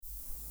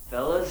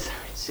Fellas,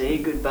 say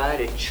goodbye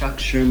to Chuck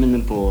Sherman the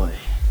boy.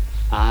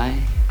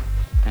 I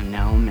am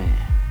now a man.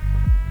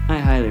 I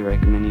highly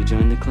recommend you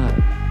join the club.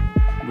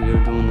 We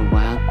are doing the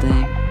wild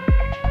thing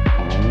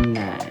all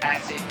night.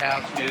 Acid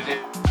house music.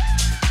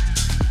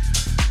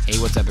 Hey,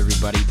 what's up,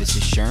 everybody? This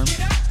is Sherm.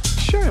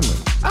 Sherman,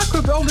 I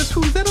could all this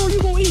food. Is that all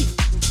you gonna eat?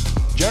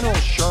 General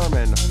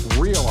Sherman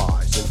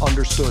realized and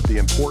understood the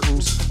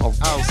importance of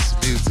house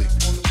music.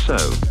 So,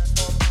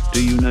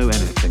 do you know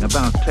anything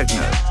about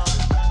techno?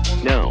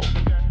 No.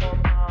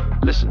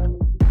 Listen.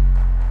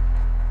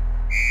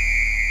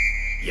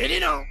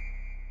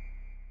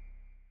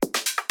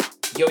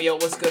 Yo,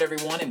 what's good,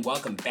 everyone, and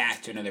welcome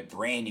back to another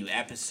brand new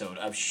episode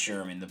of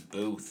Sherm in the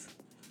Booth.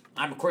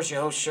 I'm, of course,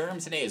 your host,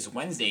 Sherm. Today is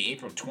Wednesday,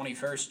 April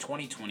 21st,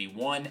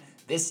 2021.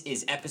 This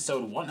is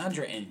episode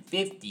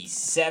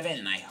 157,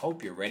 and I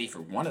hope you're ready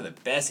for one of the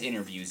best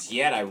interviews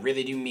yet. I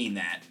really do mean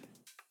that.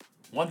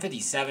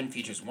 157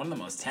 features one of the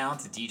most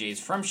talented DJs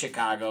from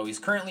Chicago. He's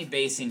currently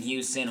based in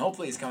Houston.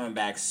 Hopefully he's coming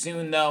back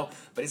soon, though,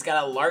 but he's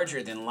got a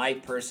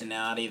larger-than-life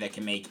personality that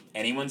can make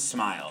anyone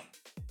smile.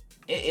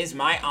 It is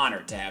my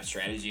honor to have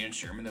Strategy and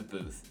Sherm in the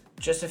booth.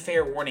 Just a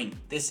fair warning,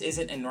 this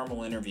isn't a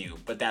normal interview,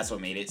 but that's what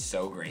made it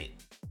so great.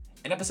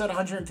 In episode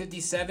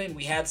 157,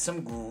 we had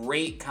some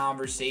great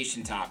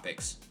conversation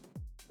topics.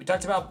 We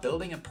talked about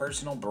building a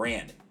personal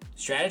brand.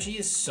 Strategy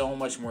is so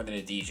much more than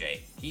a DJ.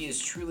 He is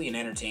truly an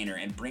entertainer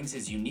and brings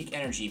his unique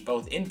energy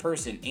both in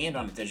person and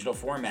on a digital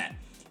format.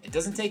 It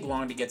doesn't take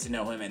long to get to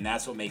know him, and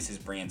that's what makes his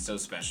brand so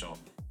special.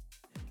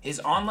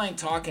 His online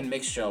talk and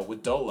mix show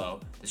with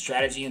Dolo, the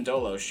Strategy and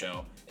Dolo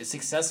show, is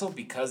successful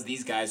because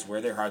these guys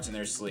wear their hearts on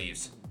their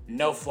sleeves.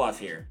 No fluff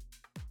here.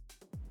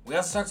 We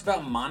also talked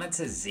about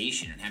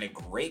monetization and had a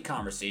great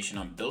conversation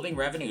on building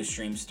revenue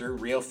streams through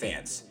real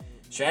fans.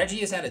 Strategy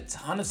has had a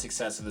ton of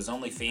success with his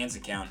OnlyFans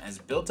account and has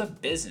built a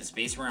business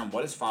based around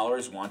what his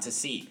followers want to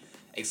see.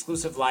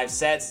 Exclusive live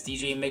sets,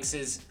 DJ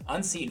mixes,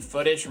 unseen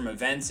footage from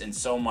events, and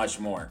so much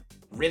more.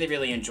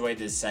 Really enjoyed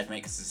this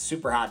segment because it's a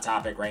super hot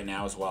topic right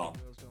now as well.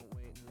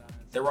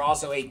 There were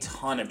also a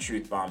ton of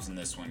truth bombs in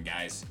this one,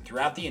 guys.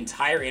 Throughout the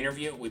entire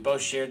interview, we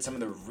both shared some of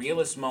the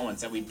realest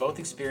moments that we both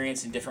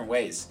experienced in different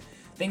ways.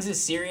 Things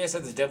as serious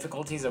as the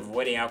difficulties of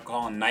avoiding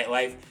alcohol in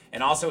nightlife,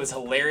 and also as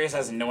hilarious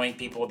as annoying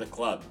people at the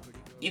club.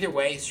 Either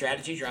way,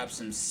 Strategy drops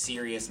some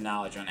serious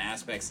knowledge on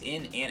aspects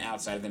in and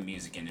outside of the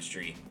music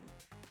industry.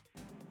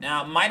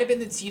 Now, it might have been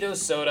the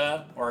Tito's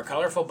soda, or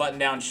colorful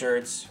button-down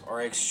shirts,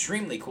 or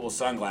extremely cool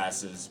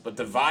sunglasses, but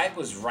the vibe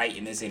was right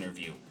in this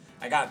interview.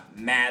 I got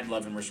mad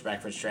love and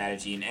respect for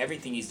Strategy and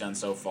everything he's done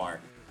so far.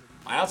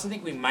 I also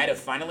think we might have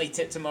finally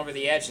tipped him over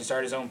the edge to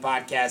start his own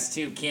podcast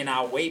too.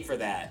 Cannot wait for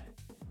that.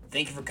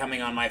 Thank you for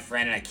coming on, my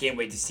friend, and I can't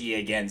wait to see you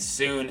again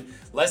soon.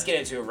 Let's get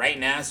into it right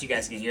now so you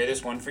guys can hear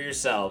this one for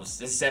yourselves.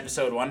 This is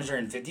episode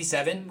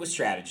 157 with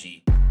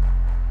Strategy.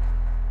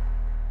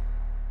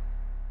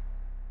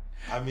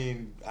 I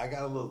mean, I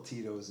got a little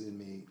Tito's in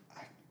me.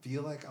 I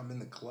feel like I'm in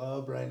the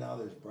club right now.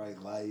 There's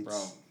bright lights.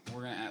 Bro,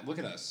 we're gonna look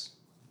at us.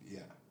 Yeah,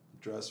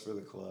 dress for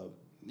the club.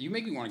 You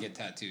make me want to get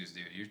tattoos,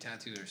 dude. Your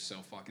tattoos are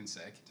so fucking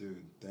sick.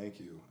 Dude, thank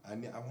you. I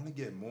want to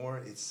get more.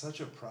 It's such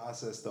a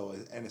process, though,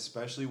 and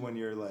especially when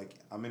you're like,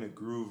 I'm in a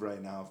groove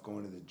right now of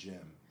going to the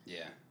gym.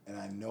 Yeah. And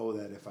I know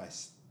that if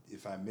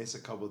I miss a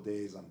couple of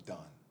days, I'm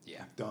done.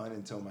 Yeah. I'm done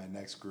until my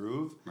next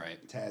groove. Right.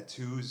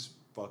 Tattoos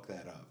fuck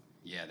that up.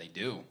 Yeah, they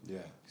do.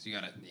 Yeah. Because you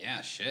gotta,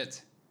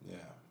 shit. Yeah.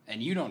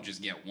 And you don't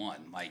just get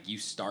one. Like, you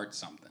start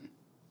something.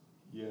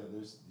 Yeah,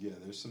 there's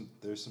some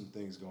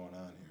things going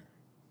on here.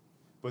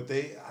 But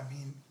they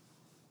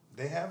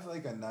have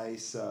like a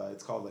nice,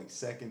 it's called like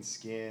second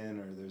skin,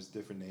 or there's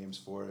different names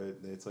for it.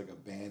 It's like a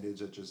bandage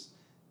that just,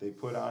 they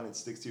put on, it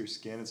sticks to your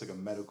skin. It's like a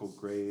medical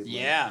grade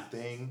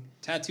thing.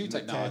 Tattoo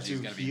technology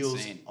is gotta be heals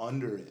insane.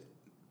 under it.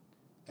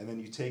 And then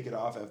you take it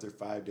off after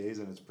 5 days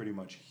and it's pretty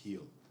much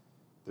healed.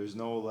 There's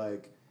no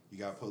like, you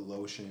gotta put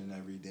lotion in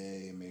every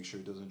day and make sure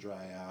it doesn't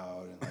dry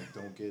out, and like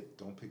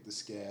don't pick the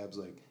scabs.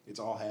 Like, it's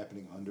all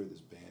happening under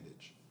this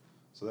bandage.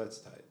 So that's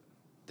tight.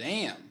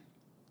 Damn.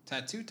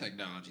 Tattoo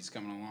technology's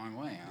coming a long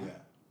way, huh?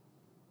 Yeah.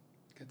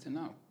 Good to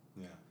know.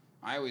 Yeah.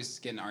 I always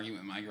get in an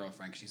argument with my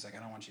girlfriend 'cause she's like, I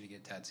don't want you to get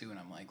a tattoo. And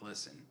I'm like,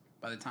 listen,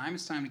 by the time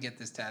it's time to get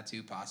this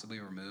tattoo possibly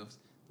removed,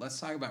 let's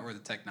talk about where the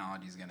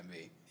technology's going to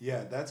be.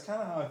 Yeah, that's kind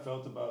of how I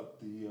felt about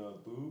the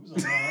boobs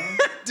on my arm.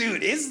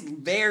 Dude, it's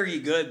very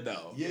good,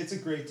 though. Yeah, it's a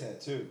great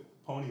tattoo.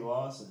 Pony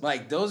Lawson.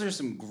 Like, those are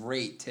some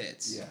great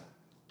tits. Yeah.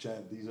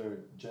 These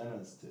are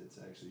Jenna's tits,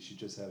 actually. She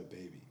just had a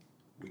baby,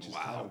 which is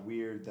Wow. kind of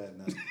weird that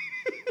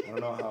I don't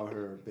know how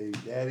her baby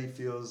daddy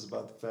feels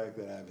about the fact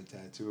that I have a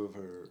tattoo of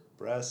her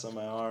breasts on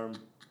my arm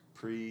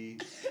breastfeeding.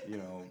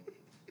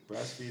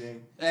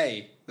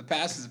 Hey, the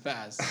past is the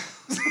past.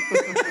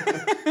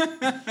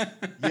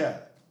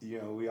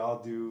 Yeah, we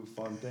all do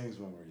fun things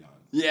when we're young.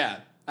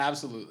 Yeah,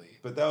 absolutely.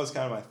 But that was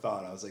kind of my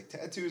thought. I was like,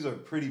 tattoos are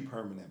pretty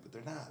permanent, but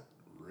they're not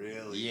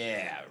really.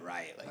 Yeah,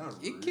 right. Like,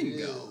 Not it can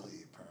really go.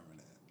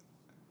 permanent.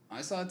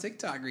 I saw a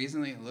TikTok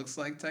recently. It looks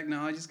like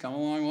technology's come a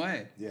long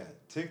way. Yeah,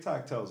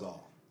 TikTok tells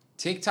all.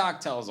 TikTok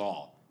tells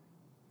all.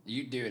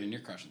 You do it, and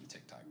you're crushing the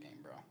TikTok game.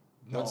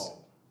 No.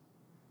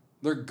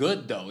 They're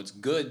good though. It's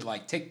good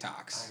like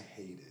TikToks. I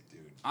hate it, dude.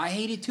 I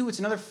hate it too. It's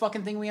another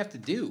fucking thing we have to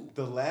do.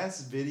 The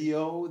last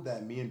video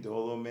that me and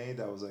Dolo made,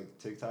 that was like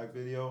a TikTok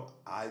video,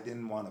 I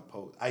didn't want to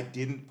post. I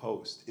didn't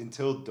post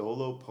until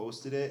Dolo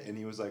posted it, and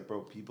he was like,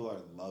 bro, people are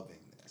loving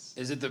this.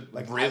 Is it the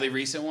Like, really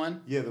recent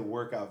one? Yeah, the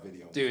workout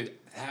video. Dude,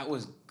 that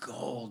was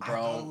gold, I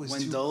thought bro. it was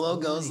When too Dolo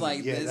corny. goes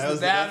like Yeah, this, that's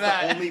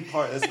that. the only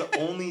part. That's the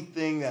only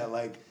thing that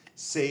like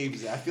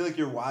saves it. I feel like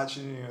you're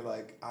watching and you're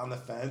like on the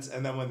fence,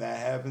 and then when that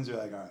happens, you're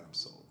like, all right, I'm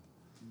sold.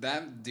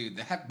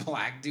 That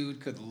black dude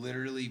could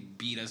literally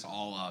beat us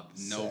all up.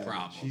 No Savage.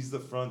 problem. He's the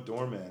front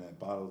doorman at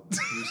Bottled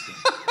Houston.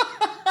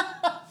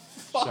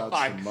 Shouts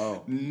to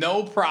Mo.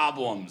 No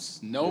problems.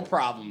 No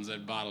problems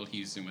at Bottled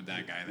Houston with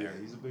that guy Yeah, there.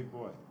 he's a big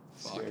boy.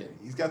 Fuck Scary. it.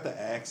 He's got the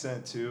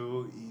accent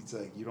too. He's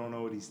like, you don't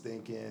know what he's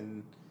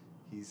thinking.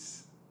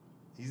 He's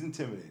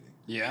intimidating.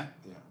 Yeah?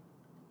 Yeah.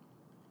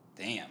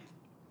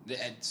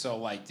 Damn. So,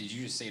 like, did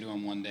you just say to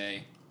him one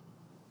day,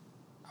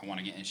 I want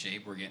to get in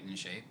shape, we're getting in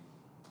shape?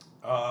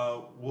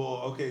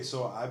 Well, okay,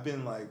 so I've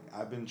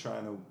been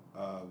trying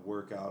to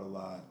work out a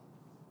lot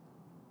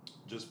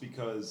just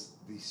because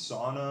the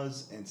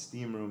saunas and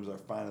steam rooms are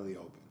finally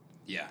open.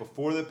 Yeah.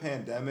 Before the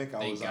pandemic, I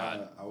Thank was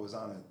God.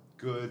 on a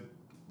good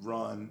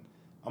run.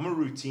 I'm a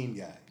routine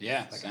guy.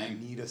 Yeah, Like same.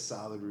 I need a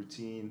solid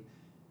routine.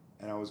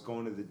 And I was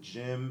going to the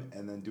gym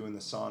and then doing the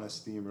sauna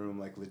steam room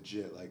like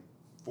legit, like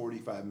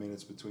 45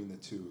 minutes between the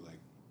two. Like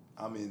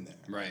I'm in there.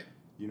 Right.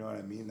 You know what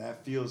I mean?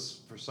 That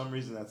feels, for some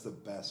reason, that's the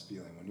best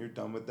feeling. When you're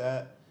done with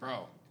that,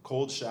 Bro.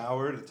 cold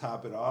shower to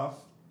top it off,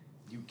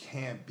 you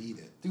can't beat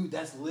it. Dude,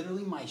 that's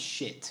literally my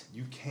shit.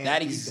 You can't That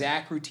beat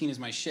exact routine is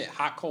my shit.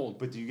 Hot, cold.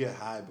 But do you get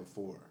high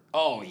before?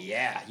 Oh,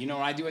 yeah. You know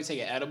what I do? I take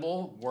an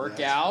edible, work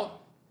Yes,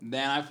 out,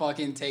 then I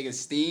fucking take a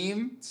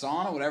steam,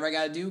 sauna, whatever I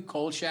got to do,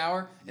 cold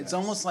shower. It's Yes.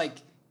 almost like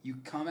you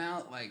come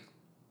out like,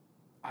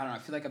 I don't know, I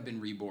feel like I've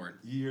been reborn.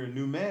 You're a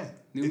new man.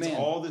 New it's man.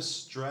 all the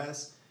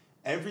stress,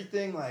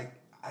 everything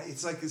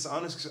it's like this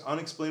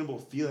unexplainable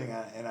feeling,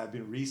 and I've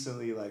been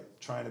recently like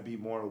trying to be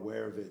more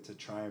aware of it to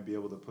try and be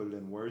able to put it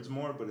in words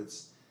more. But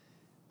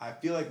I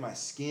feel like my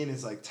skin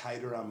is like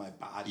tighter on my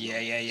body.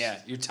 Yeah.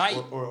 You're tight.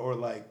 Or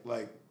like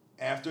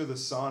after the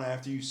sauna,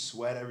 after you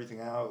sweat everything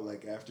out,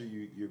 like after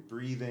you're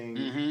breathing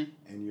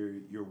and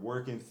you're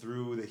working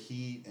through the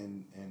heat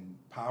and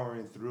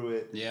powering through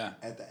it. Yeah.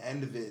 At the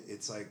end of it,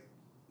 it's like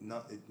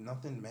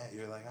nothing matters.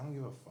 You're like, I don't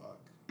give a fuck.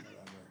 Whatever.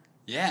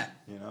 Yeah.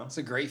 You know? It's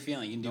a great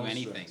feeling. You can do No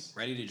anything. stress.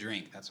 Ready to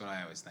drink. That's what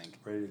I always think.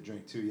 Ready to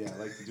drink too. Yeah, I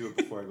like to do it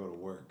before I go to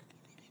work.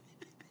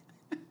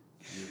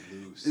 You're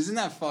loose. Isn't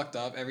that fucked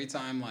up? Every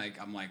time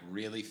like I'm like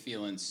really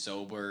feeling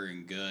sober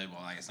and good.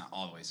 Well, I guess not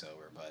all the way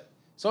sober, but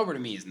sober to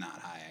me is not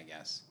high, I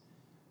guess.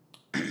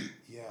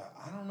 Yeah,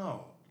 I don't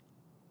know.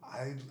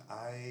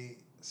 I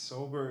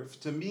sober,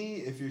 to me,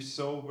 if you're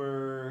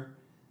sober,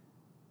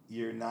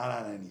 you're not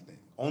on anything.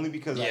 Only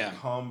because Yeah. I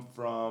come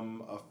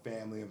from a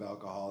family of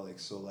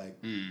alcoholics, so like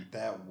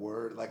that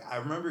word, like I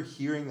remember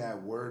hearing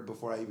that word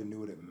before I even knew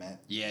what it meant.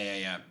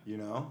 Yeah. You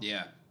know?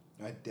 Yeah.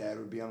 My dad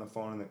would be on the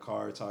phone in the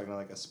car talking to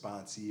like a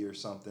sponsee or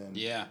something.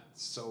 Yeah.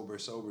 Sober.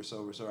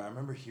 I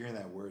remember hearing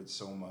that word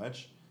so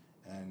much,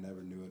 and I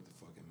never knew what the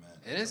fuck it meant.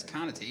 It has Like,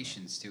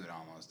 connotations to it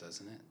almost,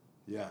 doesn't it?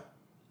 Yeah.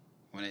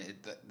 When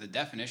the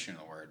definition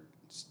of the word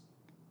is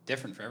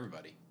different for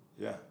everybody.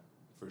 Yeah,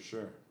 for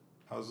sure.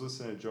 I was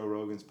listening to Joe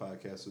Rogan's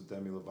podcast with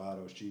Demi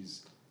Lovato.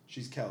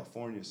 She's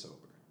California sober.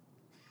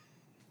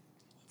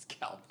 It's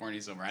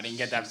California sober. I didn't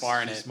get that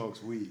far in She it.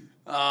 smokes weed.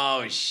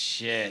 Oh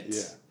shit.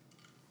 Yeah.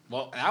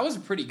 Well, that was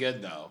pretty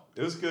good though.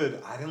 It was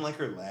good. I didn't like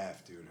her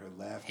laugh, dude. Her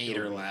laugh. Hate killed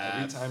her me. laugh.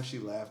 Every time she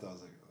laughed, I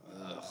was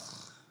like, ugh.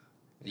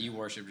 You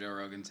worship Joe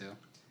Rogan too,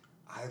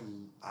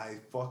 I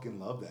fucking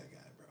love that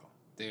guy, bro.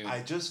 dude.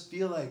 I just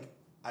feel like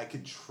I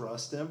could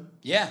trust him.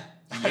 Yeah.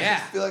 I Yeah.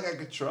 just feel like I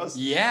could trust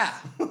him. Yeah.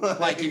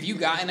 Like if you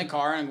got in a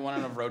car and went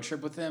on a road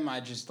trip with him, I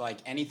just like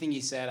anything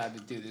he said, I'd be,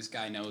 dude, this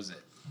guy knows it.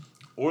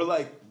 Or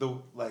like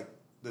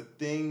the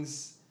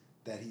things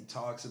that he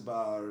talks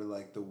about, or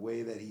like the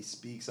way that he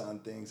speaks on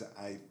things,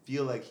 I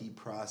feel like he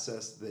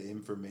processed the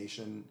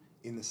information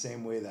in the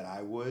same way that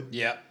I would.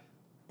 Yep.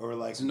 Or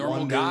like a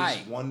normal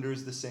guy.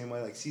 wonders the same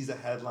way, like sees a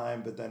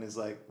headline but then is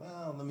like,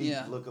 well, let me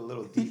Yeah. look a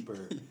little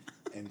deeper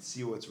and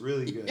see what's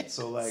really good.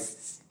 So like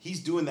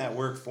he's doing that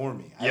work for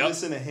me. I Yep.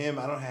 listen to him.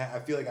 I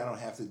feel like I don't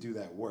have to do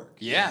that work.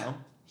 Yeah. You know?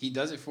 He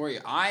does it for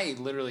you. I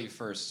literally,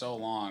 for so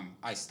long,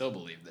 I still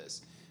believe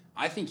this.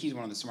 I think he's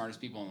one of the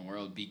smartest people in the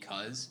world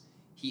because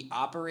he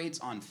operates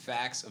on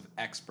facts of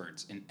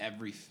experts in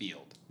every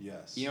field.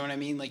 Yes. You know what I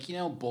mean? Like, you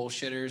know,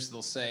 bullshitters,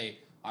 they'll say,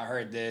 I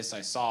heard this, I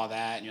saw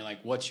that, and you're like,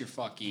 what's your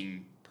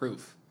fucking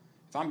proof?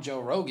 If I'm Joe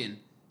Rogan,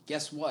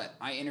 guess what?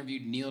 I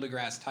interviewed Neil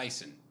deGrasse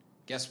Tyson.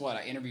 Guess what?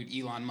 I interviewed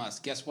Elon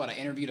Musk. Guess what? I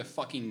interviewed a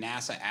fucking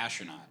NASA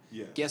astronaut.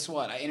 Yeah. Guess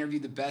what? I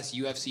interviewed the best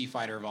UFC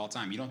fighter of all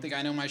time. You don't think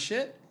I know my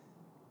shit?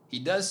 He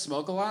does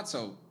smoke a lot,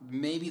 so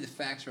maybe the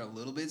facts are a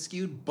little bit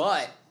skewed,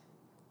 but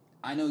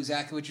I know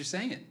exactly what you're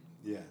saying.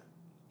 Yeah.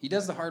 He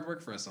does the hard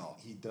work for us all.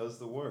 He does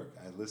the work.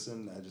 I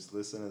just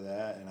listen to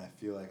that, and I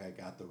feel like I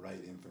got the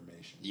right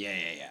information. Yeah.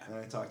 And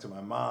I talked to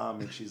my mom,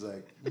 and she's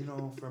like,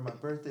 for my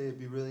birthday, it'd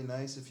be really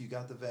nice if you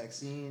got the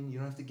vaccine. You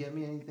don't have to get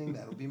me anything.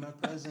 That'll be my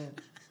present.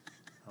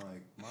 I'm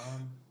like,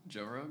 Mom.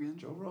 Joe Rogan?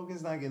 Joe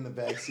Rogan's not getting the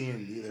vaccine,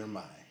 and neither am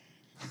I.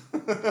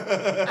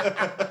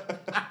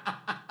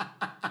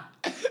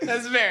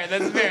 That's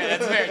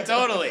fair.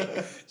 Totally.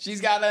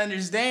 She's got to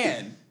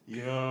understand.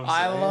 You know what I'm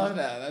I saying? love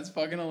that. That's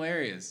fucking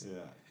hilarious. Yeah.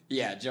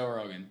 Yeah, Joe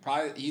Rogan.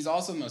 Probably he's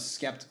also the most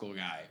skeptical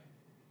guy.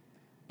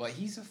 But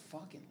he's a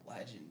fucking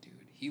legend, dude.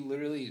 He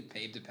literally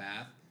paved a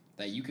path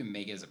that you can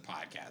make as a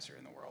podcaster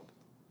in the world.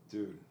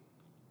 Dude,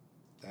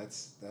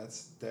 that's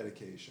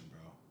dedication,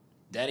 bro.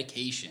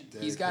 Dedication.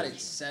 He's got it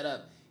set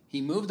up. He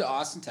moved to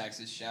Austin,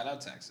 Texas. Shout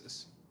out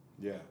Texas.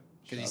 Yeah.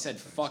 Because he said,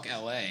 fuck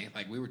LA,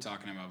 like we were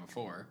talking about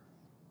before.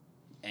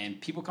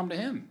 And people come to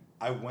him.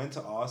 I went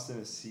to Austin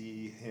to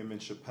see him and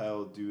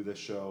Chappelle do the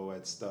show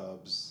at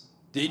Stubbs.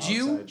 Did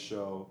you? Outside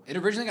show. It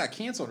originally got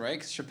canceled, right?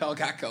 Because Chappelle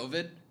got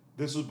COVID.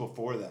 This was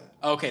before that.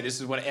 Okay, this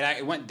is what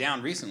it went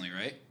down recently,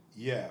 right?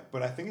 Yeah,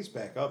 but I think it's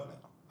back up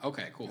now.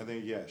 Okay, cool. I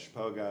think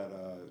Chappelle got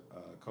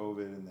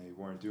COVID and they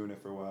weren't doing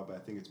it for a while, but I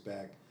think it's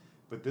back.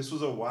 But this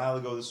was a while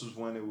ago. This was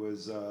when it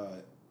was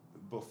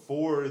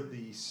before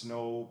the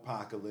snow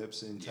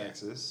apocalypse in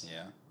Texas.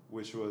 Yeah.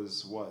 Which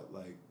was what,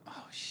 like?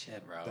 Oh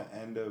shit, bro. The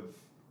end of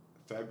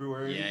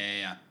February.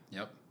 Yeah.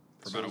 Yep.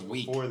 For So about it a was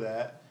week. before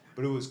that,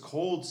 but it was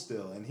cold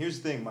still. And here's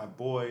the thing, my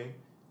boy,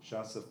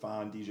 shouts to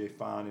Fon, DJ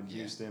Fon in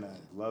Houston. I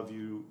love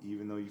you,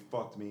 even though you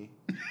fucked me.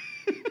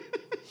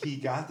 He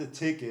got the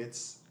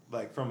tickets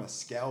like from a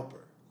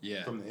scalper.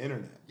 Yeah. From the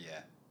internet. Yeah.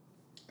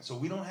 So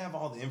we don't have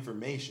all the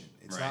information.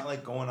 It's Right. not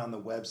like going on the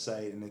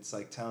website and it's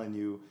like telling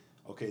you,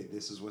 okay,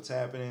 this is what's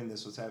happening,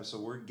 this is what's happening. So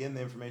we're getting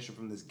the information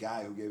from this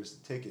guy who gave us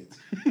the tickets.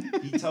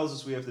 He tells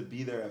us we have to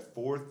be there at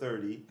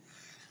 4:30.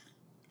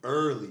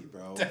 Early,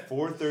 bro.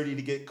 4:30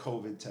 to get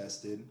COVID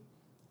tested.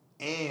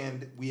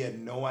 And we had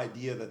no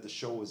idea that the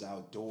show was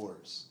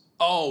outdoors.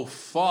 Oh,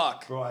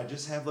 fuck. Bro, I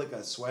just have like a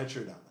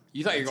sweatshirt on.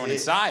 You thought you were That's going it.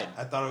 inside.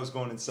 I thought I was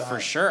going inside. For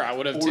sure, I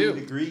would have 40 too.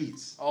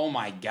 degrees. Oh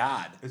my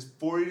God. It's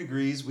 40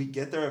 degrees. We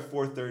get there at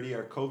 4:30.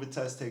 Our COVID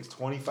test takes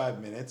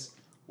 25 minutes.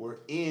 We're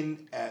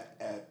in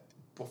at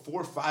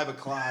before 5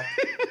 o'clock.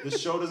 The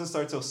show doesn't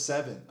start till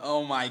 7.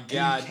 Oh my And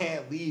God. you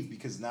can't leave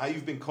because now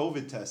you've been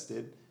COVID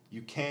tested.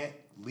 You can't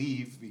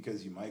leave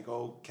because you might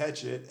go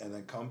catch it and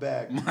then come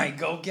back. Might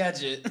go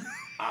catch it.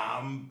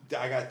 I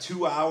got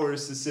 2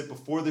 hours to sit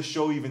before the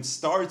show even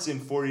starts in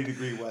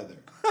 40-degree weather.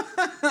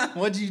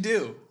 What'd you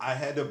do? I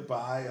had to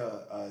buy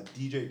a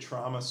DJ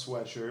Trauma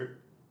sweatshirt,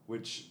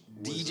 which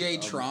was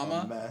DJ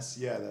Trauma? a mess.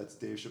 Yeah, that's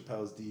Dave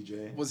Chappelle's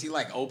DJ. Was he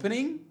like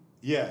opening?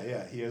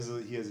 Yeah. He has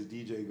a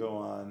DJ go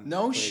on.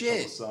 No play shit.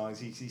 A couple songs.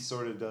 He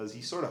sort of does.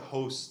 He sort of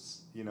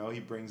hosts. You know, he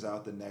brings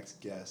out the next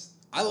guest.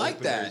 I like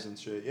openers that. And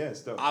shit. Yeah,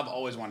 it's dope. I've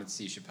always wanted to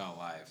see Chappelle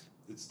live.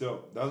 It's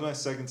dope. That was my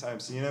second time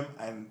seeing him.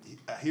 And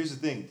here's the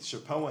thing.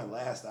 Chappelle went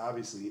last,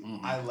 obviously.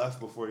 Mm-hmm. I left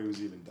before he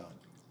was even done.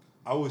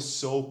 I was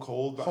so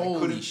cold, but I Holy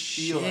couldn't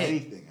feel shit.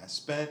 anything. I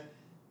spent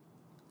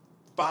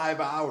 4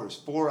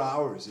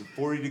 hours in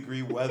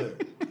 40-degree weather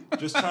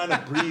just trying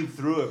to breathe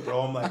through it,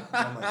 bro. I'm like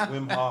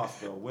Wim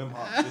Hof, bro. Wim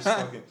Hof. Just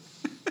fucking...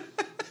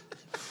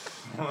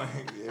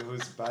 it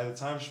was... By the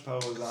time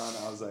Chappelle was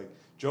on, I was like,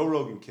 Joe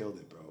Rogan killed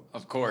it, bro.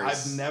 Of course.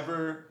 I've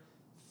never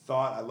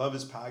thought... I love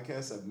his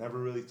podcast. I've never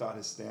really thought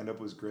his stand-up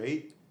was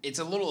great. It's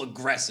a little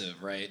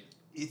aggressive, right?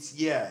 It's...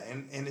 Yeah,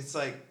 and it's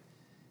like...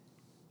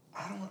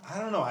 I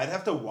don't know. I'd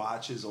have to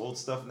watch his old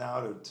stuff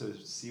now to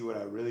see what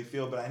I really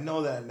feel, but I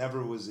know that I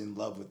never was in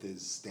love with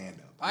his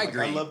stand-up. I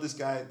agree. I love this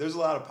guy. There's a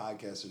lot of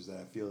podcasters that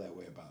I feel that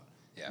way about.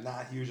 Yeah.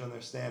 Not huge on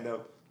their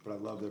stand-up, but I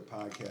love their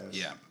podcast.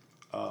 Yeah.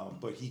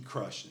 But he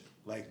crushed it.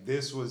 Like,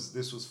 this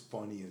was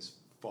funny as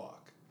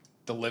fuck.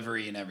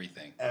 Delivery and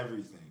everything.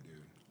 Everything,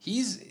 dude.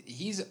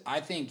 He's I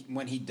think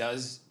when he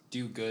does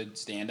do good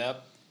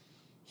stand-up,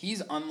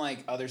 he's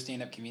unlike other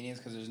stand-up comedians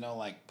because there's no,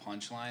 like,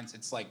 punchlines.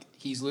 It's like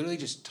he's literally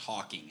just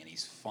talking and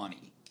he's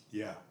funny.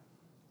 Yeah.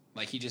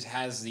 Like, he just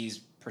has these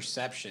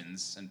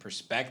perceptions and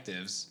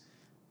perspectives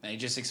and he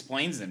just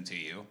explains them to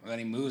you and then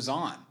he moves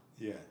on.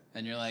 Yeah.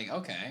 And you're like,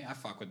 okay, I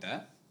fuck with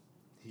that.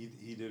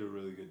 He did a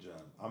really good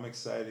job. I'm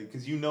excited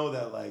because you know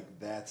that, like,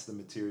 that's the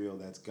material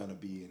that's going to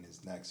be in his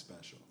next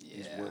special.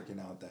 He's Yeah. working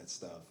out that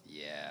stuff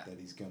Yeah. that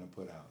he's going to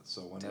put out.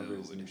 So whenever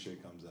his Dude. new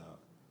shit comes out.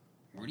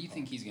 Where do you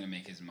think he's going to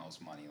make his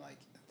most money, like,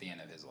 at the end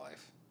of his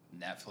life?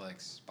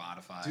 Netflix,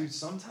 Spotify? Dude,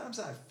 sometimes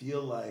I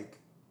feel like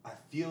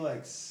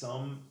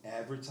some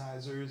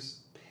advertisers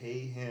pay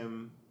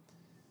him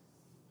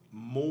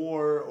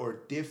more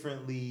or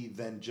differently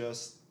than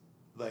just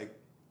like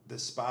the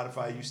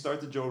Spotify. You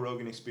start the Joe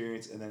Rogan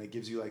Experience and then it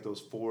gives you like those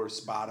 4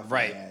 Spotify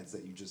Right. ads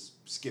that you just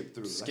skip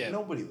through. Skip. Like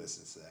nobody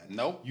listens to that.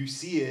 Nope. You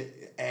see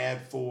it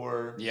ad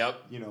for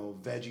Yep.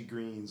 veggie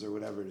greens or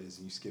whatever it is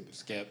and you skip it.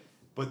 Skip.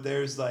 But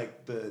there's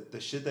like the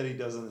shit that he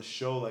does on the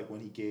show, like when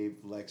he gave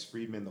Lex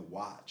Friedman the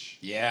watch.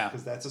 Yeah.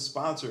 Because that's a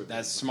sponsor. of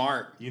That's his.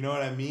 smart. You know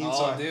what I mean? Oh,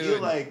 So I dude.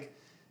 feel like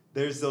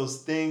there's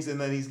those things, and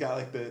then he's got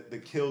like the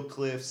Kill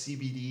Cliff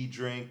CBD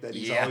drink that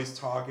he's Yeah. always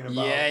talking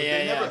about. Yeah, but yeah,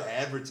 they never yeah.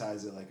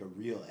 advertise it like a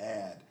real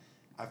ad.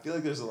 I feel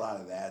like there's a lot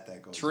of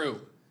that goes True.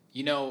 on.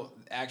 You know,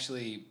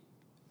 actually,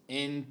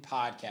 in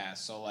podcasts,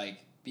 so like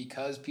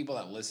because people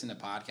that listen to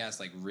podcasts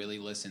like really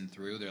listen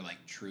through, they're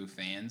like true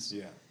fans.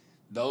 Yeah.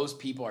 Those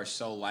people are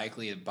so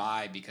likely to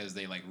buy because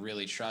they like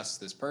really trust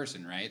this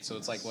person, right? So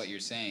it's like what you're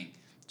saying.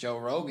 Joe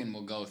Rogan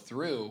will go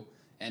through,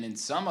 and in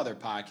some other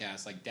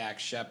podcasts like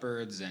Dax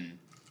Shepard's and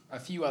a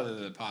few other of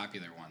the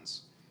popular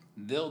ones,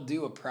 they'll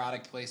do a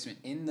product placement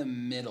in the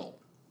middle,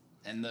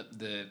 and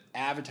the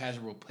advertiser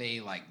will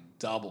pay like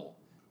double,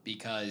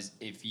 because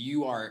if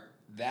you are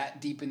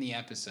that deep in the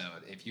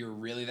episode, if you're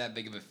really that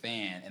big of a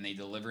fan and they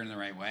deliver in the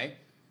right way,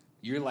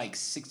 you're like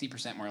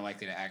 60% more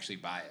likely to actually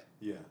buy it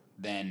Yeah.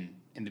 than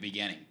in the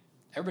beginning.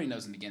 Everybody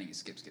knows in the beginning you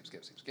skip.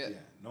 Yeah.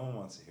 No one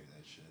wants to hear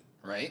that shit.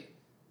 Right?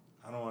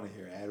 I don't want to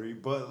hear ad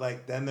read. But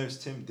like then there's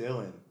Tim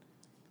Dillon,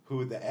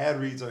 who the ad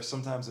reads are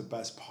sometimes the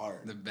best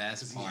part. The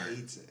best 'cause part. He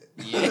hates it.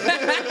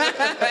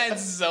 Yeah.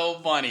 It's so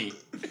funny.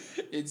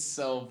 It's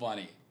so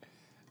funny.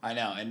 I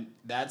know, and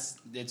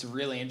it's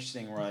really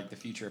interesting where like the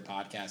future of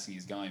podcasting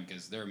is going,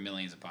 because there are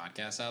millions of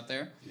podcasts out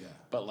there. Yeah.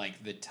 But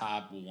like the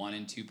top 1%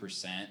 and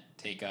 2%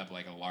 take up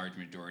like a large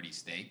majority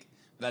stake.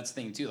 But that's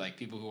the thing too. Like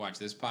people who watch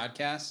this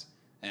podcast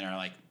and are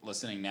like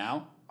listening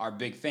now are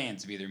big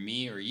fans of either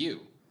me or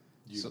you.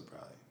 You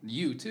probably.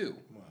 You too.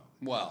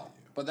 Well.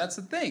 But that's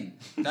the thing.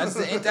 That's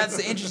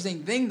the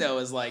interesting thing though,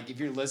 is like if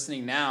you're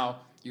listening now,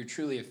 you're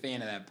truly a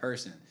fan of that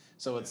person.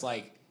 So it's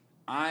like,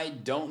 I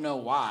don't know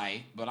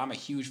why, but I'm a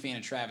huge fan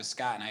of Travis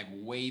Scott, and I have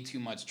way too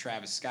much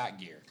Travis Scott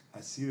gear.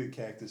 I see the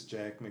Cactus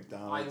Jack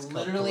McDonald's. I cup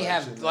literally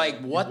have, collection.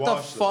 like, You what the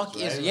wash fuck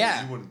those, is- right? yeah.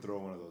 Like, you wouldn't throw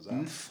one of those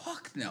out.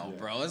 Fuck no, Yeah.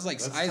 bro. It's like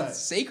That's tight. it's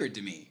sacred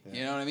to me. Yeah.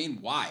 You know what I mean?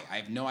 Why? I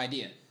have no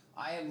idea.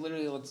 I have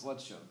literally let's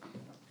show.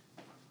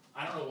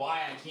 I don't know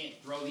why I can't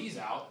throw these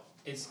out.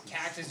 It's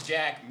Cactus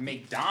Jack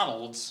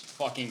McDonald's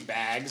fucking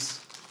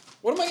bags.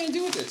 What am I gonna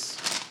do with this?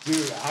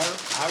 Dude,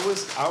 I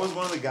was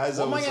one of the guys What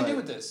that am I was gonna like, do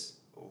with this?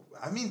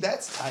 I mean,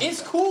 that's tight.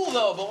 It's though. cool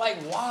though, but like,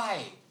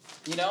 why?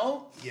 You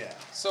know? Yeah.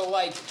 So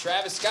like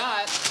Travis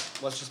Scott,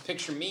 let's just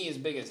picture me as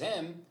big as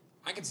him.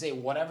 I could say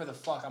whatever the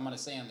fuck I'm gonna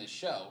say on this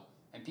show,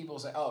 and people will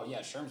say, "Oh yeah,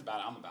 Sherm's about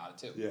it. I'm about it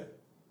too." Yeah.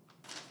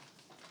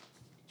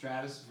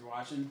 Travis, if you're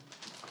watching,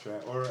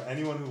 Or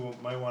anyone who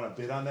might want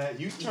to bid on that,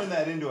 you turn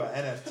that into an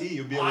NFT,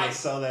 you'll be able to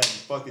sell that in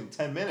fucking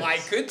 10 minutes. I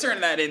could turn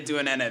that into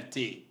an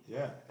NFT.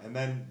 Yeah, and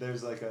then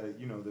there's like a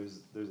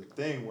there's a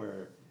thing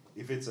where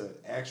if it's an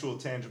actual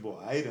tangible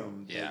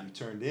item Yeah. that you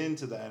turned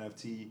into the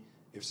NFT,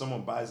 if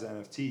someone buys the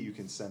NFT, you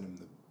can send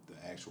them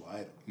the actual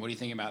item. What do you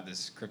think about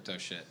this crypto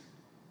shit?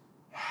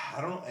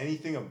 I don't know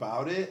anything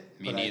about it.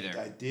 Me but neither.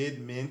 I did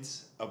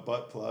mint a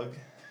butt plug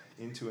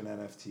into an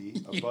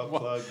NFT. A You butt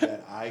what? plug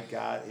that I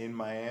got in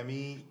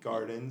Miami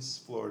Gardens,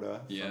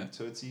 Florida, Yeah. from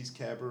Tootsie's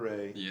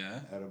Cabaret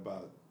Yeah. at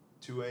about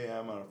 2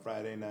 a.m. on a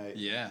Friday night.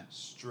 Yeah.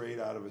 Straight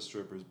out of a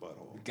stripper's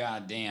butthole.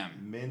 God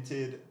damn.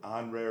 Minted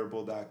on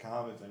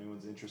rareable.com if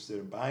anyone's interested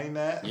in buying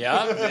that.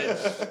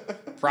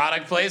 Yep.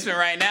 Product placement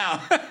right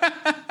now.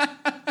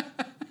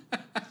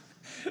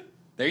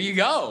 There you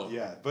go.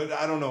 Yeah, but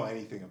I don't know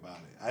anything about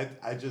it.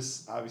 I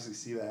just obviously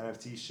see the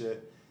NFT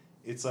shit.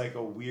 It's like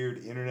a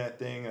weird internet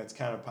thing that's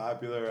kind of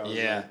popular. I was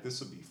Yeah. like,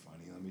 this would be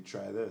funny. Let me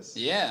try this.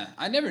 Yeah.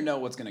 I never know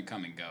what's going to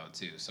come and go,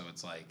 too. So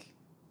it's like,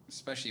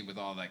 especially with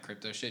all that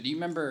crypto shit. Do you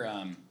remember,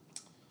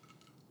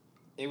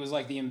 it was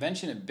like the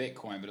invention of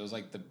Bitcoin, but it was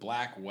like the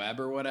black web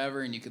or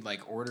whatever, and you could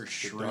like order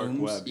shrooms. dark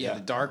web, yeah, yeah. the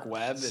dark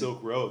web. And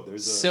Silk Road.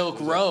 There's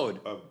Road.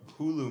 A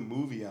Hulu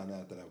movie on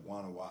that I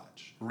want to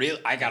watch. Really,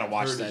 I gotta I've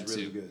watch heard that it's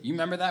really too. good. You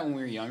remember that when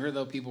we were younger,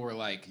 though? People were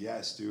like,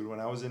 Yes, dude. When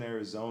I was in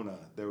Arizona,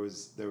 there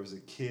was a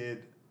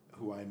kid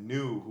who I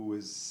knew who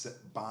was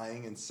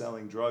buying and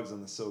selling drugs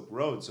on the Silk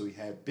Road, so he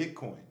had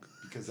Bitcoin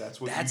because that's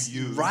what "That's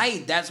you use.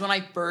 right." That's when I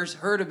first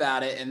heard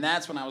about it, and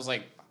that's when I was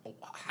like,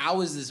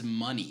 "How is this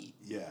money?"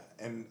 Yeah,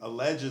 and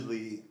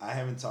allegedly, I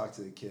haven't talked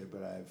to the kid,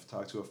 but I've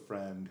talked to a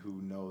friend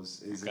who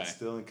knows is Okay.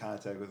 still in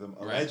contact with him.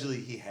 Right. Allegedly,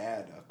 he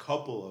had a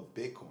couple of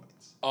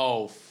Bitcoins,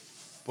 Oh,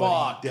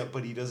 but fuck!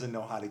 but he doesn't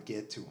know how to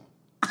get to them.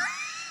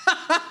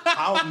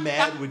 How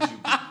mad would you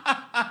be?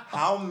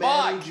 How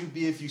mad Fuck. would you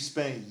be if you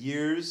spent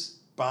years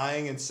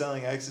buying and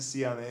selling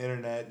ecstasy on the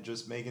internet,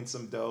 just making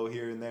some dough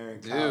here and there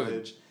in Dude.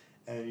 college,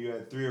 and you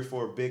had 3 or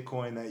 4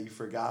 Bitcoin that you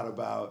forgot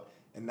about,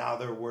 and now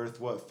they're worth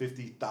what,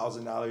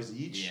 $50,000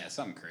 each? Yeah,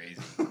 something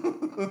crazy.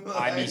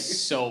 I'd be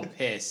so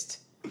pissed.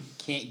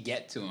 Can't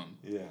get to them.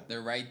 Yeah,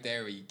 They're right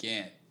there, but you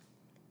can't.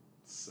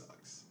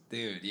 sucks.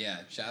 Dude, yeah.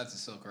 Shout out to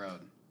Silk Road.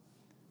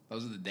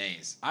 Those are the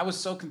days. I was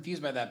so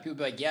confused by that. People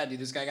be like, "Yeah, dude,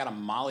 this guy got a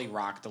Molly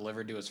rock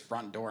delivered to his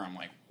front door." I'm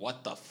like,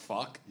 "What the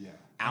fuck?" Yeah.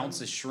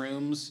 Ounce of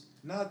shrooms.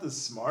 Not the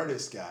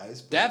smartest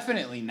guys. But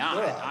Definitely not.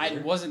 They're out I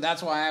here. wasn't.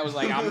 That's why I was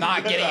like, I'm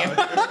not getting it.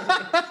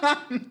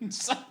 I'm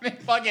in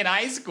fucking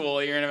high school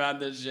hearing about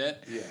this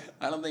shit. Yeah.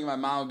 I don't think my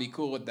mom would be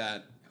cool with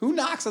that. Who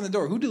knocks on the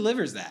door? Who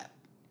delivers that?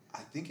 I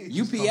think it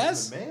just UPS?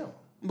 comes in the mail.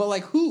 But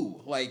like who?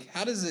 Like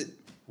how does it?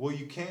 Well,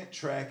 you can't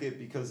track it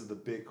because of the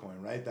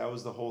Bitcoin, right? That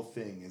was the whole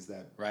thing. Is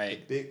that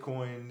Right. the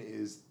Bitcoin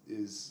is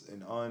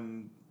an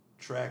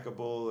untrackable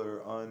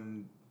or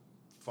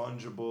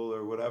unfungible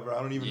or whatever.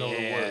 I don't even know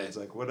the Yeah. words.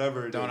 Like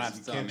whatever it Don't is, have to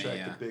you tell can't me, track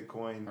yeah. the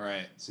Bitcoin.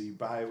 Right. So you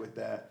buy it with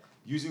that.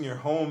 Using your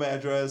home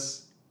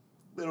address,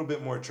 a little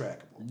bit more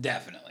trackable.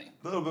 Definitely.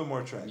 A little bit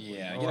more trackable.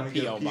 Yeah, You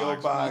get a wanna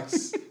P.O.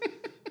 box. box.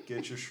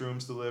 Get your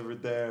shrooms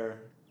delivered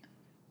there.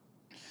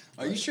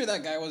 Are you sure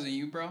that guy wasn't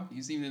you, bro?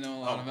 You seem to know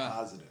a lot about.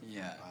 Positive.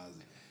 Yeah. Positive.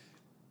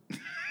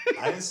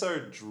 I didn't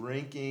start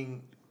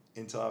drinking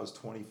until I was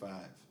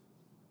 25.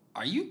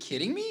 Are you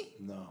kidding me?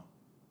 No.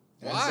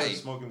 And I Why? started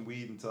smoking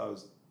weed until I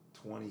was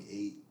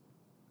 28.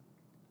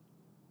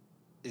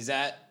 Is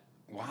that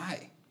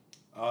why?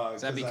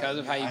 Is that 'Cause because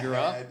of how you grew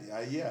up?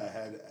 I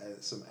had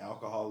some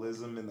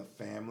alcoholism in the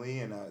family,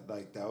 and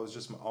that was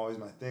just always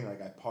my thing.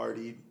 Like I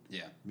partied.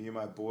 Yeah. Me and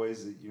my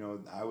boys,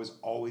 I was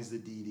always the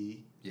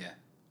DD, Yeah.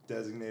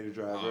 designated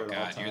driver Oh, at God,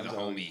 all times. you're the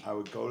homie. I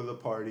would go to the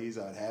parties.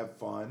 I'd have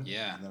fun.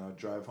 Yeah. And then I'd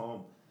drive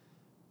home.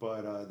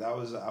 But I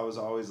was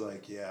always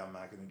like, yeah, I'm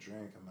not gonna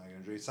drink.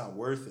 It's not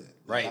worth it.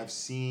 Like, Right. I've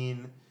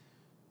seen.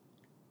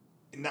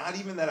 Not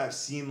even that I've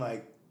seen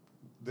like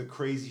the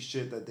crazy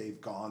shit that they've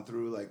gone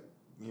through, like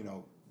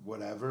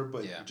whatever,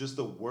 but Yeah. just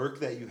the work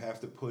that you have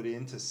to put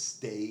in to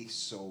stay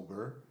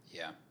sober,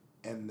 Yeah.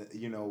 and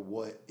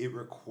what it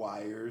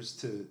requires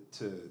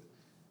to.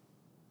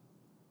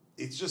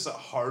 It's just a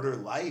harder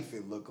life.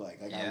 It looked like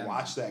Yeah. I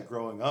watched that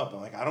growing up. I'm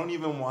like, I don't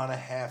even want to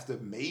have to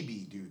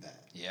maybe do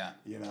that. Yeah.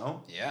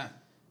 Yeah.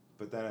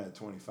 But then at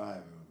 25,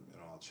 it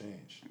all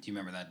changed. Do you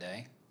remember that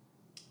day?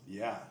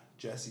 Yeah,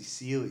 Jesse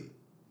Seeley.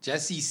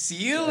 Jesse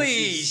Seeley,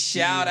 Jesse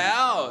shout Seeley,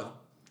 out. bro.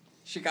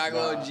 Chicago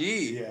OG.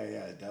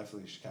 Yeah,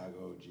 definitely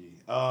Chicago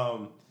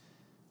OG.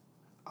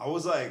 I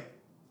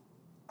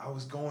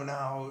was going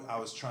out. I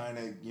was trying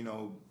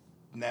to,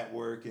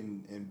 network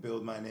and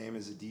build my name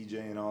as a DJ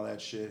and all that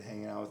shit,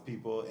 hanging out with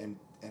people. And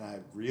I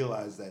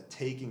realized that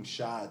taking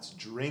shots,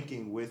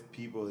 drinking with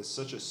people is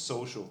such a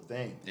social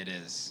thing. It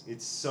is.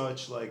 It's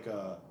such like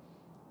a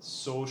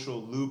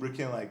social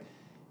lubricant. Like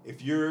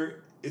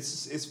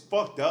it's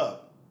fucked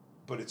up,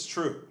 but it's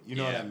true. You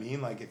know what Yeah. I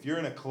mean? Like if you're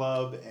in a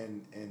club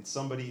and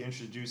somebody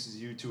introduces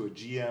you to a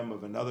GM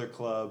of another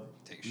club,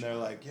 Take a and they're shot.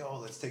 like, "Yo,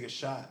 let's take a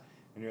shot,"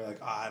 and you're like,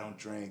 "Oh, I don't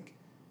drink."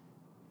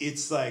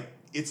 It's like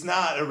it's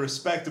not a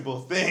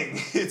respectable thing.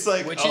 It's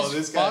like, Which oh, is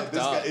this guy, fucked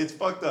up. it's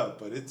fucked up,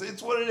 but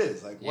it's what it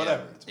is. Like Yeah.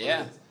 whatever. It's what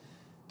Yeah. it is.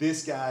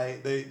 This guy,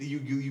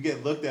 you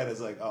get looked at as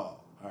like, oh, all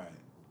right,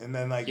 and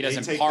then like He they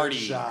doesn't take party.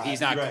 their shot.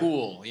 He's not Right.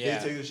 cool. Yeah.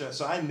 They take the shot.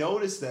 So I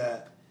noticed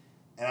that,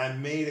 and I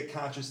made a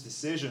conscious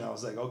decision. I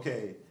was like,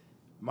 okay,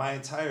 my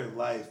entire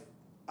life,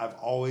 I've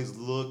always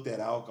looked at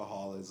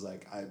alcohol as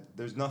like,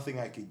 there's nothing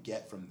I could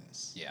get from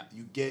this. Yeah.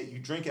 You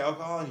drink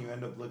alcohol and you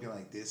end up looking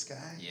like this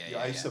guy. Yeah,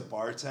 I used to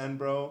bartend,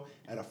 bro,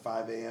 at a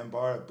 5 a.m.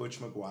 bar at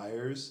Butch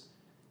McGuire's.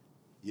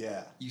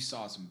 Yeah. You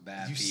saw some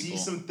bad You people. see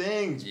some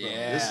things, bro.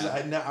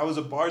 Yeah. I was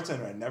a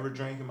bartender. I never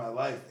drank in my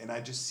life, and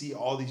I just see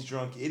all these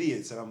drunk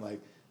idiots, and I'm like,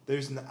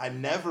 I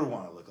never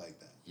want to look like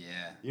that. Yeah.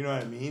 You know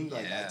what I mean?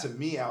 Like Yeah. to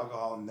me,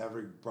 alcohol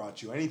never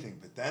brought you anything.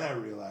 But then I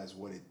realized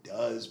what it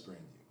does bring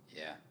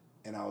you, Yeah.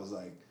 and I was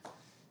like,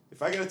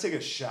 if I gotta take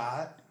a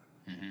shot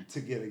Mhm. to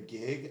get a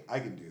gig, I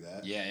can do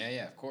that.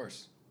 Yeah, of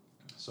course.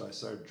 So I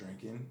started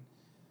drinking.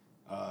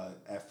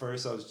 At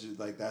first, I was just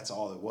like, that's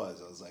all it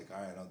was. I was like,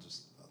 all right, I'll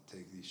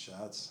take these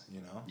shots,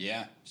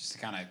 Yeah, just to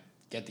kind of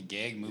get the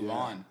gig, move Yeah,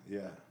 on.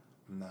 Yeah.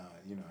 Nah, I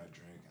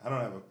drink. I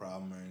don't have a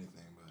problem or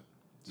anything, but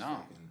it's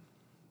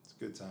it's a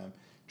good time.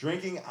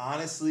 Drinking,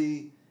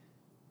 honestly,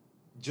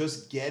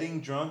 just getting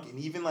drunk and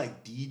even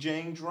like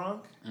DJing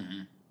drunk,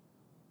 Mm-hmm.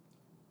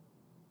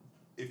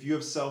 if you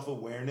have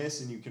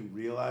self-awareness and you can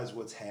realize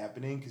what's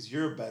happening, because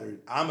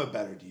I'm a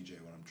better DJ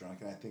when I'm drunk,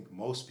 and I think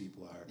most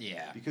people are.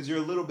 Yeah. Because you're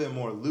a little bit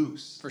more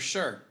loose. For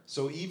sure.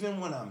 So even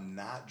when I'm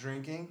not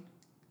drinking,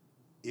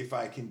 if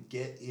I can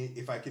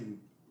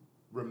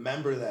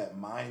remember that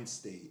mind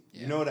state,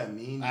 Yeah. you know what I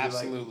mean?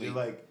 Absolutely. You're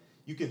like,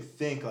 you can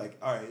think like,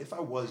 all right, if I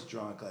was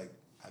drunk, like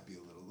I'd be a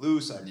little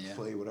loose, I'd Yeah.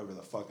 play whatever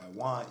the fuck I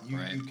want. You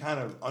Right. you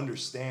kind of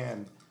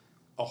understand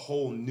a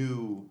whole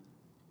new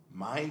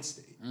mind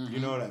state. Mm-hmm. You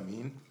know what I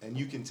mean? And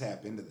you can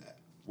tap into that,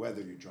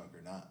 whether you're drunk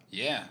or not.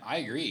 Yeah, I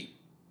agree.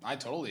 I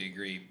totally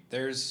agree.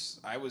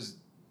 I was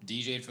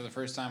DJ'd for the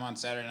first time on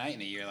Saturday night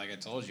in a year, like I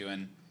told you,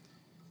 and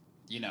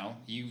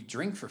you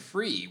drink for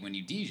free when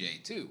you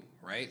DJ too,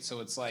 right? So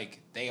it's like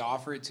they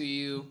offer it to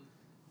you,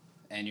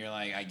 and you're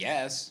like, I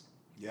guess,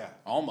 Yeah.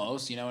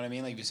 almost. You know what I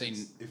mean? Like if you say,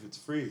 If it's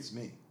free, it's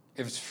me.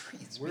 if it's free,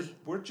 it's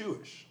We're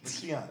Jewish.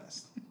 Let's be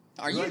honest.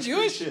 Are We you like free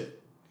Jewish?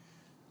 Shit.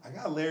 I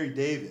got Larry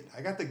David.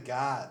 I got the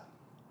God.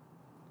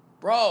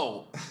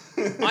 Bro,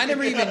 I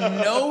never even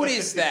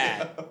noticed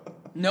that.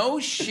 No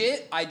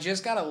shit. I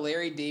just got a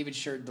Larry David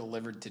shirt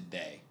delivered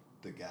today.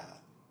 The God.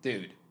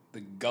 Dude,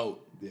 the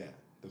GOAT. Yeah.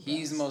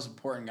 He's the best. most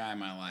important guy in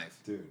my life.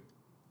 Dude,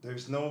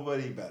 there's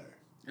nobody better.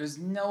 There's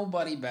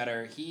nobody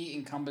better. He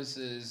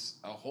encompasses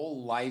a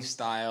whole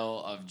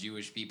lifestyle of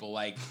Jewish people.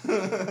 Like,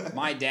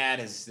 my dad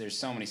there's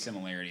so many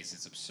similarities,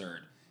 it's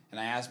absurd. And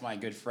I asked my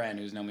good friend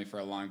who's known me for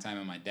a long time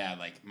and my dad,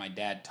 like, my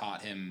dad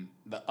taught him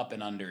the up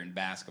and under in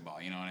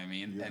basketball, you know what I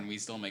mean? Yeah. And we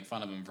still make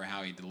fun of him for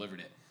how he delivered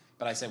it.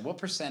 But I said, what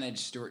percentage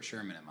Stuart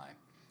Sherman am I?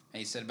 And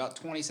he said, about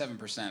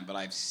 27%, but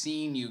I've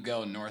seen you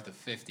go north of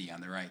 50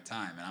 on the right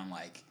time. And I'm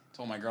like,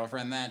 told my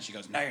girlfriend that. She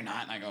goes, no, you're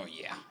not. And I go,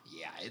 yeah,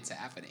 it's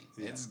happening.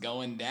 Yeah. It's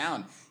going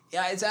down.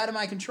 Yeah, it's out of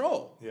my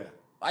control. Yeah.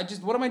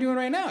 What am I doing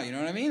right now? You know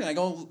what I mean? And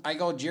I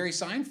go Jerry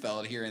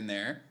Seinfeld here and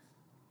there.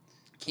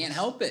 Can't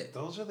help it.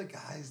 Those are the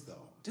guys, though.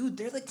 Dude,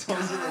 they're like Those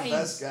guys. are the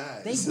best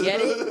guys. They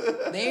get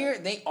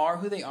it. They are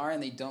who they are,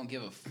 and they don't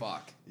give a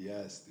fuck.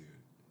 Yes, dude.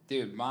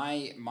 Dude,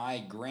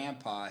 my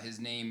grandpa, his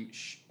name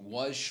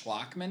was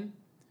Schlockman.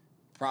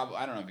 Probably,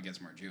 I don't know if it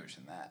gets more Jewish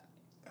than that.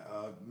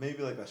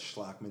 Maybe like a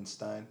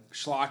Schlockmanstein.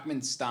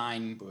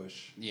 Schlockmanstein.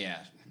 Bush. Yeah.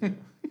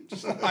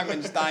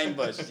 Schlockmanstein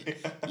Bush.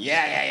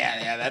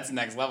 Yeah. That's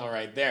next level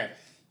right there.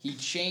 He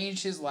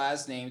changed his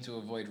last name to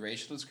avoid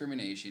racial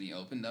discrimination. He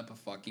opened up a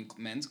fucking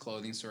men's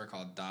clothing store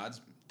called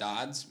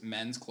Dodd's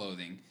Men's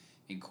Clothing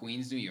in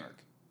Queens, New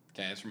York.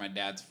 Okay, that's where my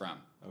dad's from.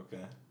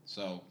 Okay.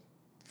 So,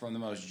 from the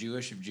most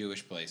Jewish of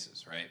Jewish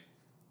places, right?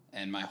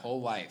 And my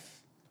whole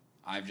life,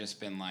 I've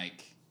just been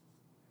like,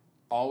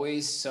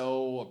 always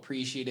so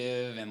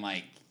appreciative and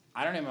like,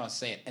 I don't even know how to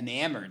say it,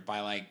 enamored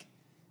by like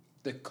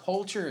the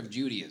culture of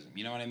Judaism.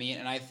 You know what I mean?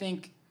 And I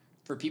think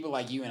for people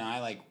like you and I,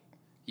 like,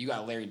 you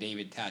got Larry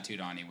David tattooed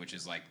on you, which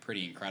is like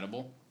pretty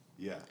incredible.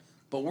 Yeah.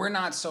 But we're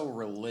not so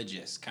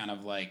religious, kind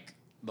of like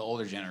the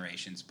older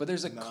generations. But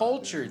there's a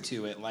culture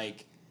to it.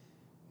 Like,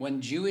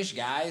 when Jewish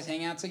guys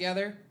hang out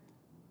together,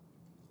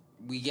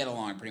 we get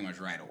along pretty much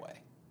right away.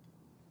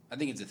 I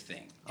think it's a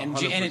thing. And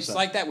it's 100%.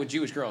 like that with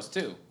Jewish girls,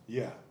 too.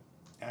 Yeah.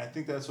 And I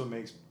think that's what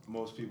makes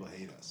most people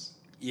hate us.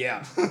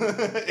 Yeah.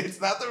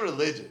 It's not the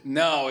religion.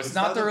 No, it's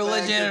not the fact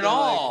religion that at they're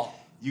all. Like,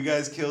 you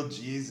guys killed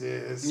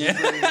Jesus. Yeah.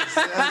 It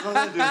has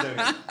nothing to do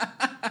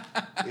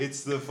with it.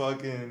 It's the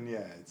fucking,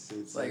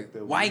 it's like,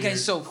 the why you guys weird,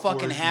 so fucking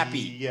quirky, happy?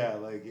 Yeah,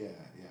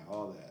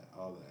 all that.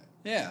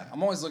 Yeah,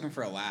 I'm always looking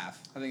for a laugh.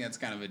 I think that's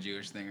kind of a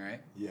Jewish thing, right?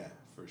 Yeah,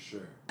 for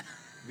sure.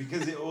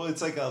 Because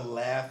it's like a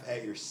laugh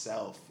at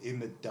yourself in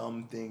the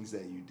dumb things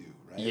that you do,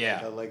 right?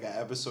 Yeah. Like an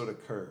episode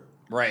of Curb.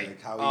 Right.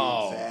 Like how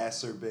he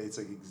exacerbates,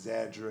 like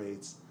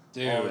exaggerates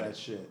all Dude. that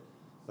shit.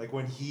 Like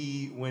when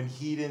he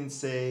didn't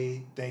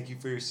say thank you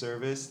for your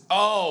service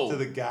Oh. to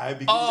the guy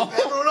because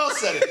everyone else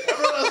said it.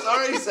 Everyone else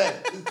already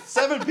said it.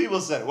 7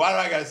 people said it. Why do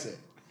I gotta say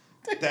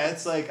it?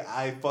 That's like,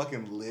 I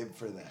fucking live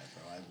for that,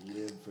 bro. I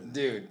live for that.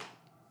 Dude,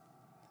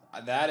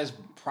 that is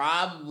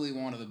probably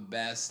one of the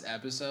best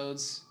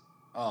episodes.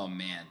 Oh,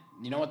 man.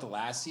 You know what? The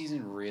last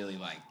season really,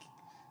 like...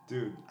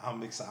 Dude,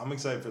 I'm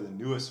excited for the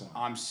newest one.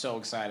 I'm so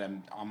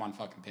excited. I'm on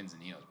fucking pins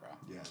and needles, bro.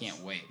 Yes.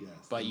 Can't wait. Yes.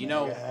 But The you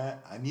MAGA know...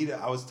 hat.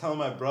 I was telling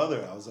my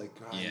brother, I was like,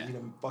 God, Yeah. I need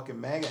a fucking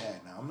MAGA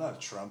hat now. I'm not a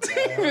Trump guy.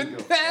 I don't give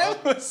a That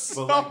fuck. was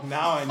so But like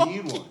now I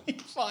need one.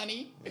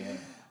 funny. Yeah.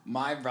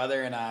 My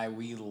brother and I,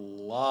 we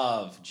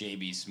love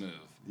JB Smoove.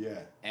 Yeah.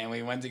 And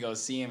we went to go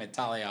see him at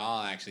Talia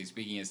Hall, actually,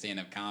 speaking of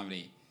stand-up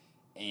comedy.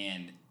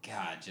 And,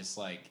 God, just,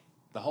 like,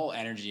 the whole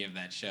energy of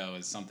that show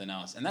is something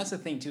else. And that's the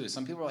thing, too, is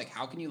some people are like,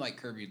 how can you like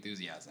Curb Your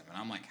Enthusiasm? And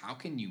I'm like, how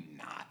can you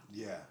not?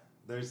 Yeah.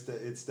 It's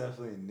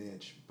definitely a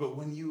niche. But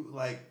when you,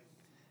 like,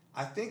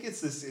 I think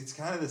it's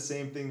kind of the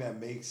same thing that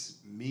makes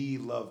me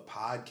love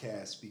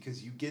podcasts,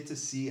 because you get to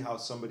see how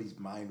somebody's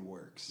mind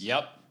works.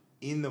 Yep.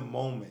 In the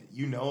moment.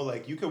 You know,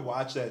 like, you could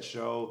watch that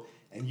show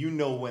and you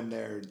know when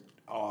they're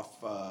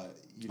off,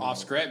 Off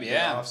script, they're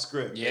yeah. off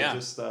script. Yeah.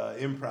 They're just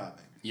improving.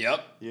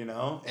 Yep. You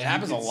know? It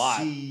happens a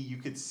lot. You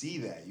could see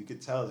that. You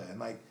could tell that. And,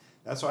 like,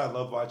 that's why I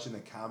love watching the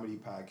comedy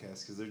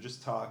podcasts, because they're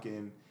just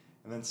talking,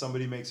 and then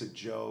somebody makes a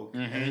joke,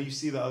 and then you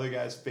see the other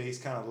guy's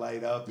face kind of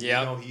light up, and Yep.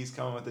 you know he's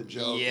coming with a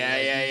joke. Yeah,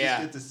 and, like, you yeah.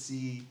 just get to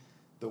see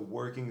the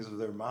workings of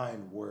their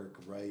mind work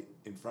right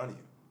in front of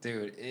you.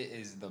 Dude, it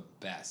is the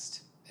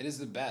best. It is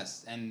the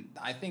best. And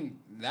I think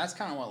that's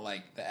kind of what,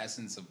 like, the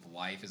essence of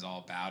life is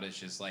all about. It's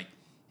just, like,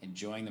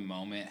 enjoying the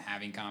moment,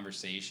 having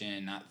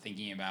conversation, not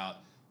thinking about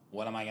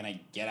what am I going to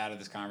get out of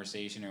this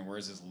conversation, or where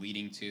is this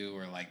leading to,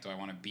 or, like, do I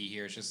want to be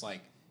here? It's just,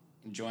 like,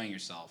 enjoying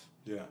yourself.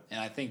 Yeah. And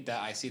I think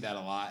that I see that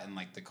a lot in,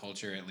 like, the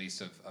culture, at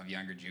least, of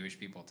younger Jewish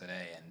people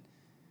today. And,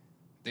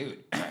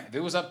 dude, if it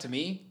was up to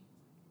me,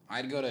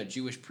 I'd go to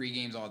Jewish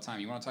pre-games all the time.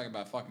 You want to talk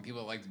about fucking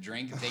people that like to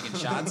drink and taking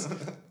shots?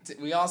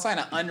 We all sign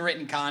an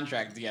unwritten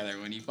contract together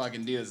when you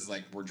fucking do this. It's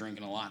like, we're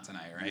drinking a lot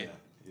tonight, right?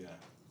 Yeah.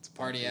 It's a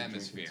party Definitely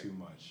atmosphere. drinking too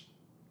much.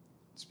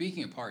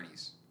 Speaking of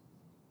parties,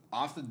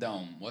 off the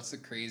dome, what's the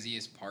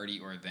craziest party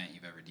or event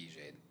you've ever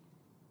DJ'd?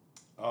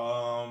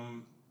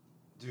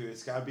 Dude,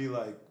 it's got to be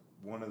like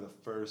one of the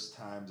first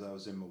times I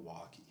was in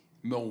Milwaukee.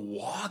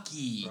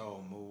 Milwaukee.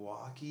 Bro,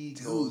 Milwaukee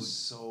Dude, goes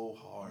so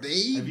hard.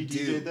 they Have you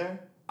do. DJ'd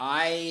there?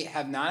 I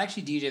have not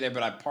actually DJ'd there,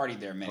 but I've partied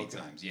there many Okay.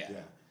 times. Yeah.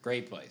 Yeah.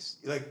 Great place.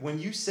 Like, when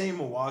you say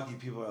Milwaukee,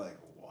 people are like,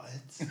 what?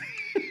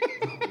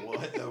 what?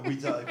 What? Are we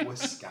talking like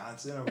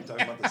Wisconsin? Are we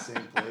talking about the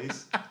same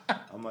place?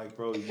 I'm like,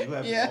 bro, you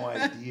have no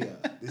idea.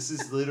 This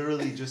is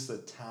literally just a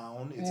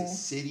town. It's a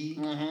city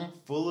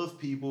full of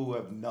people who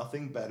have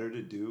nothing better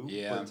to do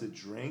but to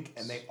drink,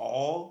 and they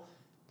all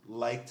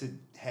like to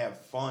have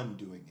fun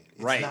doing it.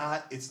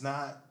 It's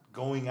not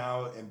going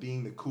out and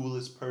being the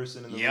coolest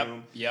person in the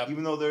room.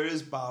 Even though there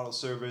is bottle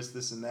service,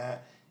 this and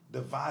that,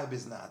 the vibe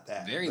is not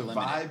that. Very the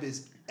limited. vibe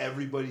is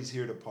everybody's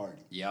here to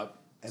party. Yep.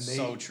 And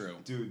so true.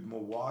 Dude,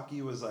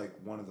 Milwaukee was like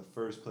one of the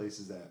first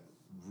places that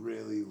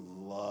really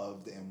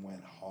loved and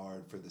went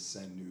hard for the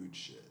send nude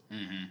shit.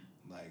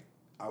 Like,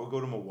 I would go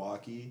to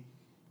Milwaukee.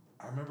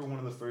 I remember one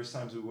of the first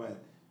times we went,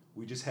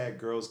 we just had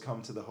girls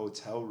come to the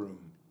hotel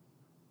room,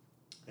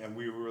 and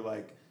we were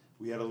like,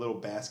 we had a little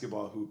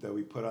basketball hoop that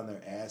we put on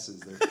their asses,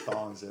 their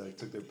thongs. They like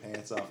took their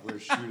pants off. We were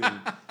shooting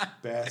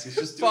baskets,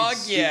 just doing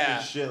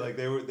stupid shit. Like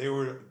they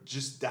were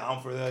just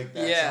down for that. Like,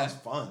 that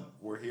sounds fun.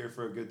 We're here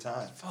for a good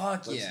time.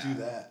 Let's do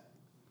that.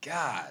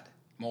 God,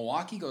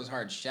 Milwaukee goes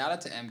hard. Shout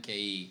out to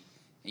MKE.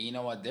 And you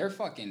know what?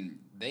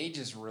 They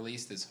just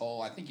released this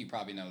whole. I think you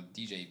probably know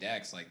DJ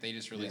Dex. Like they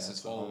just released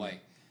this whole like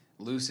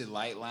Lucid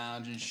Light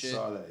Lounge and shit. I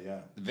saw that.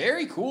 Yeah.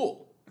 Very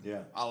cool.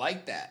 Yeah. I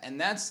like that.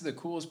 And that's the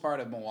coolest part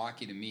of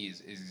Milwaukee to me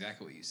is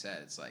exactly what you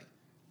said. It's like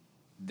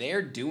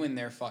they're doing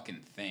their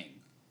fucking thing.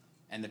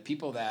 And the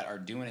people that are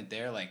doing it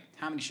there, like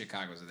how many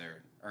Chicagos are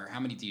there or how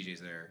many DJs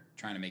are there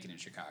trying to make it in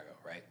Chicago,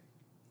 right?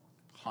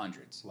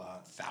 Hundreds. A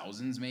lot.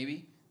 Thousands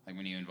maybe. Like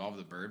when you involve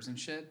the burbs and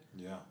shit.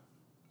 Yeah.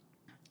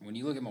 When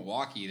you look at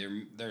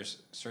Milwaukee,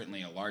 there's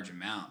certainly a large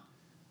amount.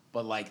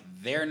 But like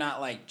they're not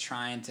like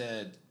trying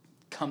to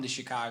come to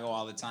Chicago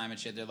all the time and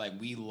shit. They're like,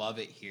 we love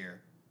it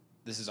here.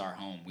 This is our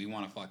home. We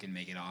want to fucking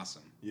make it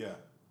awesome. Yeah.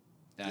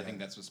 And I think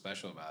that's what's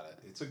special about it.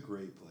 It's a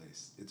great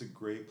place. It's a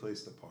great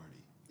place to party.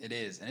 It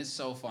is. And it's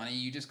so funny.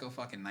 You just go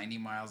fucking 90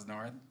 miles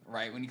north,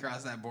 right? When you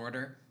cross that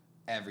border,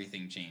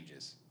 everything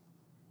changes.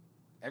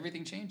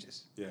 Everything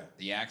changes. Yeah.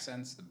 The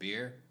accents, the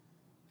beer,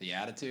 the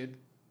attitude.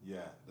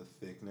 Yeah. The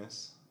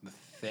thickness. The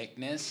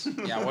thickness.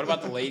 Yeah, what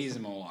about the ladies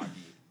in Milwaukee?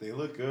 They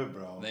look good,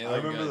 bro. They I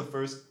look remember good. the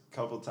first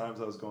couple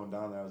times I was going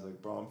down there, I was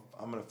like, bro,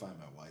 I'm going to find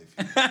my wife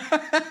here.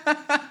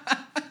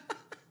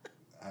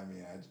 I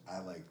mean, I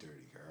like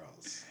dirty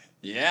girls.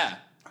 Yeah.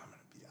 I'm going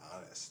to be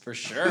honest. For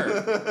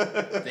sure.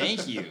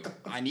 Thank you.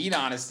 I need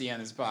honesty on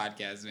this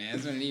podcast, man.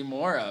 That's what I need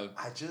more of.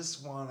 I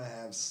just want to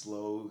have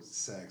slow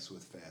sex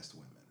with fast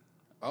women.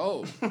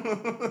 Oh.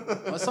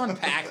 Let's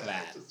unpack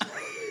that.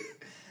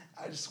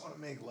 I just want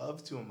to make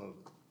love to them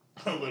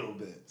a little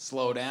bit.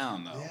 Slow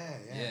down, though.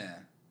 Yeah.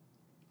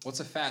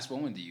 What's a fast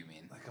woman, do you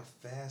mean? Like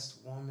a fast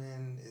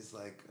woman is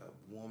like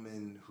a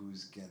woman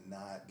who's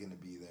not going to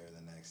be there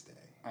the next day.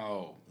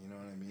 Oh. You know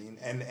what I mean?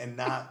 And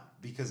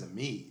not because of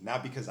me.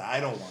 Not because I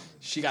don't want her.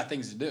 She got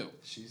things to do.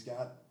 She's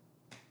got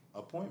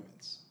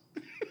appointments.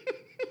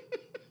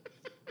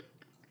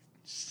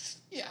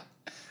 Yeah.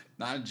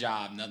 Not a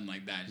job, nothing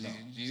like that.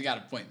 She's got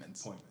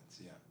appointments. Appointments,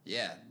 yeah.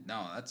 Yeah.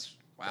 No, that's...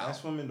 Wow.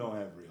 Fast women don't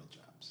have real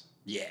jobs.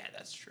 Yeah,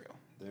 that's true.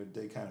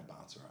 They kind of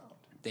bounce around.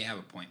 They have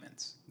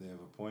appointments. They have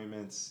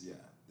appointments, yeah.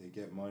 They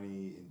get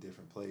money in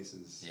different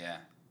places. Yeah.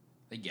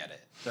 They get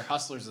it. They're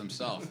hustlers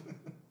themselves.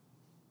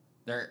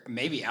 They're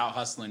maybe out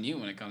hustling you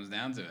when it comes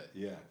down to it.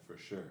 Yeah, for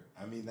sure.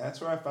 I mean,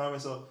 that's where I find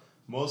myself.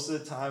 Most of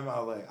the time,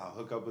 I'll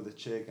hook up with a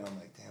chick, and I'm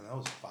like, damn, that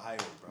was fire,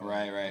 bro.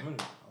 Right. I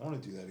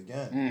want to do that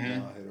again. You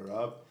know, I'll hit her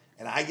up,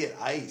 and I get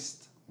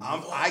iced.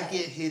 I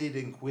get hit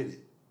it and quit it.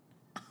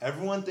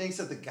 Everyone thinks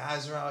that the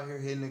guys are out here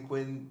hitting and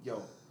quitting.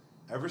 Yo,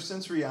 ever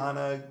since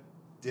Rihanna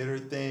did her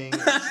thing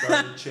and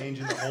started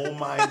changing the whole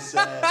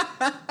mindset,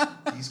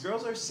 these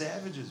girls are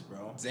savages,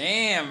 bro.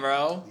 Damn,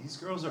 bro. These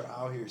girls are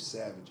out here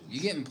savages.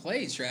 You getting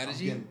played,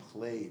 strategy? I'm getting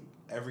played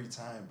every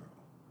time,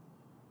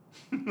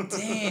 bro.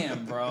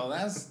 Damn, bro.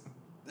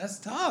 That's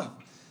tough.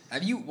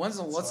 Have you? What's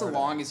the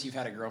longest you've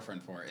had a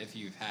girlfriend for, if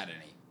you've had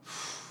any?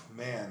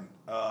 Man,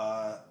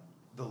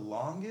 the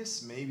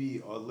longest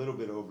maybe a little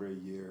bit over a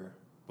year,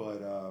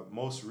 but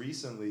most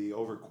recently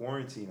over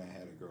quarantine I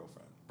had a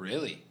girlfriend.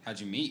 Really? How'd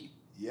you meet?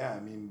 Yeah, I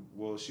mean,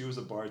 well, she was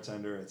a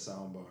bartender at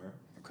Soundbar.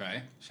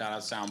 Okay. Shout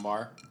out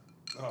Soundbar.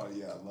 Oh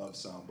yeah, I love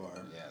Soundbar.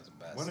 Yeah, it's the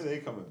best. When are they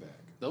coming back?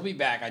 They'll be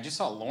back. I just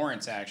saw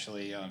Lawrence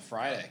actually on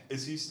Friday.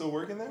 Is he still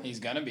working there? He's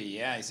gonna be.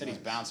 Yeah, he said Nice.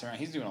 he's bouncing around.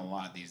 He's doing a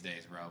lot these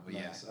days, bro. But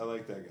Nice. yeah, I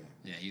like that guy.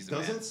 yeah, he's the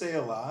Doesn't man. say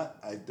a lot.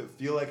 I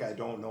feel like I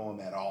don't know him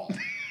at all.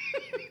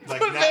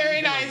 Like, A not very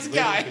even a nice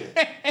little guy.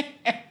 bit.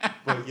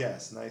 But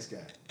yes, nice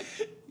guy.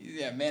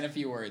 Yeah, man, a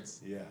few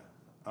words. Yeah.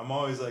 I'm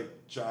always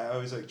try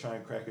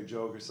and crack a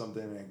joke or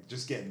something and I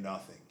just get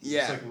nothing. He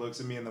Yeah. just looks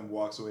at me and then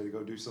walks away to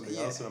go do something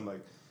Yeah. else and I'm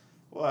like,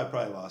 well, I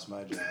probably lost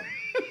my job.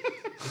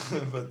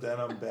 But then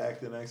I'm back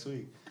the next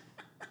week.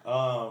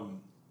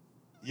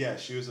 Yeah,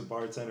 she was a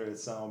bartender at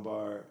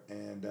Soundbar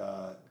and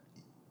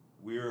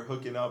we were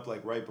hooking up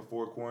right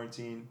before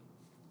quarantine.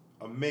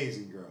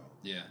 Amazing girl.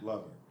 Yeah.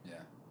 Love her.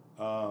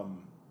 Yeah.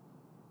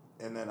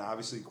 And then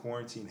obviously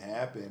quarantine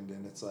happened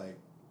and it's like,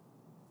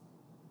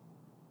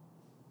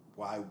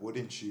 why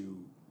wouldn't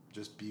you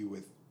just be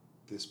with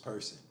this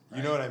person.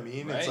 You know what I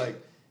mean? Right. It's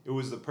like, it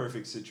was the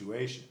perfect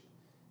situation.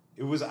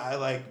 It was, I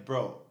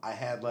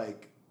had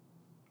like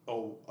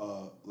a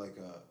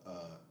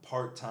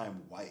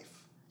part-time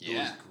wife. It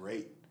was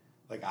great.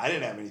 Like, I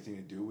didn't have anything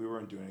to do. We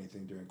weren't doing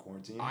anything during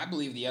quarantine. I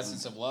believe the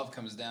essence of love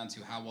comes down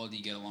to how well do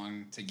you get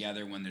along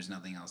together when there's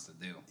nothing else to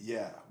do.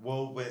 Yeah.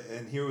 Well,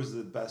 and here was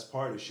the best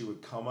part is she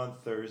would come on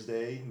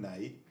Thursday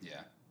night.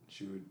 Yeah.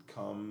 She would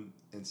come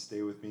and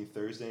stay with me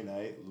Thursday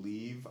night,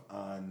 leave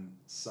on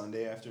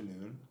Sunday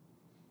afternoon.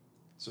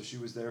 So she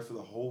was there for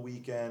the whole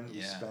weekend.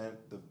 Yeah. We spent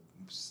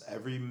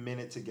every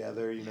minute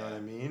together, you know what I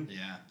mean?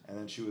 Yeah. And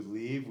then she would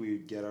leave.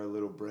 We'd get our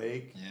little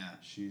break. Yeah.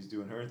 She's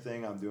doing her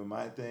thing. I'm doing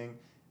my thing.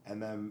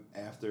 And then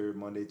after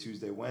Monday,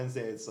 Tuesday,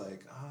 Wednesday, it's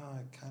like, I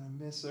kind of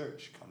miss her.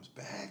 She comes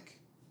back.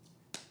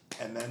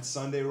 And then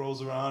Sunday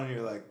rolls around and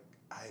you're like,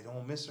 I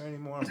don't miss her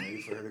anymore. I'm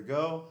ready for her to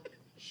go.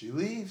 She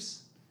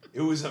leaves.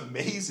 It was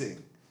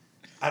amazing.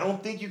 I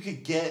don't think you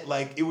could get,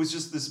 like, it was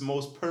just this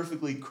most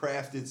perfectly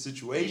crafted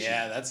situation.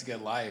 Yeah, that's a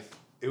good life.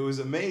 It was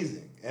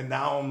amazing. And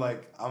now I'm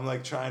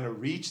like trying to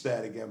reach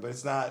that again, but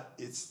it's not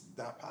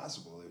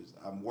possible.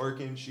 I'm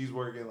working, she's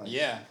working, like,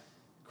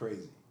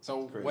 crazy.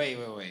 So, crazy.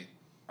 Wait.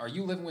 Are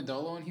you living with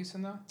Dolo in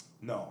Houston, though?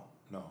 No.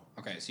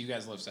 Okay, so you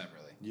guys live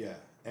separately. Yeah.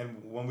 And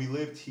when we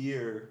lived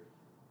here,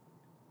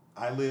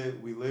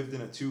 we lived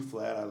in a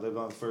 2-flat. I lived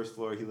on the first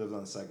floor, he lived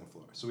on the second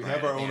floor. So we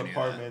have our own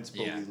apartments,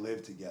 but we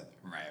live together.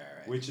 Right.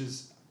 Which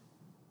is,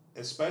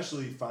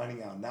 especially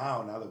finding out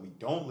now that we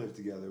don't live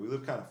together, we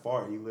live kind of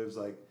far. He lives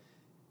like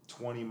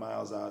 20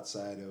 miles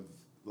outside of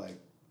like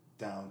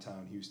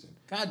downtown Houston.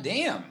 God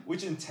damn.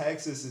 Which in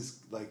Texas is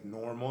like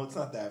normal. It's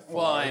not that far.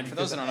 Well, and for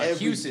those that don't know,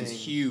 Houston's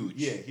huge.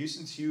 Yeah,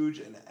 Houston's huge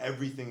and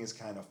everything is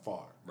kind of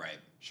far. Right.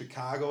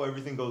 Chicago,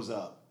 everything goes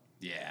up.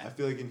 Yeah. I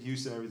feel like in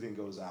Houston, everything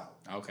goes out.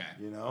 Okay.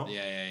 You know?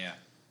 Yeah.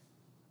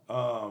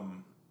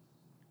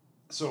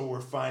 So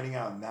we're finding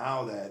out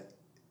now that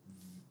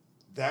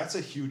that's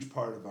a huge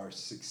part of our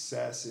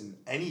success in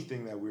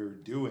anything that we were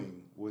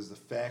doing was the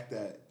fact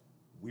that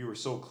we were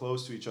so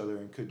close to each other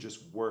and could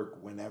just work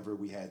whenever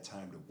we had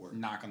time to work.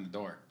 Knock on the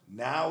door.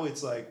 Now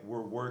it's like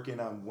we're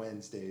working on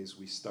Wednesdays.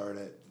 We start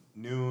at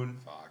noon.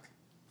 Fuck.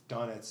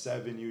 Done at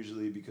 7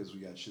 usually because we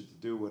got shit to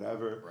do,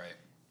 whatever. Right.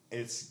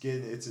 It's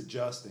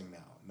adjusting now.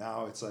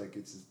 Now it's like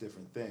it's a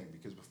different thing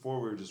because before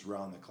we were just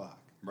round the clock.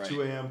 Right.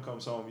 2 a.m.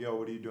 comes home. Yo,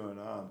 what are you doing?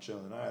 Oh, I'm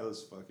chilling. All right,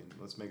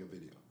 let's make a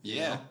video. Yeah.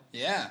 You know?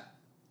 Yeah.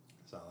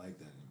 It's not like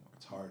that anymore.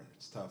 It's harder.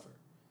 It's tougher.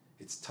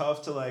 It's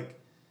tough to like,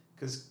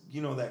 because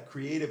you know that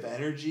creative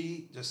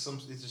energy it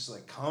just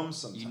like comes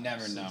sometimes. You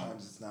never know.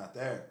 Sometimes it's not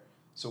there.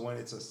 So when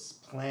it's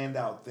a planned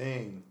out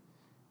thing,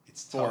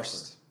 it's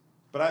forced. tougher.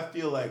 But I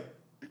feel like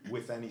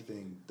with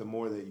anything, the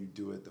more that you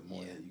do it, the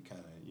more that you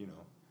kind of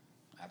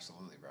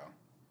Absolutely, bro.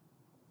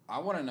 I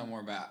want to know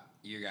more about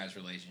your guys'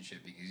 relationship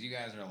because you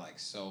guys are like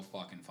so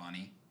fucking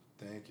funny.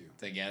 Thank you.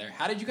 Together.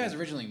 How did you guys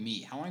originally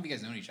meet? How long have you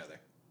guys known each other?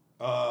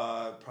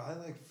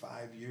 Probably like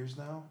 5 years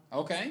now.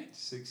 Okay.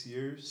 6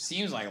 years.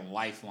 Seems like a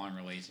lifelong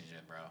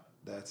relationship, bro.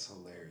 That's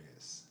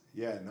hilarious.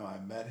 Yeah, no, I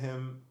met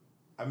him.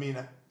 I mean,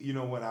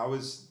 when I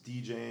was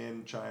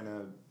DJing, trying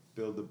to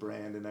build the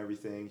brand and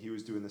everything, he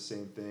was doing the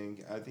same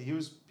thing. I think he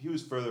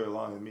was further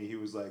along than me. He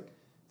was like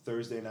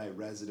Thursday night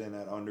resident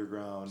at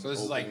Underground. So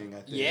this opening,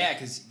 is like,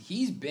 because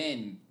he's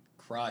been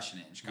crushing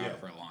it in Chicago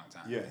for a long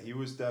time. Yeah, he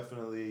was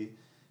definitely.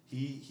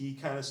 He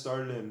kind of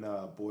started in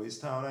Boys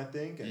Town, I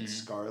think, at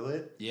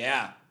Scarlet.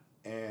 Yeah.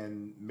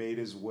 And made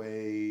his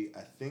way,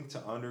 I think,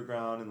 to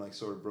Underground and like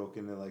sort of broke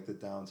into like the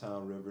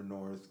downtown River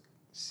North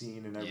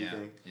scene and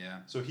everything.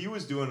 Yeah. So he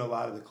was doing a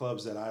lot of the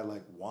clubs that I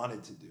like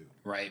wanted to do.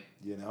 Right.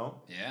 You know?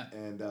 Yeah.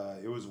 And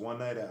it was one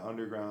night at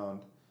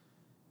Underground.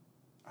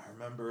 I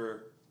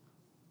remember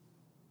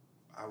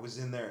I was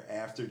in there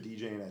after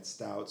DJing at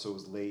Stout, so it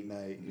was late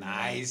night.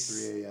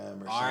 Nice. 3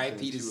 a.m. or R.I.P.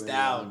 something. to 2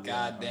 Stout. a.m.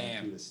 Goddamn.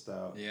 R.I.P. to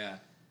Stout. Yeah.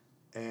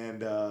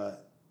 And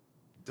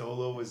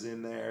Dolo was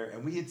in there,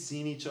 and we had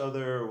seen each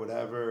other or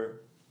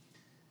whatever.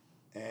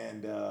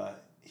 And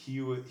he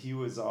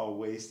was all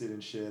wasted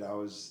and shit. I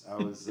was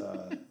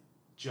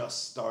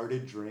just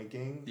started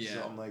drinking,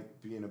 so I'm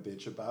like being a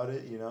bitch about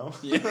it, you know.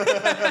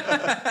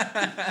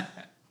 Yeah.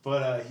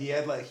 But he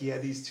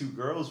had these two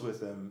girls with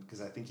him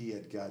because I think he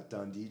had got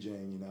done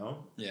DJing, you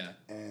know. Yeah.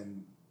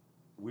 And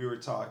we were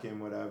talking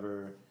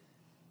whatever.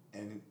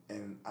 And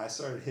I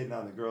started hitting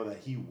on the girl that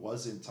he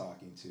wasn't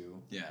talking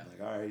to. Yeah. I'm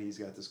like, all right, he's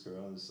got this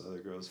girl, this other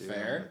girl's here.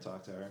 Fair. I'm going to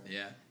talk to her.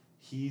 Yeah.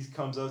 He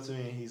comes up to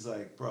me and he's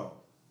like, bro,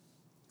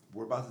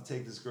 we're about to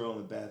take this girl in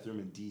the bathroom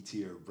and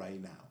DT her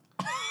right now.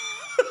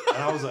 And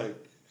I was like,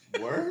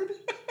 word?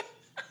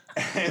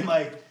 And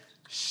like,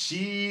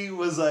 she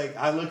was like,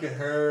 I look at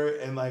her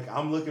and like,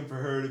 I'm looking for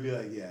her to be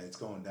like, yeah, it's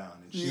going down.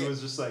 And she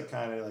was just like,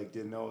 kind of like,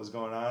 didn't know what was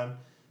going on.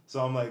 So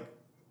I'm like,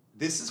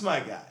 this is my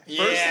guy.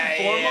 First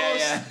and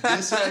foremost,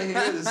 this right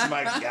here, this is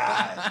my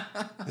guy.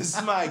 This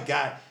is my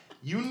guy.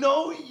 You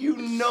know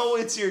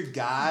it's your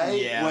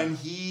guy when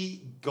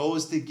he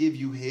goes to give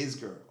you his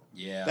girl.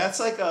 Yeah. That's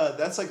like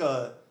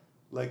a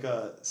like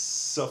a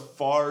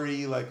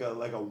safari, like a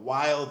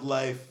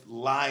wildlife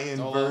lion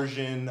Dolo.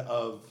 version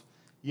of,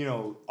 you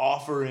know,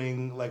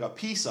 offering like a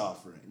peace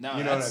offering. No,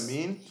 you know what I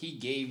mean? He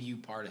gave you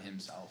part of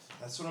himself.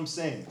 That's what I'm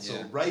saying. So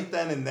Yeah. right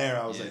then and there,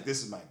 I was Yeah. like,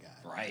 this is my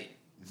guy. Right.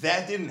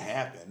 That didn't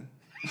happen.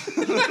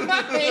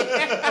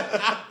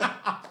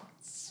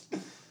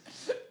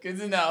 Good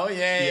to know.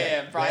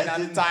 Yeah. Probably that not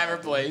the didn't time or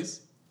happen.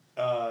 place.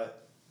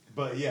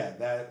 But yeah,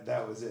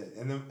 that was it.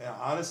 And then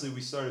honestly,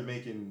 we started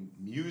making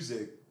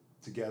music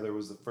together.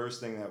 Was the first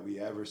thing that we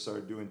ever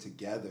started doing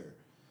together.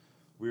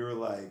 We were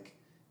like,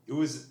 it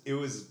was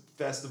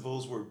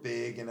festivals were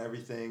big and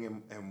everything,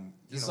 and you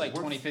This is know, like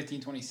 2015,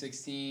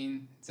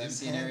 2016, this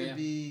 17 had area. to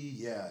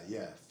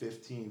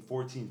be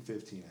 14,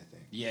 15, I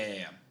think.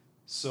 Yeah.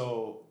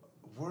 So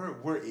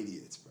we're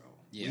idiots, bro.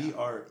 Yeah. We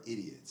are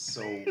idiots.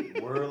 So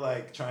we're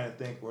like trying to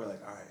think. We're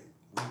like, all right,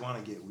 we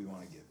want to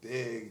get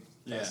big.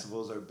 Yeah.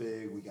 Festivals are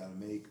big. We got to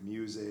make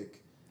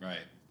music. Right.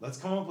 Let's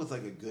come up with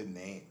like a good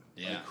name.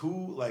 Yeah.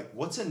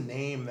 What's a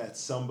name that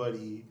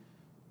somebody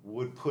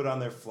would put on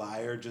their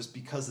flyer just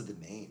because of the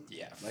name?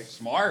 Yeah. Like,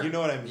 Smart. You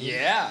know what I mean?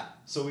 Yeah.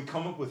 So we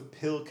come up with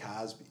Pill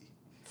Cosby.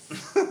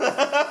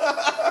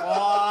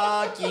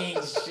 Fucking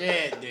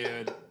shit,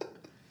 dude.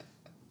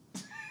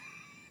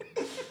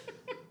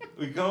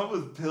 We come up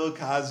with Pill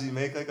Cosby,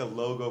 make like a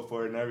logo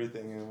for it and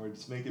everything, and we're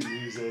just making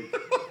music.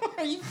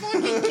 Are you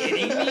fucking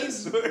kidding I me?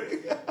 swear to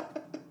God.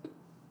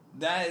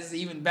 That is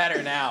even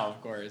better now,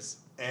 of course.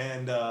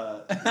 And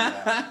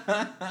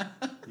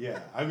yeah,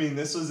 I mean,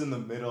 this was in the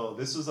middle.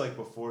 This was like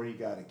before he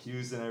got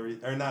accused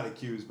and or not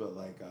accused, but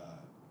like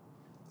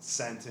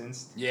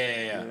sentenced.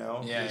 Yeah. You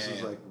know, Yeah. this was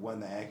yeah. like when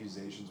the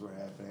accusations were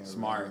happening. or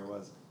Smart. whatever it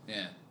was.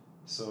 Yeah.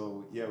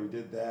 So yeah, we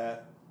did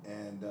that,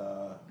 and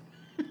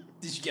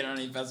Did you get on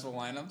any festival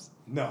lineups?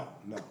 no.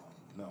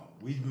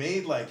 We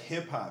made like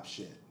hip hop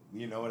shit.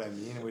 You know what I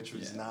mean? Which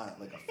was Yeah. not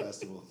like a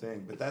festival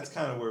thing, but that's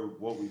kind of where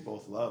what we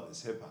both love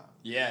is hip hop.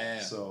 Yeah.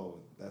 So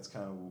that's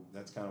kind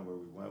of where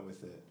we went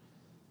with it.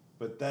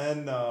 But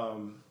then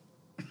I'm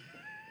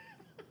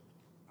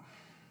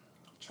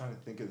trying to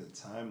think of the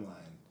timeline.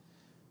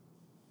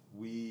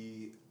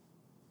 We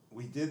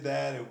did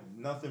that.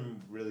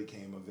 Nothing really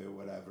came of it.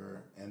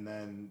 Whatever. And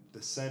then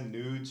the send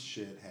nudes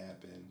shit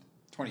happened.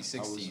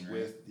 2016,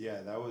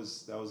 right? That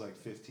was like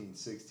 15,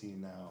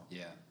 16 now.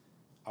 Yeah.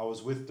 I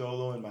was with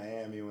Dolo in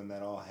Miami when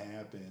that all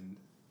happened,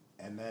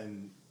 and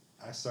then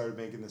I started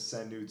making the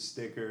send nude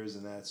stickers,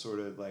 and that sort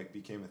of like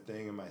became a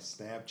thing in my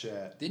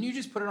Snapchat. Didn't you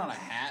just put it on a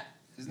hat?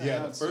 Isn't that Yeah,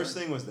 how the it first started?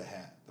 thing was the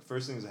hat.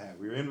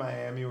 We were in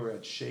Miami. We were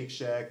at Shake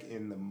Shack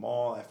in the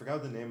mall. I forgot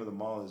what the name of the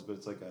mall is, but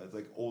it's like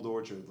Old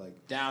Orchard,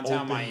 like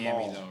Downtown open Miami,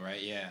 mall. though,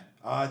 right? Yeah.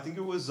 I think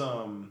it was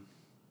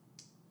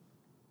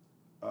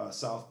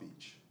South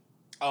Beach.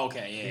 Oh,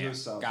 okay, It yeah.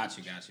 was South Got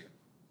Beach. you.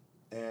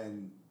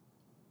 And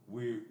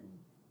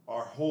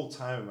our whole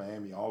time in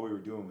Miami, all we were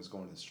doing was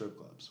going to strip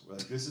clubs. We're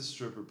like, this is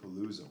stripper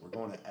palooza. We're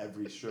going to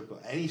every strip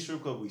club, any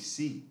strip club we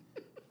see.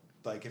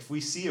 Like if we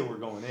see it, we're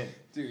going in.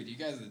 Dude, you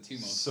guys are the two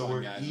most So fun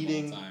we're guys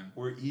eating, of all time.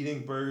 we're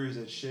eating burgers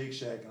at Shake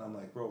Shack, and I'm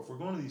like, bro, if we're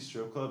going to these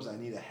strip clubs, I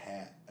need a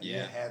hat. I need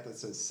Yeah. a hat that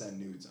says "send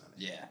nudes" on it.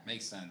 Yeah,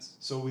 makes sense.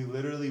 So we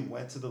literally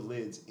went to the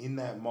Lids in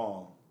that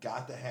mall,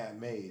 got the hat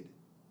made,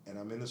 and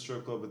I'm in the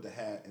strip club with the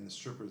hat, and the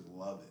strippers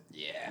love it.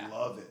 Yeah.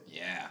 Love it.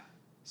 Yeah.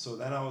 So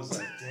then I was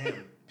like,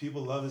 damn,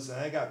 people love this. And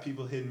I got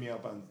people hitting me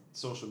up on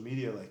social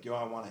media like, yo,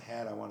 I want a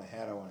hat.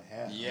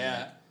 I'm Yeah.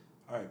 like,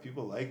 all right,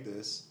 people like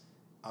this.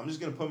 I'm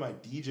just going to put my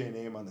DJ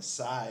name on the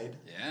side.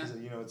 Yeah. 'Cause,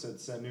 you know, it said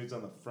send nudes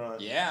on the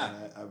front. Yeah.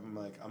 And I'm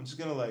like, I'm just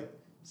going to like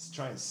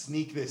try and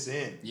sneak this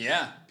in.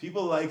 Yeah.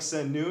 People like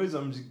send nudes.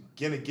 I'm just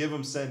going to give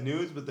them send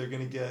nudes, but they're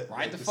going to get Right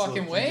like, the this fucking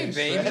little way, DJ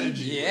baby.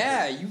 strategy with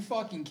Yeah, it. you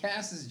fucking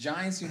cast this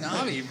giant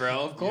tsunami, bro.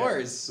 Of Yeah,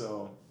 course.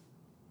 so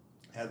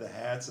had the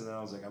hats, and then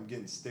I was like, I'm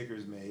getting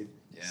stickers made,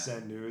 Yeah.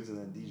 send nudes, and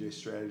then DJ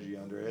strategy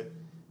under it,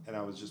 and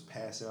I was just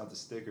passing out the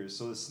stickers.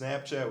 So the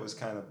Snapchat was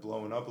kind of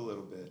blowing up a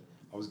little bit.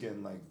 I was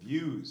getting like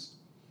views,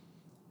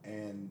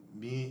 and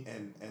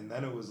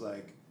then it was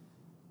like,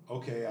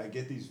 okay, I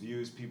get these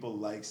views. People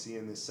like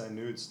seeing this send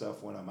nude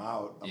stuff when I'm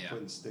out. I'm Yeah.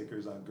 putting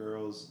stickers on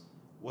girls.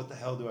 What the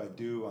hell do I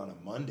do on a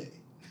Monday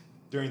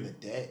during the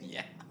day?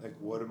 Yeah. Like,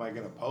 what am I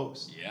gonna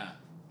post? Yeah.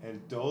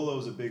 And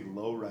Dolo's a big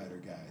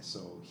lowrider guy,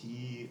 so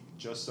he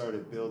just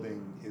started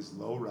building his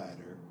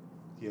lowrider.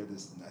 He had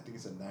this, I think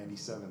it's a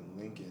 97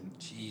 Lincoln,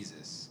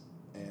 Jesus.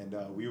 and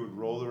we would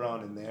roll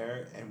around in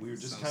there, and we would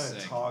just So kind of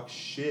sick. talk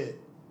shit,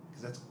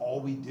 because that's all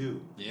we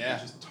do. Yeah.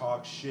 We just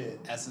talk shit.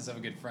 Essence of a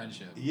good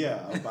friendship.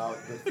 Yeah, about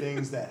the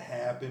things that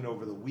happened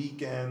over the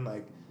weekend,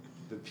 like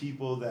the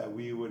people that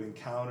we would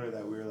encounter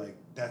that we were like,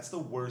 that's the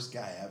worst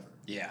guy ever.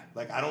 Yeah.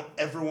 Like, I don't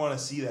ever want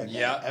to see that guy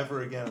Yeah.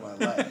 ever again in my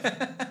life.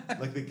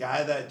 Like the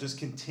guy that just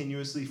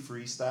continuously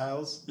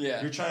freestyles.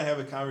 Yeah. You're trying to have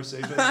a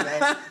conversation with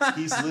the guy.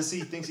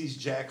 He thinks he's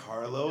Jack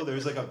Harlow.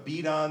 There's like a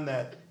beat on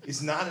that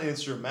is not an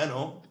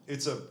instrumental.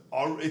 It's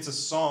a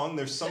song.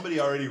 There's somebody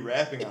already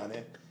rapping on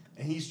it,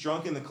 and he's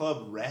drunk in the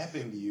club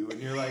rapping to you,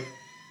 and you're like,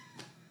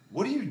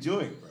 what are you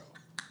doing, bro?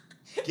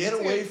 Get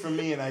away from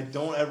me, and I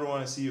don't ever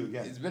want to see you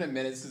again. It's been a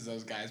minute since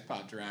those guys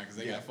popped around because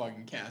they Yeah. got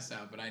fucking cast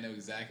out, but I know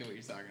exactly what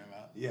you're talking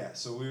about. Yeah,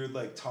 so we would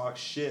like talk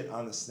shit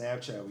on the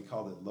Snapchat. We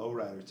called it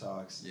Lowrider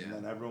Talks. Yeah. And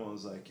then everyone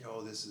was like,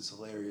 yo, this is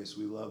hilarious.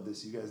 We love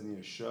this. You guys need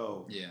a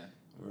show. Yeah.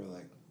 And we were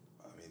like,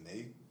 I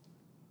mean,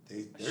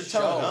 they're Show.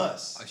 telling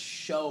us. A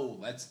show.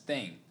 That's the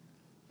thing.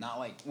 Not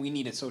like, we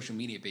need a social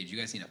media page. You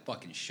guys need a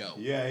fucking show.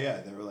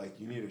 Yeah. They were like,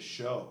 you need a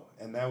show.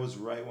 And that was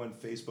right when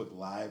Facebook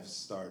Live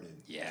started.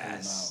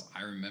 Yes.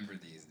 Came I remember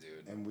these, dude.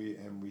 out.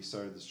 And we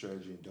started the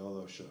Strategy and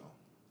Dolo show.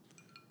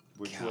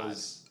 Which God.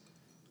 was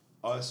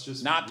us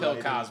just Not Bill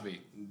writing-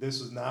 Cosby. This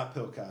was not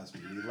Bill Cosby.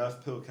 We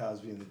left Bill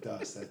Cosby in the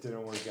dust. That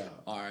didn't work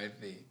out.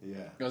 R.I.P. Yeah.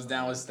 Goes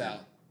down with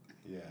stout.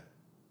 Yeah.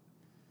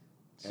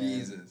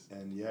 Jesus.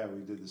 And yeah, we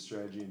did the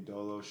Strategy and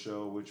Dolo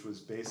show, which was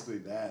basically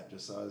that,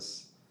 just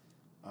us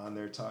on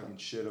there talking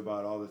shit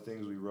about all the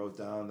things we wrote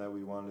down that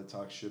we wanted to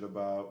talk shit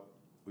about.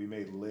 We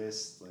made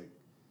lists like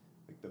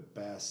the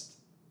best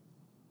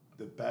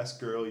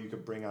girl you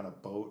could bring on a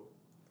boat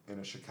in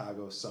a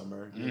Chicago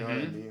summer. You know what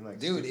I mean? Like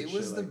Dude, stupid it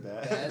was shit the like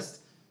that.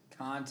 best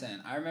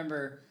content. I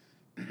remember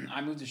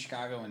I moved to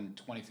Chicago in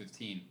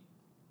 2015,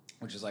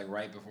 which is like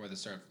right before the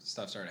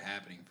stuff started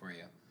happening for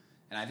you.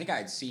 And I think I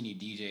had seen you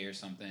DJ or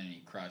something and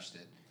you crushed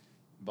it.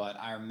 But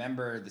I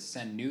remember the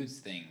send nudes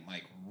thing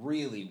like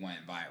really went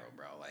viral,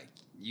 bro. Like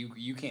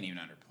you can't even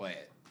underplay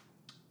it.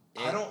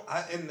 I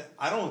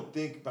don't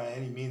think by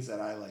any means that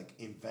I like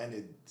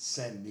invented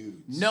send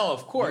nudes. No,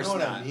 of course you know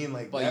what not. I mean?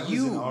 Like, but that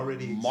you was an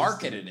already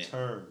marketed existing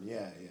it. term.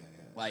 Yeah.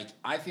 Like,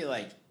 I feel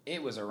like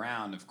it was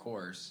around, of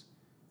course,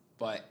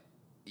 but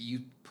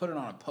you put it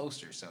on a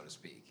poster, so to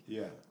speak.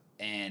 Yeah.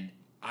 And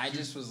I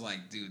just was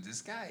like, dude,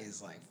 this guy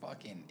is like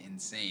fucking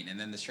insane. And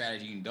then the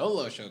Strategy and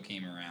Dolo show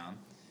came around,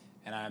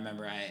 and I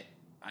remember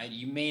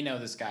you may know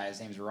this guy. His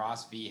name's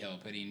Ross Vigil,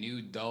 but he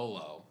knew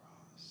Dolo.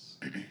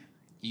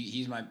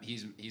 He's my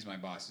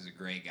boss. He's a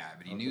great guy,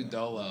 but he knew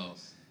Dolo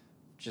Nice.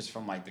 just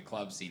from like the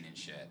club scene and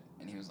shit.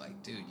 And he was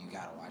like, dude, you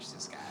gotta watch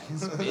this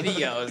guy's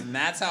videos. And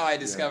that's how I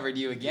discovered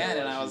you again.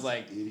 Yeah, And I was she's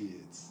like,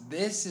 idiots.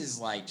 this is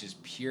like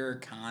just pure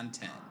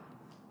content.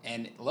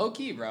 And low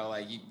key, bro,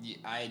 like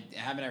I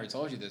haven't ever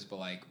told you this, but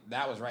like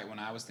that was right when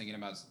I was thinking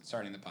about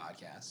starting the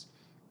podcast.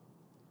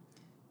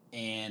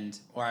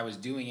 Or I was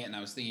doing it and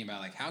I was thinking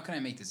about like, how can I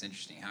make this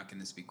interesting? How can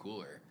this be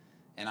cooler?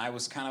 And I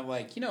was kind of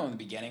like, in the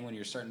beginning when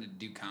you're starting to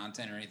do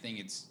content or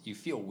anything, you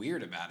feel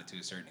weird about it to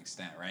a certain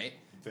extent, right?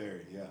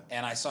 Very, yeah.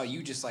 And I saw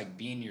you just like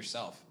being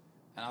yourself.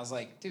 And I was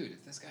like, dude,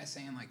 if this guy's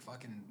saying like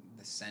fucking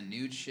the send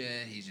nude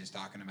shit, he's just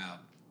talking about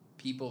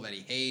people that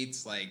he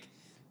hates, like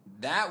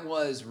that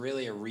was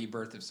really a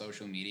rebirth of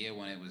social media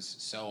when it was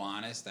so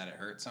honest that it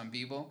hurt some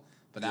people,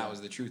 but that was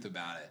the truth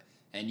about it.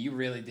 And you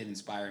really did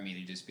inspire me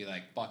to just be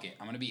like, fuck it,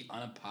 I'm going to be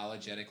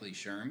unapologetically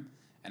Sherm,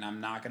 and I'm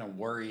not going to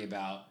worry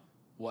about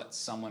what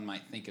someone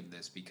might think of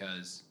this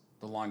because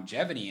the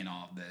longevity in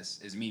all of this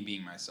is me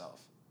being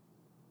myself.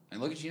 And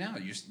look at you now.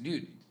 You're,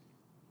 dude,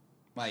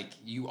 like,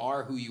 you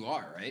are who you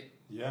are, right?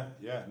 Yeah.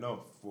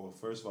 No, well,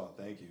 first of all,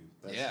 thank you.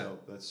 That's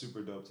dope. That's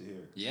super dope to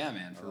hear. Yeah,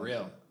 man, for I like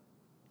real. that.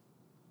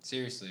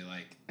 Seriously,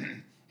 like,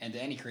 and to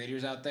any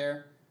creators out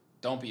there,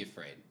 don't be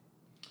afraid.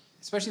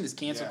 Especially this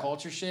cancel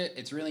culture shit,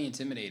 it's really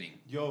intimidating.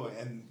 Yo,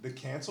 and the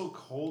cancel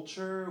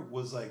culture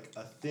was like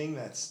a thing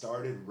that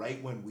started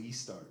right when we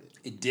started.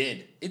 It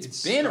did. It's It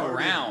been started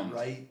around.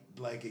 Right,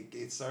 like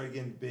it started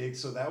getting big.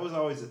 So that was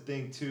always a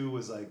thing too,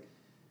 was like,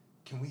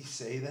 can we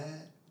say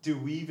that? Do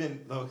we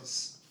even, look,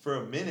 for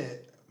a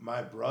minute,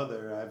 my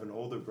brother, I have an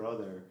older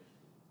brother,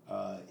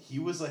 he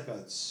was like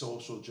a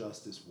social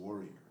justice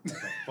warrior, like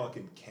a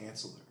fucking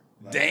canceler.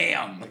 Like,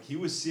 Damn. Like he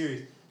was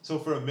serious. So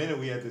for a minute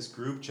we had this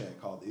group chat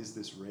called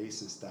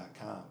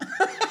isthisracist.com.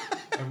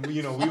 And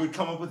we would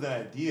come up with an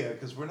idea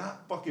because we're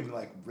not fucking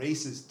like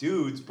racist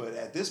dudes, but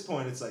at this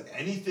point it's like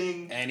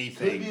anything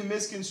could be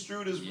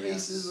misconstrued as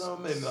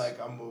racism, and like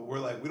we're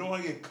like, we don't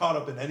want to get caught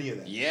up in any of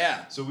that.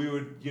 Yeah. So we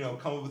would,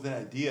 come up with an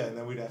idea, and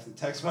then we'd have to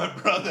text my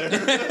brother.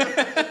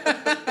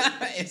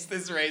 It's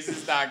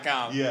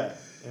thisracist.com. Yeah.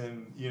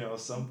 And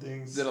some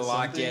things Did a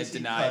lot get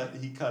denied?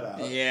 He cut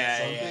out. Yeah,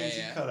 Some things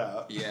he cut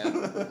out.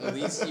 Yeah. At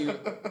least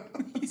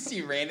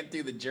you ran it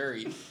through the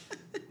jury.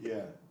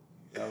 Yeah,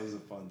 that was a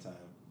fun time.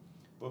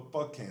 But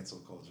fuck cancel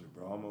culture,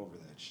 bro. I'm over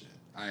that shit.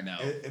 I know.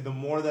 And the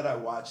more that I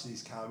watch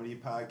these comedy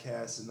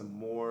podcasts, and the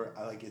more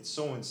it's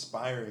so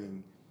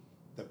inspiring.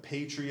 The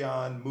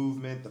Patreon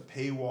movement, the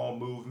paywall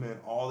movement,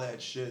 all that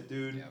shit,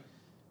 dude. Yep.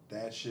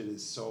 That shit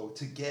is so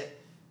to get.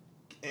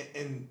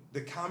 And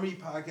the comedy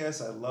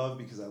podcast I love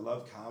because I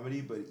love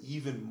comedy, but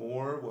even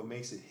more what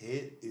makes it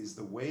hit is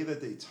the way that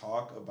they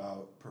talk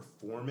about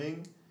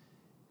performing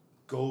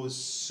goes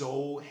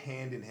so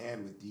hand in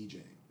hand with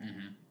DJing.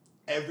 Mm-hmm.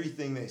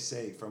 Everything they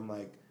say, from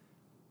like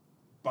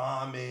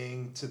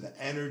bombing to the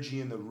energy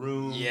in the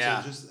room,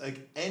 to just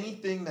like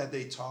anything that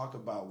they talk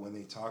about when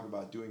they talk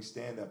about doing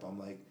stand-up, I'm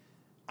like,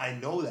 I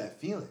know that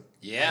feeling.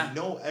 Yeah. I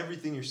know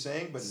everything you're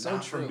saying, but So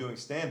not true. from doing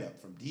stand-up,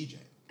 from DJing.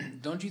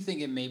 don't you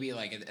think it maybe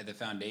like at the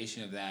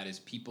foundation of that is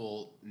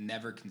people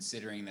never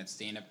considering that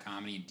stand-up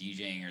comedy and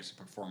DJing is a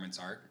performance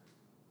art?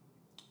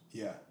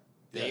 Yeah.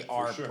 They Yeah, for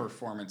are sure.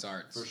 performance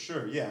arts. For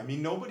sure, yeah. I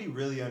mean, nobody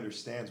really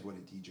understands what a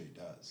DJ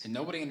does. And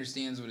nobody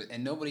understands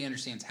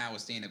how a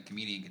stand-up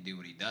comedian can do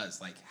what he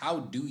does. Like, how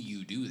do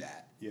you do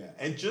that? Yeah,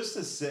 and just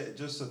to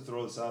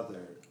throw this out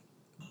there,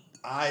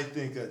 I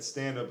think that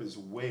stand-up is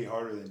way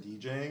harder than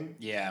DJing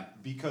Yeah.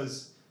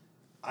 because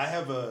I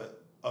have a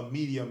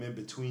medium in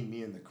between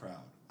me and the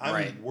crowd. I'm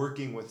Right.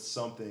 working with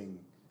something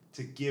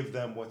to give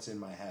them what's in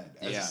my head.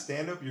 As Yeah. a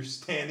stand-up, you're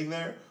standing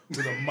there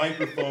with a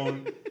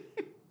microphone.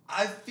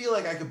 I feel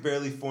like I could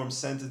barely form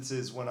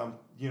sentences when I'm,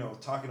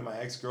 talking to my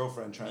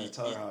ex-girlfriend trying to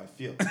tell her how I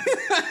feel.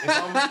 If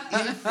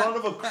I'm in front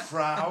of a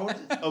crowd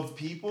of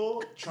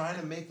people trying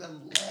to make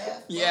them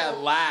laugh. Yeah,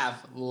 bro,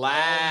 laugh. oh my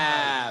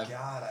Laugh.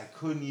 God, I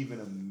couldn't even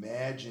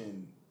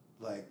imagine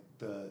like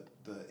the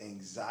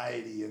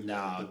anxiety and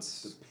No,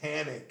 the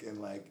panic and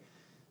like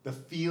the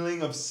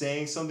feeling of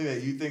saying something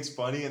that you think's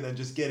funny and then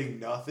just getting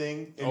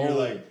nothing and you're Oh.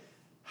 like,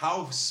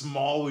 how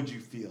small would you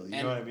feel? You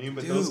And, know what I mean?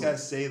 But those dude.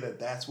 guys say that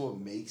that's what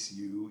makes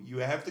you. You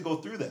have to go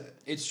through that.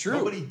 It's true.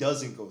 Nobody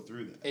doesn't go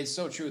through that. It's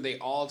so true. They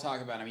all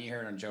talk about, I mean, you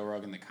heard on Joe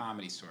Rogan, the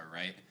Comedy Store,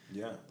 right?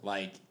 Yeah.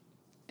 Like,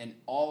 in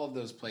all of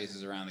those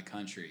places around the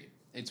country,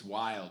 it's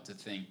wild to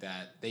think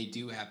that they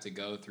do have to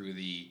go through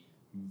the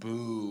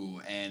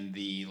boo and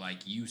the,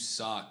 like, you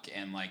suck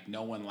and, like,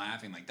 no one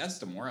laughing. Like, that's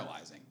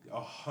demoralizing.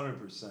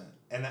 100%.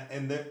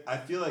 And there, I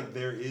feel like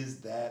there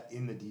is that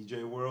in the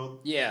DJ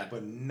world. Yeah.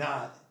 But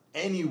not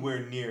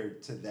anywhere near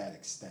to that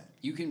extent.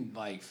 You can,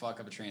 like,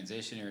 fuck up a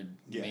transition or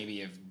Yeah. maybe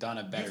have done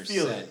a better You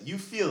feel set. it. You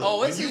feel it.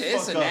 Oh, When it's you a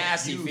fuck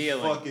nasty you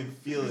feeling. You fucking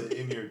feel it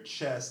in your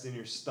chest, in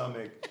your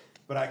stomach.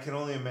 But I can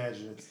only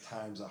imagine it's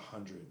times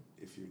 100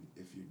 if you're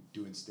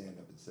doing stand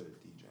up instead of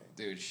DJing.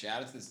 Dude,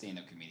 shout out to the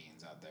stand-up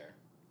comedians out there.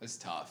 It's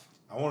tough.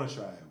 I want to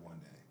try it one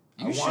day.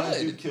 You I want to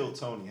should. do Kill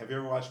Tony. Have you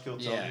ever watched Kill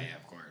Tony? Yeah,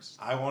 of course.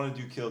 I want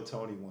to do Kill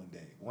Tony one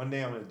day. One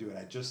day I'm going to do it.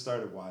 I just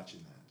started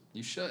watching that.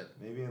 You should.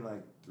 Maybe in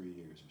like 3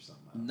 years or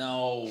something. I don't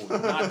know. No,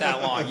 not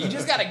that long. You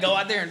just got to go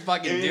out there and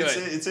fucking do it.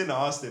 It's in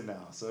Austin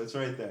now, so it's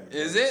right there.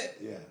 Is But, it?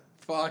 Yeah.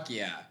 Fuck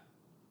yeah.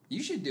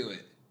 You should do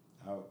it.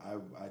 I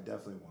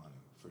definitely want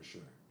to, for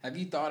sure. Have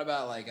you thought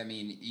about, like, I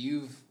mean,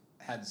 you've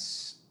had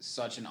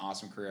such an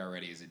awesome career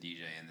already as a DJ,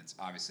 and it's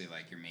obviously,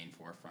 like, your main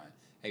forefront.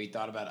 Have you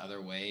thought about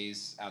other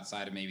ways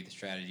outside of maybe the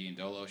Strategy and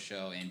Dolo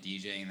show and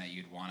DJing that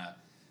you'd want to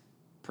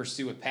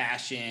pursue a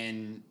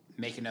passion,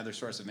 make another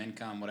source of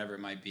income, whatever it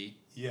might be?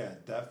 Yeah,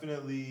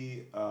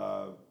 definitely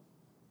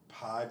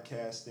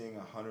podcasting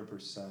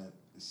 100%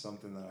 is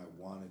something that I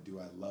want to do.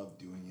 I love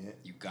doing it.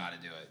 You got to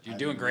do it. You're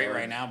doing great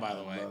right now, by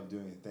the way. I love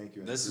doing it. Thank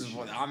you. I This is appreciate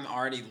what it. I'm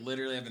already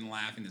literally have been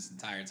laughing this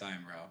entire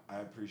time, bro. I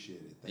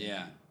appreciate it. Thank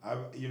Yeah.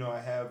 you. I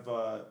have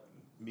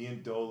me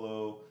and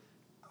Dolo.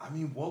 I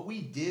mean, what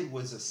we did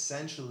was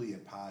essentially a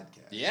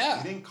podcast.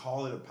 Yeah. We didn't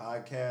call it a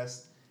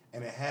podcast,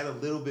 and it had a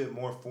little bit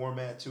more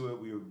format to it.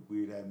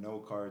 We'd have no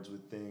cards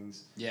with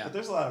things. Yeah. But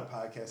there's a lot of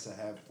podcasts that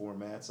have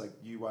formats. Like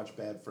you watch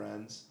Bad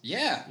Friends.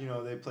 Yeah.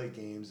 They play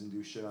games and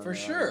do shit on For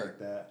there. I sure. like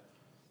that.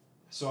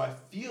 So I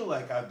feel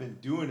like I've been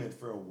doing it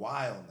for a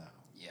while now,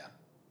 Yeah.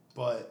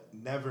 but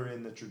never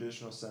in the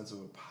traditional sense of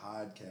a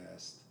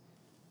podcast.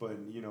 But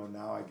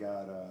now I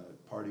got a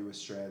Party with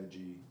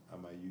Strategy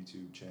on my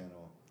YouTube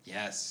channel.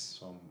 Yes.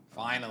 So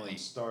Finally. I'm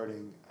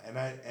starting, and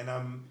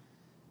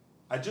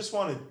I just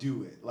want to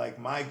do it. Like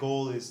my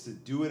goal is to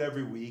do it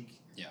every week.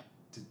 Yeah.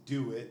 To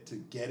do it, to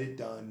get it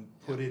done,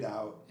 put it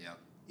out. Yeah.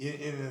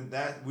 In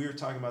that, we were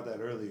talking about that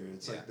earlier.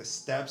 It's Yeah. like the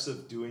steps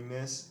of doing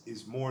this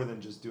is more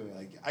than just doing it.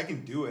 Like I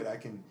can do it. I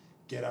can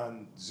get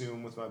on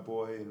Zoom with my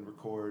boy and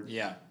record.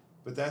 Yeah.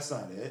 But that's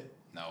not it.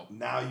 No.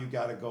 Now you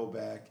got to go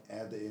back,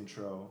 add the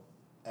intro,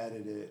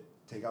 edit it,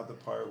 take out the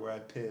part where I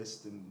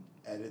pissed and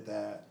edit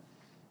that.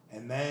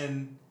 And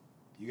then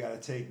you got to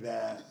take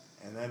that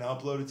and then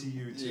upload it to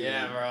YouTube.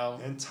 Yeah, bro.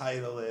 And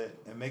title it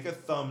and make a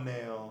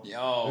thumbnail.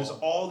 Yo. There's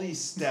all these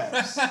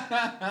steps.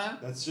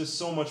 That's just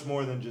so much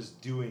more than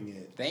just doing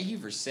it. Thank you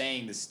for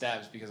saying the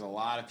steps, because a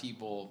lot of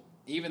people,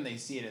 even they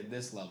see it at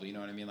this level, you know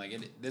what I mean?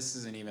 Like, this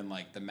isn't even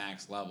like the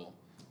max level,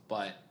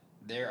 but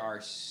there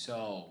are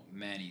so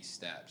many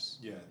steps.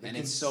 Yeah. And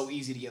it's so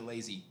easy to get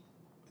lazy.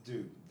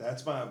 Dude,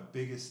 that's my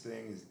biggest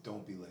thing is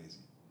don't be lazy.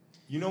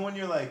 When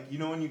you're like,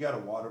 when you got a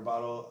water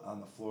bottle on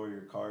the floor of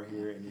your car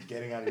here and you're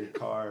getting out of your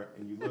car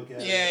and you look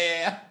at it.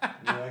 Yeah. And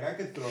you're like, I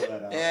could throw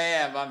that out.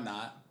 Yeah, but I'm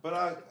not. But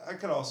I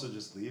could also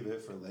just leave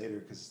it for later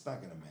because it's not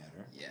going to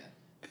matter. Yeah.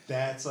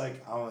 That's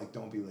like, I'm like,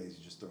 don't be lazy,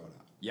 just throw it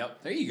out.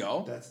 Yep. There you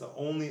go. That's the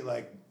only,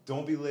 like,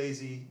 don't be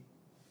lazy.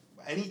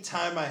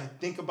 Anytime I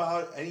think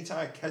about it, anytime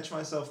I catch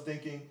myself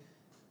thinking,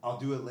 I'll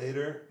do it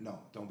later. No,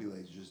 don't be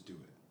lazy, just do it.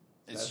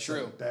 It's That's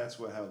true. like, that's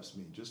what helps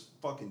me. Just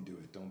fucking do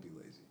it. Don't be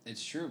lazy.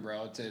 It's true,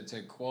 bro.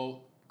 To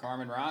quote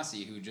Carmen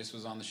Rossi, who just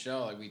was on the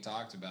show, like we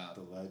talked about.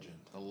 The legend.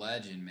 The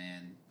legend,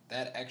 man.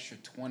 That extra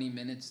 20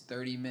 minutes,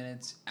 30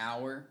 minutes,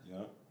 hour,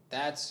 Yeah.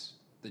 that's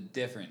the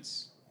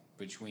difference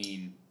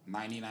between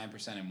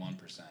 99% and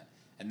 1%.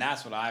 And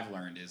that's what I've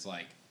learned is,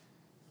 like,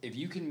 if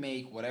you can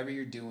make whatever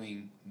you're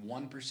doing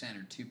 1%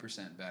 or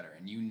 2% better,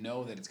 and you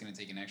know that it's going to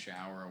take an extra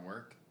hour of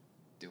work,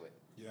 do it.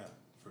 Yeah,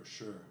 for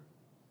sure.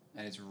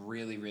 And it's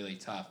really, really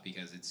tough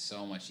because it's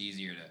so much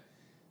easier to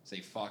say,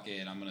 fuck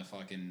it, I'm going to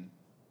fucking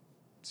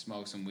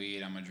smoke some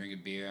weed, I'm going to drink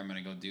a beer, I'm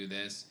going to go do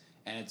this.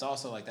 And it's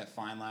also like that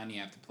fine line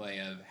you have to play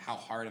of how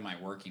hard am I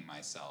working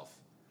myself?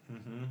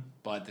 Mm-hmm.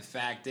 But the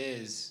fact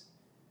is,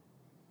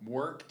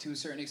 work to a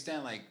certain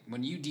extent, like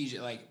when you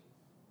DJ, like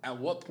at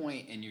what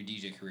point in your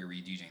DJ career were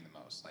you DJing the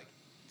most? Like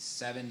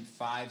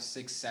 5,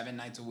 6, 7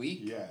 nights a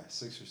week? Yeah,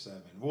 6 or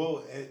 7.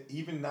 Well,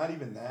 not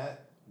even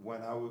that.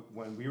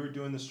 When we were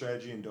doing the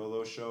Strategy and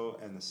Dolo show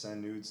and the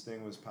Send Nudes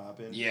thing was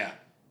popping. Yeah.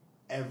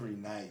 Every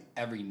night.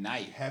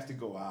 You have to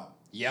go out.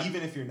 Yep.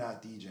 Even if you're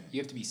not DJing. You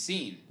have to be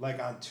seen.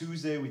 Like on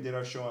Tuesday, we did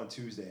our show on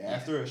Tuesday. Yeah.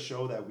 After a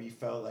show that we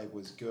felt like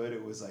was good,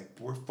 it was like,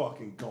 we're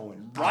fucking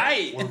going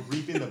right. out. We're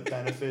reaping the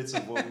benefits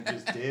of what we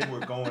just did.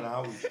 We're going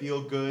out. We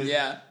feel good.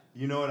 Yeah.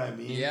 You know what I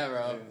mean? Yeah,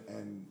 bro.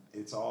 And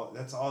that's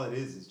all it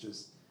is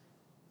just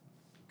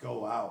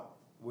go out,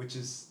 which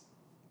is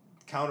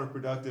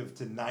counterproductive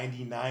to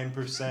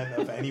 99%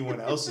 of anyone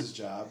else's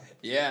job.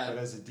 Yeah. But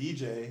as a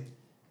DJ,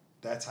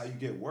 that's how you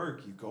get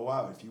work. You go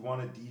out. If you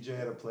want to DJ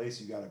at a place,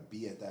 you got to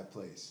be at that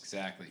place.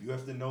 Exactly. You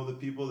have to know the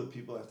people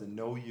have to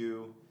know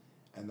you.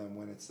 And then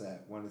when it's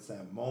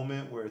that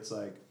moment where it's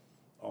like,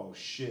 oh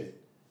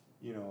shit,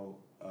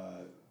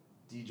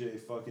 DJ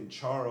fucking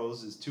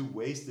Charles is too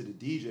wasted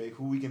to DJ.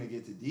 Who we gonna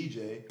get to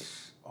DJ?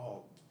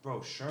 Oh,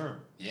 bro, Sherm.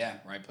 Yeah,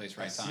 right place,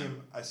 right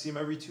time. I see him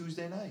every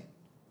Tuesday night.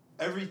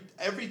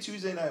 Every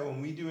Tuesday night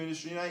when we do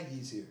industry night,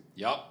 he's here.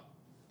 Yup.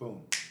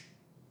 Boom.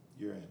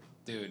 You're in.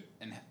 Dude,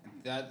 and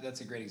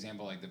that's a great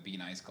example, like the Be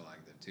Nice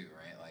Collective too,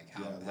 right? Like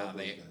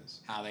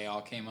how they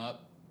all came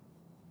up.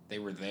 They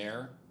were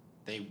there.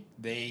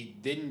 They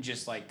didn't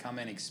just like come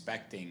in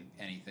expecting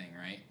anything,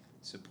 right?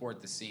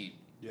 Support the scene.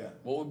 Yeah.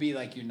 What would be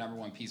like your number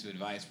one piece of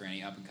advice for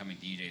any up and coming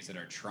DJs that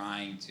are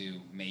trying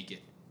to make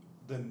it?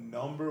 The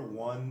number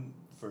one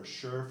for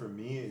sure for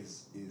me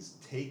is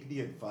take the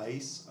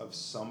advice of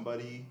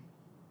somebody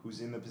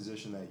who's in the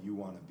position that you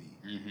want to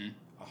be.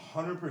 Mm-hmm.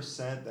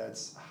 100%.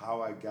 That's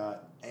how I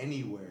got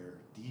anywhere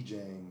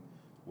DJing,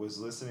 was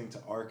listening to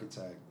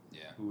Architect.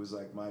 Yeah. Who was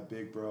like my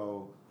big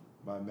bro,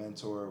 my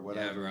mentor,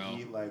 whatever. Yeah, bro.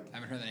 He like. I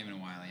haven't heard that name in a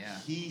while.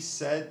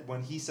 Yeah.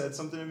 When he said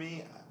something to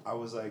me, I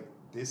was like,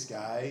 this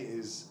guy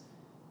is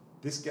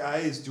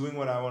doing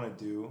what I want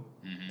to do,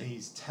 mm-hmm. and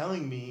he's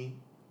telling me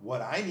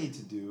what I need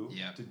to do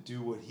Yep. to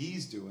do what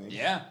he's doing.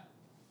 Yeah.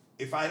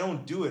 If I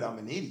don't do it, I'm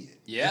an idiot.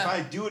 Yeah. If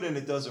I do it and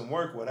it doesn't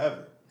work,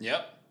 whatever.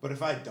 Yep. But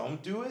if I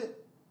don't do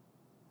it,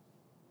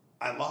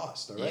 I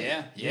lost already.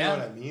 Yeah. You know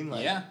what I mean?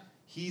 Like, yeah.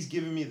 He's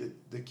giving me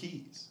the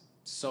keys.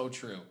 So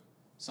true.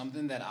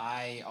 Something that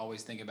I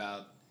always think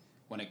about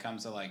when it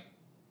comes to like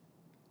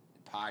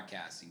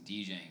podcasting,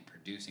 DJing,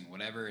 producing,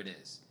 whatever it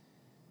is.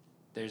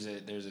 There's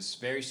a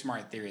very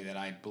smart theory that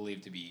I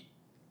believe to be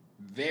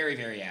very,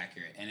 very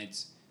accurate, and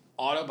it's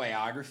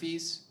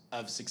autobiographies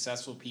of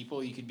successful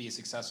people. You could be as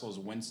successful as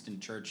Winston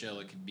Churchill,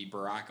 it could be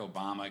Barack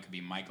Obama, it could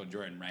be Michael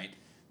Jordan, right?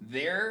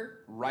 They're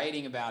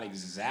writing about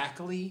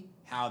exactly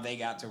how they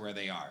got to where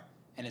they are.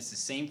 And it's the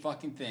same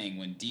fucking thing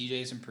when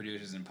DJs and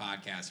producers and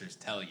podcasters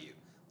tell you.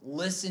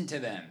 Listen to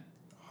them.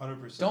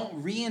 100%.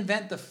 Don't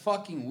reinvent the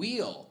fucking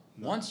wheel.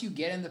 No. Once you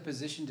get in the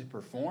position to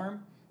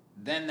perform,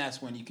 then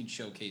that's when you can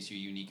showcase your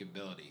unique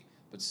ability.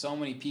 But so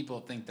many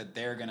people think that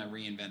they're going to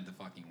reinvent the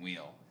fucking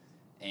wheel.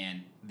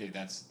 And dude,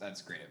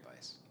 that's great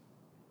advice.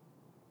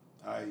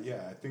 I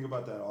think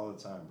about that all the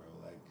time, bro.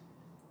 Like,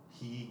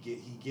 he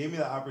gave me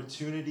the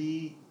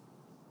opportunity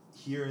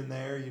here and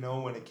there,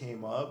 when it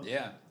came up.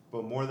 Yeah.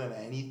 But more than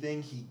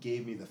anything, he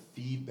gave me the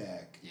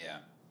feedback. Yeah.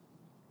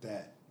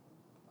 That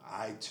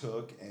I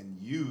took and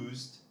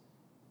used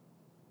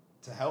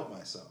to help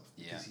myself.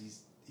 Yeah. Because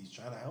he's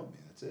trying to help me.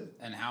 That's it.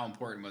 And how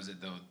important was it,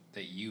 though,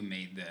 that you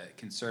made the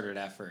concerted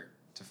effort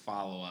to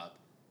follow up,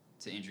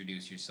 to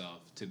introduce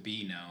yourself, to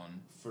be known?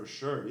 For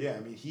sure. Yeah.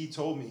 I mean, he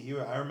told me,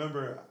 I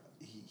remember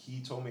he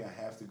told me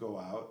I have to go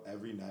out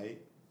every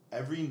night.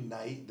 Every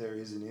night there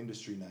is an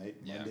industry night.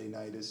 Yeah. Monday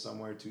night is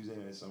somewhere, Tuesday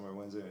night is somewhere,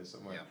 Wednesday night is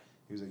somewhere. Yeah.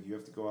 He was like, you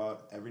have to go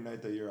out every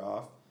night that you're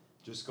off.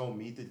 Just go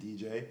meet the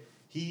DJ.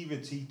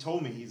 He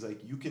told me, he's like,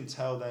 you can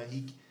tell that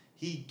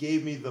he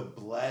gave me the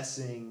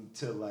blessing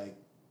to like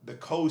the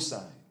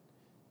cosign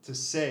to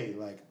say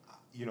like,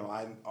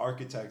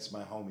 Architect's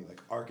my homie.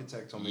 Like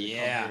Architect told me to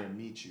come here and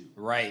meet you.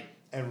 Right.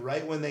 And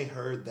right when they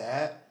heard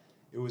that,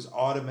 it was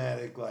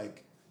automatic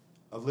like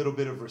a little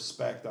bit of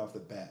respect off the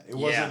bat. It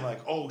wasn't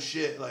like, oh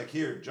shit, like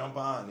here, jump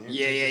on. Here, take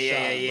a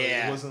shot.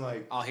 But it wasn't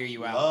like I'll hear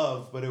you out.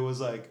 Love, but it was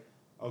like,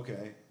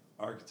 okay,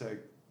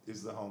 Architect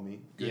is the homie,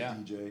 good Yeah.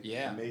 DJ,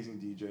 Yeah. amazing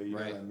DJ, you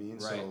know what I mean?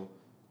 Right. So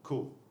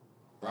cool.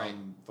 Right.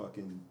 I'm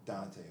fucking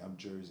Dante. I'm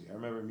Jersey. I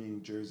remember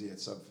meeting Jersey at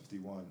Sub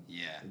 51.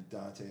 Yeah. And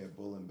Dante at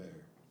Bull and Bear.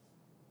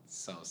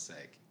 So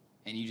sick.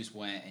 And you just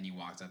went and you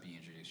walked up and you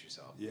introduced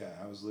yourself. Yeah,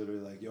 I was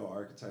literally like, yo,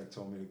 Architect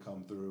told me to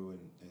come through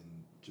and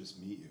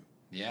just meet you.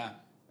 Yeah.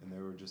 And they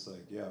were just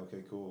like, yeah,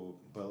 okay, cool.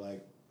 But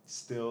like,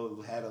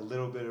 still had a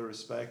little bit of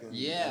respect, and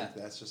Yeah. like,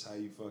 that's just how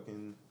you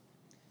fucking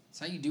It's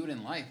how you do it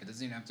in life. It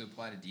doesn't even have to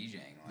apply to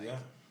DJing. Like,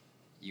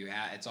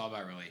 yeah. it's all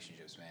about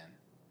relationships, man.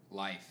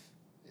 Life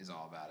is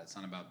all about it. It's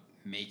not about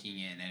making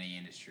it in any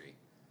industry.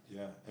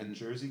 Yeah, and And-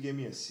 Jersey gave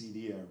me a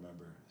CD. I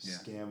remember Yeah.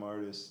 Scam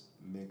Artist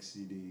mix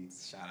CD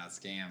Shout out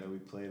Scam. that we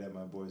played at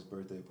my boy's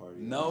birthday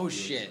party. No at Field's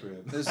shit.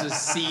 crib. This was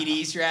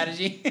CD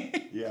strategy.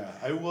 Yeah,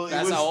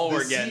 That's how old the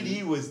we're getting.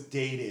 CD was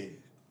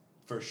dated,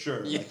 for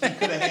sure. Yeah. Like he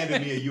could have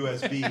handed me a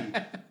USB,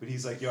 but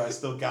he's like, "Yo, I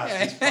still got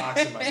this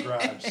box in my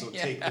garage, so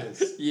Yeah. take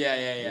this."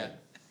 Yeah.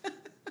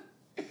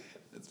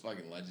 That's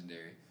fucking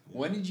legendary.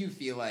 When did you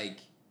feel like,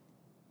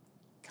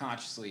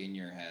 consciously in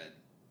your head,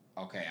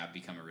 okay, I've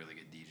become a really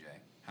good DJ?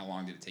 How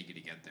long did it take you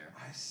to get there?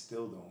 I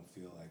still don't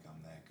feel like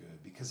I'm that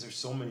good because there's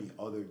so many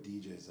other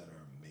DJs that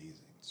are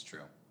amazing. It's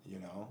true. You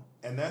know,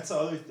 and that's the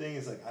other thing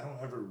is like I don't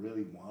ever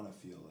really want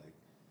to feel like.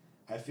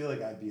 I feel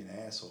like I'd be an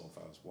asshole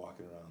if I was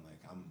walking around like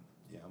I'm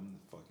the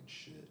fucking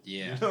shit.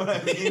 Yeah. You know what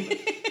I mean?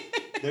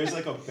 There's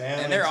like a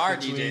balance. And there are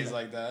between- DJs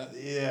like that.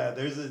 Yeah,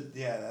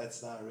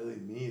 that's not really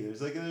me.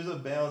 There's a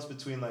balance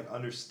between like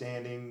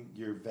understanding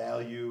your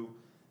value,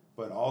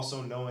 but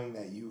also knowing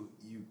that you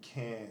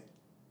can't.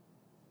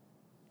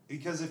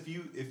 Because if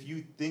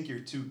you think you're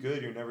too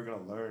good, you're never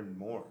gonna learn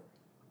more.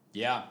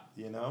 Yeah.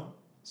 You know.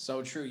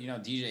 So true. You know,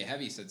 DJ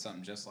Heavy said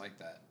something just like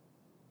that.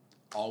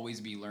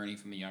 Always be learning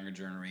from the younger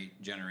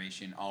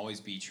generation. Always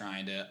be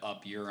trying to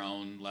up your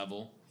own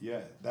level.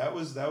 Yeah, that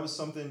was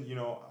something, you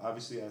know,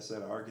 obviously I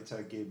said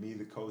Architect gave me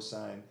the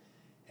cosign,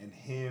 and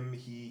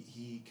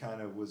he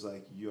kind of was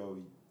like, yo,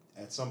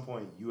 at some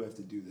point you have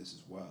to do this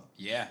as well.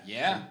 Yeah.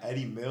 And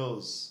Eddie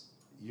Mills,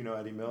 you know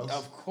Eddie Mills?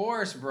 Of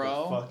course,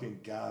 bro. The fucking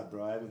God,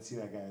 bro. I haven't seen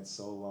that guy in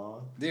so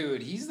long.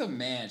 Dude, he's the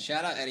man.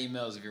 Shout out Eddie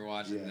Mills if you're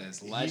watching Yeah.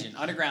 this. Legend.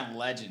 Underground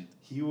legend.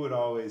 He would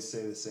always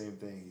say the same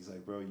thing. He's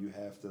like, bro, you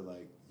have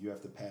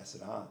to pass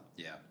it on.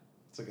 Yeah.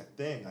 It's like a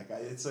thing.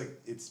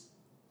 It's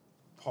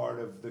part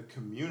of the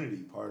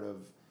community, part of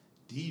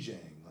DJing.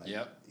 Like,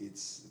 Yep.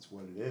 It's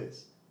what it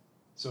is.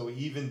 So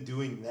even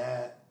doing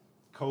that,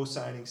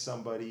 co-signing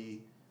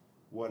somebody,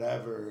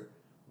 whatever,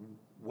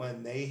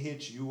 when they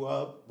hit you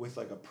up with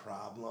like a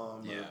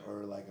problem Yeah.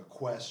 or like a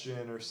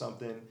question or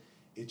something,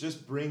 it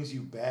just brings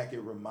you back.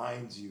 It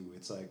reminds you.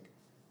 It's like,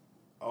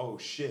 oh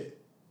shit,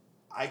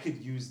 I could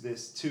use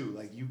this too.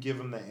 Like you give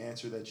them the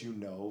answer that you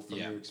know from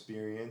Yeah. your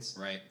experience.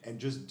 Right. And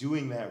just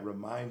doing that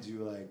reminds you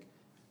like,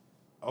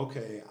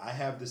 okay, I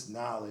have this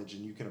knowledge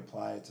and you can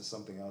apply it to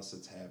something else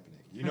that's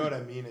happening. You know what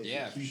I mean?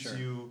 Yeah, it for keeps sure.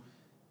 you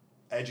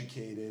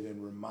educated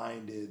and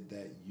reminded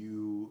that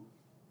you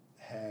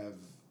have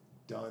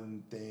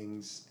done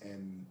things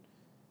and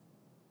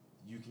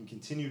you can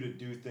continue to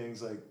do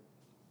things. Like,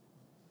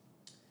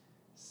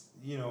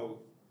 you know,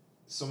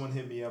 someone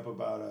hit me up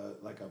about a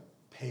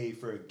pay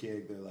for a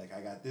gig. They're like,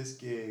 I got this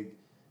gig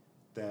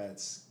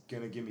that's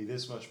gonna give me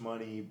this much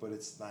money, but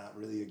it's not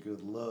really a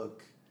good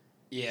look.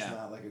 Yeah. It's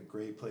not like a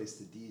great place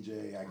to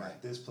DJ. I got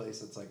Right. this place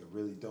that's like a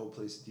really dope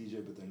place to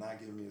DJ, but they're not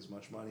giving me as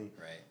much money.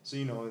 Right. So,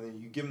 you know, and then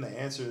you give them the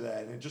answer to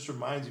that, and it just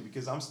reminds you,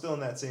 because I'm still in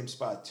that same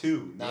spot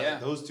too. Not Yeah.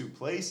 at those two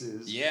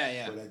places,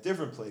 Yeah. but at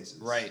different places.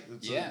 Right.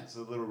 It's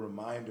a little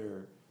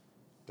reminder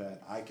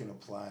that I can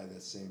apply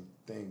that same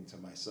thing to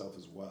myself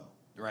as well.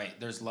 Right.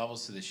 There's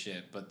levels to the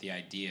shit, but the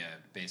idea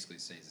basically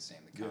stays the same,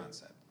 the Yeah.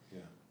 concept. Yeah.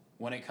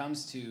 When it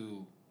comes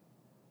to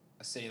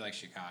a city like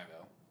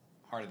Chicago,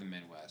 heart of the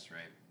Midwest,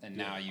 right? And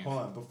now you Hold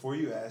on, before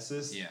you ask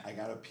this, Yeah. I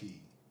gotta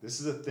pee. This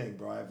is a thing,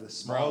 bro. I have the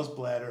smallest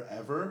bladder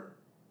ever.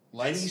 Any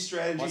let's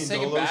strategy let's and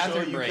take a Dolo show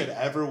bathroom you break. could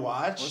ever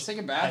watch. Let's take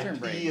a bathroom I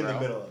break, pee in bro. the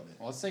middle of it.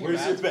 Let's take a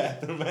Where's your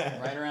bathroom- bathroom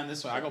at? right around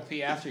this way. I go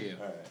pee after you.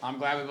 All right. I'm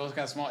glad we both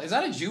got small. Is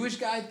that a Jewish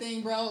guy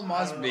thing, bro? It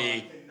must I don't know. I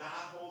be. cannot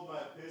hold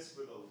my piss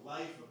for the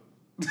life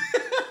of me.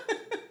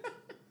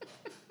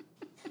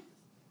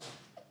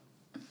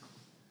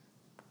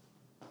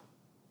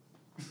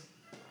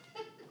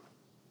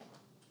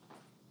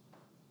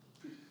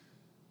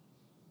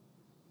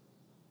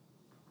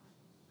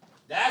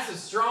 That's a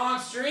strong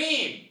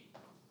stream.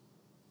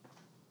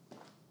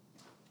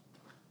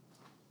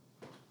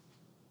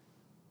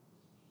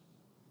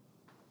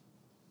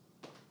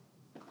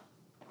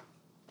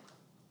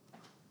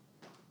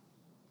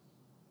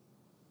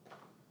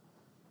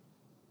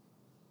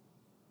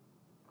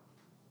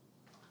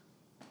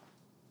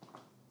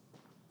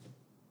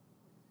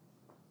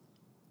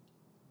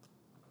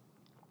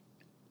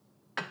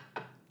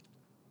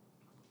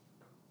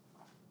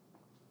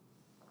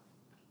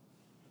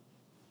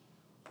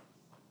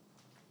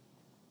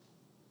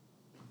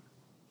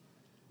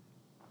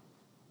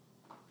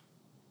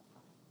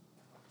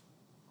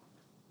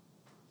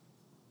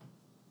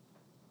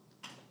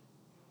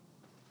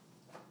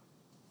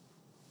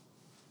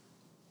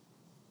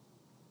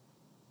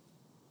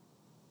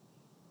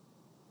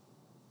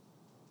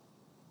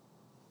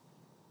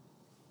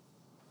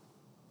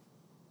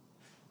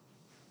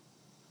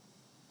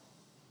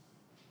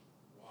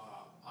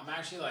 Wow. I'm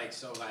actually like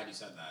so glad you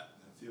said that.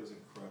 That feels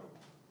incredible.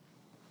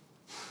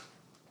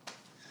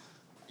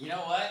 You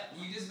know what?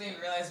 You just made me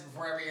realize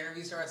before every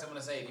interview starts, I'm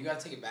gonna say, if you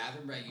gotta take a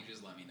bathroom break, you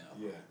just let me know.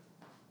 Yeah.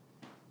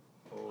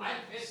 Oh, I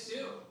pissed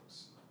too.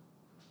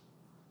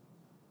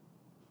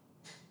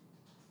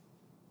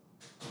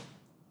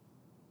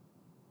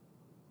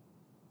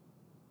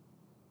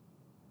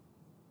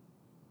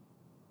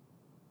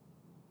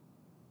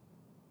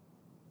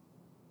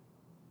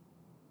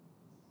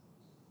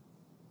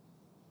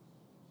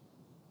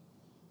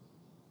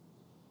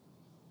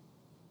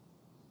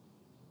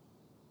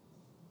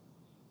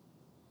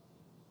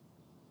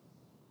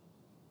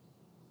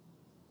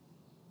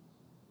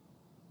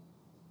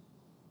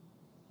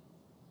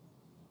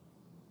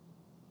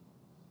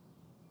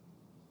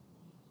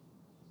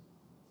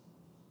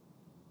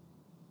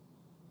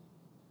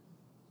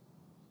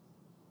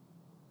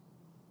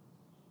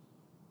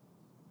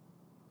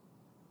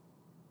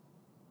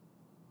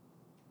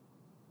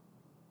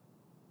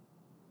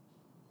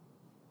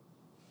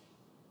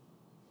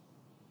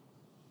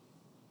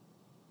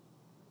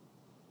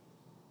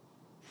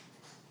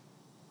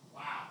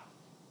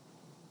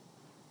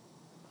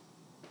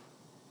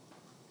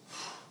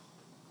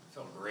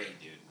 Felt great,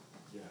 dude.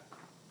 Yeah.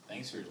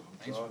 Thanks for. I'm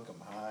Thanks drunk.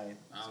 I'm high.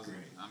 I was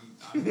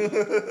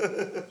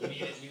It's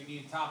great. You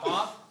need to top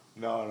off?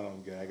 No,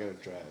 I'm good. I gotta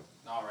drive.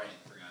 All right,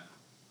 forgot.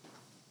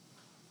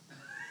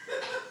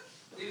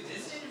 Dude,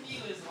 this interview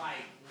is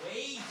like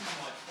way too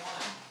much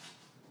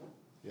fun.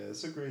 Yeah,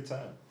 it's a great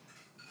time.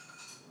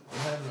 I'm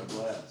having a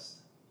blast.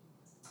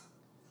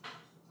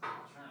 I'm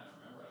trying to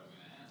remember what I was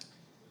gonna ask.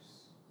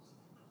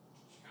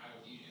 Chicago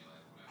DJ,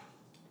 like whatever.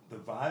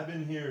 The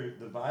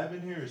vibe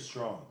in here is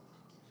strong.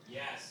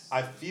 Yes.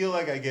 I feel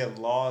like I get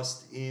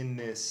lost in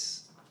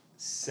this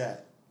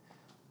set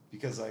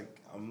because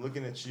like I'm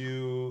looking at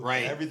you.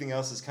 Right. Everything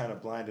else is kind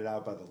of blinded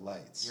out by the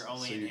lights. You're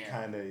only so in you're here.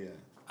 kind of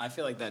I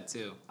feel like that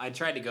too. I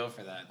tried to go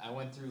for that. I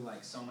went through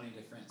like so many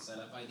different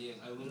setup ideas.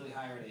 I literally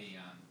hired a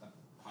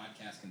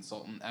podcast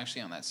consultant,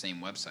 actually on that same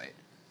website.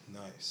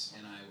 nice.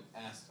 And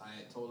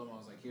I told him, I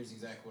was like, here's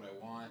exactly what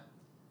I want.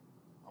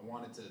 I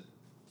wanted to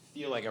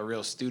feel like a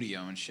real studio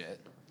and shit.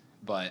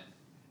 But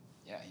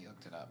yeah, he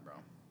hooked it up, bro.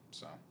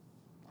 So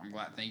I'm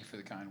glad. Thank you for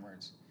the kind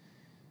words.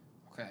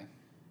 Okay.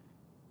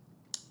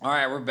 All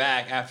right, we're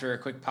back after a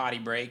quick potty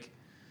break.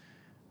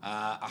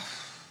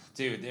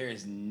 Dude, there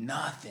is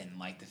nothing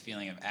like the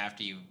feeling of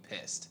after you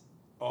pissed.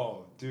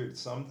 Oh, dude,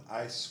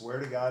 I swear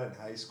to God, in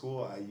high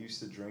school, I used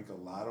to drink a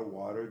lot of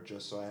water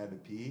just so I had to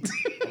pee,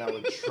 and I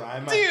would try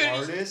my Dude.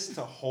 hardest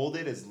to hold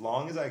it as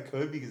long as I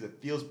could because it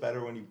feels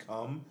better when you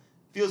come.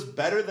 Feels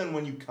better than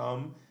when you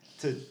come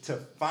to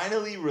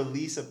finally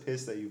release a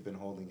piss that you've been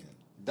holding in.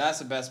 That's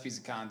the best piece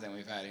of content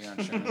we've had here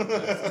on Sherman.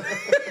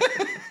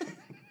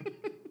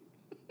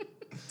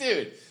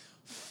 Dude,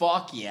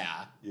 fuck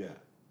yeah. Yeah.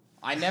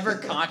 I never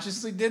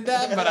consciously did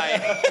that, but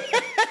I...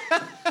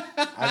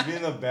 I'd be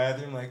in the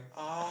bathroom like,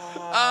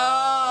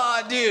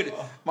 Oh, dude.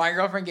 My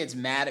girlfriend gets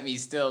mad at me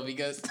still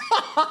because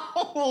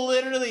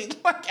literally,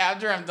 like,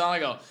 after I'm done, I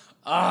go,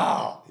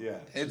 oh. Yeah.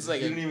 It's you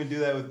like don't even do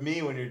that with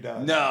me when you're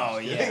done. No,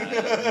 I'm just kidding.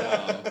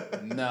 yeah.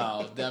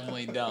 No,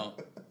 definitely don't.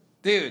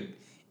 Dude,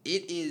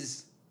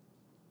 it's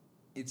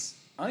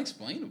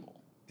unexplainable.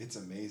 It's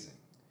amazing.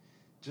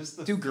 Just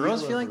the Do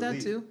girls feel feel of like that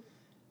relief. too?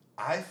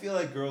 I feel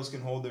like girls can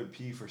hold their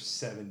pee for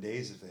 7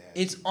 days if they have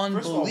It's to.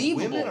 First of all,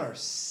 unbelievable. women are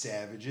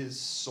savages,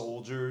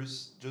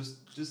 soldiers,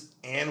 just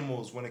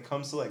animals when it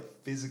comes to like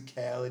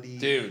physicality,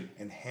 Dude.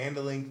 and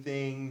handling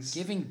things.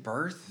 Giving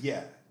birth?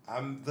 Yeah,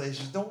 there's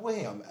just no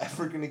way I'm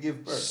ever gonna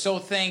give birth. So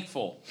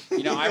thankful.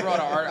 You know, I wrote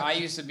an art. I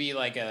used to be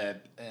like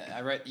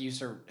used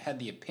to head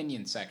the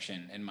opinion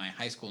section in my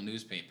high school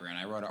newspaper, and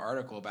I wrote an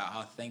article about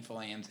how thankful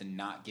I am to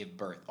not give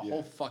birth. A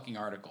whole fucking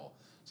article.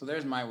 So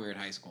there's my weird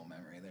high school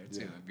memory there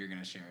too. Yeah. If you're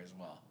gonna share as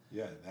well.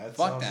 Yeah, that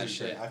Fuck sounds that like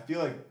shit. I feel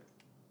like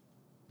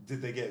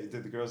did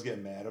the girls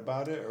get mad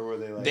about it or were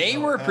they like They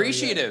 "Oh, were hell yeah."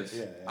 appreciative.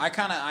 Yeah,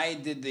 I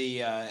did the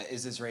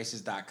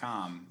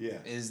isthisracist.com. Yeah.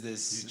 Is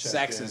this You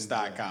checked in,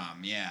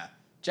 sexist.com. Yeah.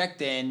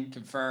 Checked in,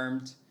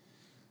 confirmed.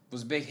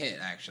 Was a big hit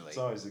actually. It's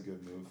always a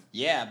good move.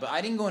 Yeah, but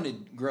I didn't go into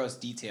gross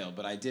detail,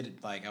 but I did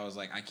I was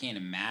like, I can't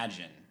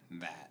imagine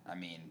that. I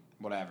mean,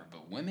 whatever.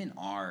 But women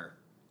are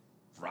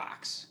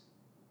rocks.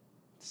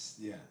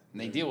 Yeah.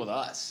 And they deal with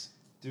us.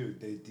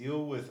 Dude, they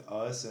deal with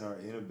us and our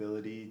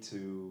inability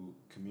to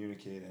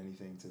communicate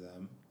anything to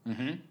them.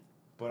 Mm-hmm.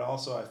 But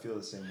also, I feel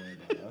the same way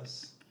about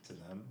us to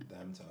them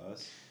to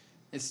us.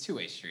 It's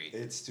two-way street.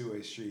 It's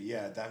two-way street.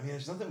 Yeah, I mean,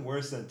 there's nothing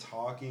worse than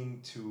talking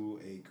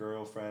to a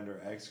girlfriend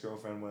or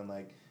ex-girlfriend when,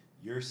 like,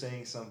 you're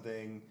saying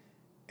something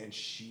and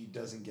she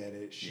doesn't get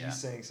it. She's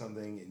saying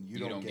something and you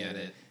don't get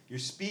it.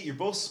 You're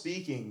both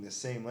speaking the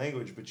same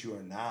language, but you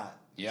are not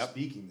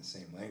speaking the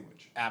same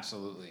language.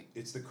 Absolutely.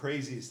 It's the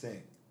craziest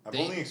thing. I've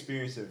only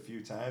experienced it a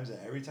few times, and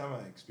every time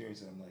I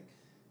experience it, I'm like,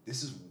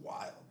 this is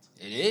wild.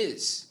 It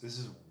is. This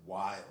is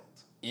wild.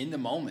 In the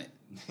moment.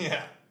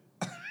 Yeah.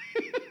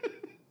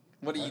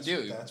 What do you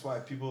do? That's why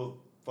people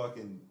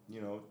fucking,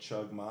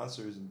 chug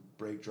monsters and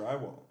break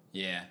drywall.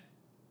 Yeah.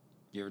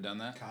 You ever done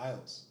that?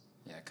 Kyle's.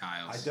 Yeah, I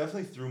Kyle's.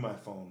 definitely threw my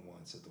phone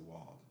once at the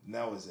wall. And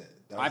that was it.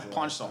 That I was the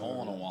punched a last time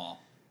hole in I a did it.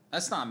 wall.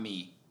 That's not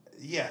me.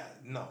 Yeah,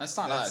 no. That's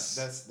not us.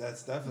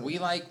 That's definitely.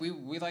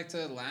 We like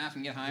to laugh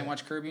and get high and Yeah.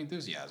 watch Curb Your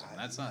Enthusiasm.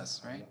 That's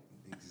us, right?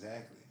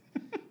 Exactly.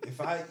 If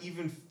I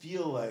even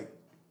feel like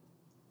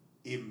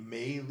it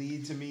may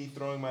lead to me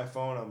throwing my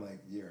phone, I'm like,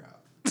 you're out.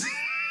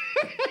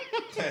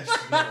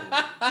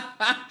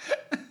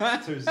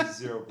 There's a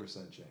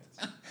 0% chance.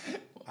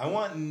 I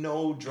want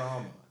no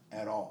drama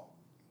at all.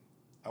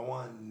 I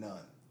want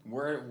none.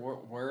 Where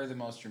are the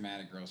most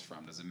dramatic girls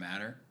from? Does it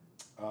matter?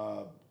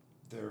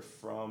 They're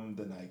from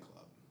the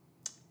nightclub.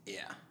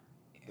 Yeah.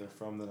 They're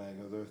from the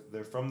nightclub.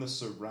 They're from the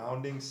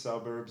surrounding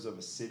suburbs of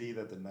a city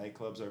that the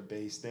nightclubs are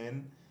based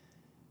in,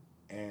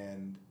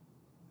 and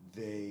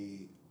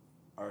they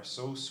are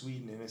so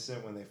sweet and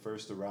innocent when they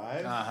first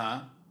arrive.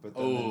 But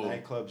then the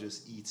nightclub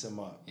just eats them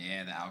up.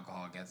 Yeah, the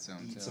alcohol gets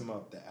them Eats them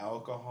up. The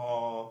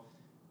alcohol,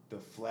 the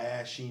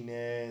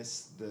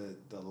flashiness, the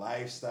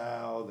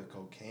lifestyle, the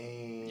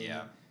cocaine.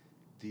 Yeah.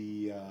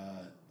 The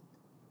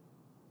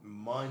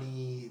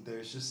money.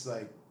 There's just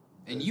like.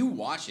 And you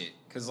watch it,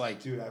 cause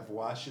like. Dude, I've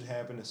watched it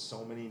happen to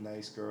so many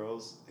nice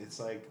girls. It's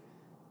like,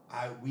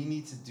 we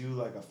need to do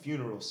like a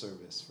funeral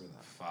service for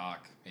them.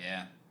 Fuck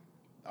yeah.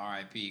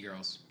 R.I.P.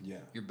 girls. Yeah.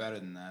 You're better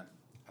than that.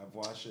 I've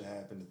watched it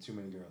happen to too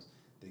many girls.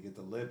 They get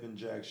the lip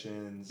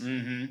injections.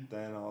 Mm-hmm.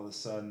 Then all of a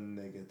sudden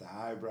they get the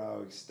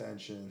eyebrow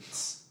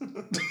extensions.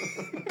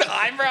 The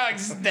eyebrow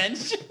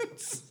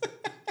extensions.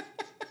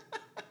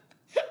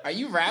 Are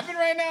you rapping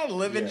right now?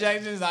 Lip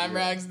injections,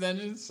 eyebrow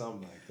extensions?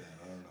 Something like that.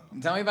 I don't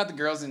know. Tell me about the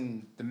girls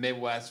in the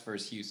Midwest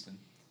versus Houston.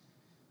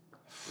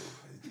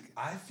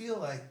 I feel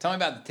like. Tell me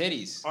about the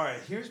titties. All right,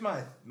 here's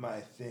my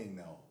thing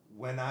though.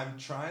 When I'm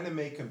trying to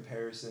make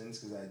comparisons,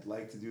 because I'd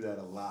like to do that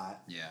a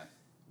lot. Yeah.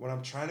 When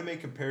I'm trying to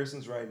make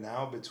comparisons right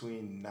now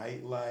between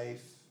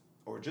nightlife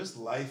or just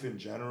life in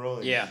general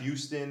in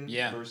Houston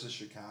versus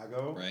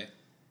Chicago, right?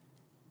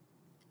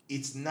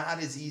 It's not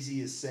as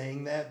easy as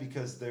saying that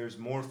because there's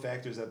more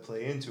factors that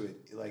play into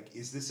it. Like,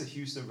 is this a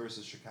Houston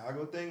versus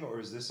Chicago thing, or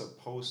is this a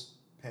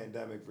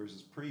post-pandemic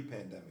versus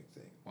pre-pandemic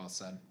thing? Well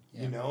said.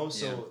 You know?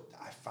 So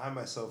I find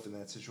myself in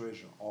that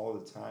situation all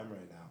the time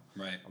right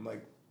now. Right. I'm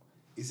like,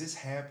 is this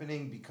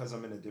happening because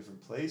I'm in a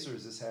different place, or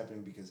is this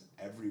happening because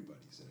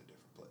everybody's in a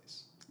different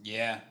place?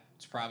 Yeah,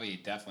 it's probably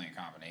definitely a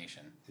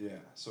combination. Yeah,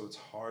 so it's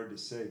hard to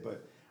say,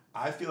 but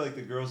I feel like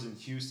the girls in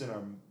Houston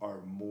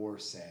are more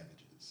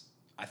savages.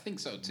 I think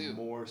so too.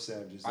 More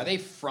savages. Are they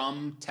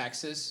from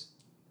Texas?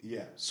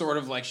 Yeah. Sort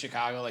of like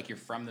Chicago, like you're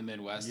from the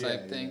Midwest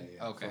type thing?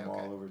 Yeah. Okay, From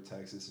all over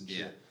Texas and shit.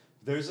 Yeah.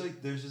 There's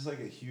just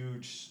like a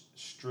huge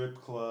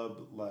strip club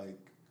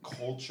like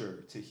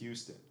culture to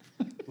Houston.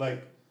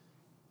 Like,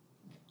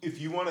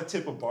 if you want to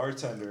tip a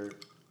bartender,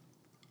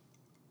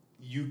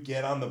 you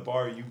get on the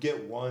bar, you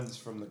get ones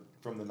from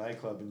the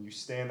nightclub, and you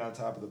stand on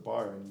top of the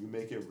bar and you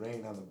make it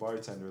rain on the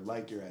bartender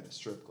like you're at a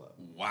strip club.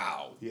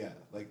 Wow. Yeah,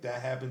 like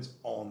that happens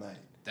all night.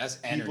 That's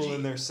energy. People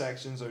in their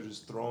sections are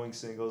just throwing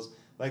singles.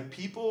 Like,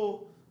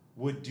 people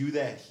would do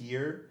that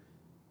here,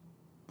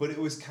 but it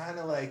was kind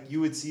of like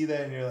you would see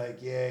that and you're like,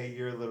 yeah,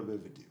 you're a little bit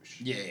of a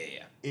douche.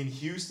 Yeah. In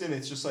Houston,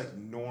 it's just like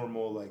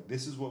normal. Like,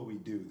 this is what we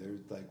do.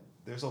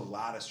 There's a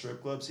lot of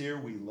strip clubs here.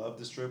 We love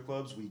the strip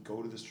clubs. We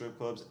go to the strip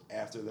clubs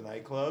after the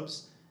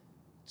nightclubs.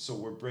 So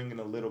we're bringing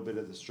a little bit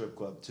of the strip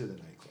club to the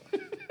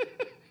nightclub.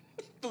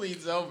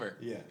 Bleeds over.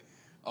 Yeah.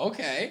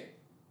 Okay.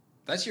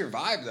 That's your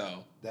vibe,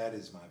 though. That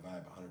is my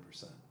vibe,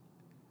 100%.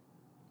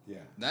 Yeah.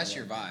 That's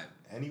your vibe.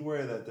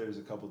 Anywhere that there's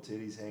a couple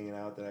titties hanging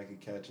out that I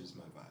could catch is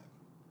my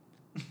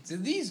vibe. Do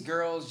these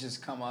girls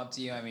just come up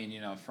to you? I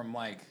mean, from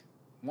like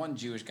one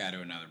Jewish guy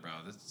to another, bro.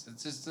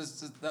 It's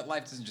just that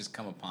life doesn't just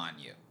come upon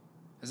you.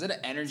 Is it an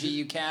energy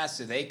you cast?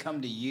 Do they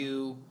come to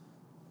you?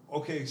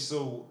 Okay,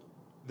 so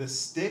the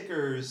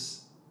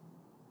stickers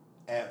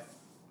at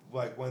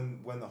like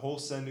when the whole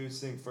Send Nudes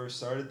thing first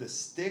started, the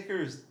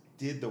stickers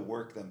did the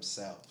work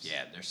themselves.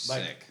 Yeah, they're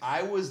like, sick.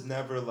 I was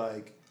never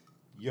like,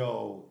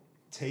 yo,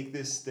 take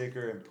this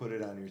sticker and put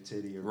it on your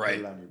titty or put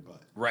it on your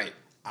butt. Right.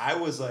 I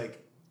was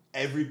like,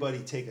 everybody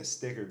take a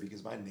sticker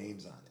because my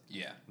name's on it.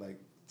 Yeah. Like,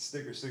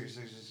 sticker.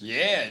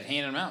 Yeah,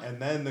 handing them out.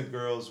 And then the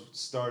girls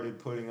started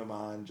putting them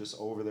on just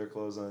over their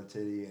clothes on the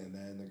titty, and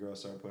then the girls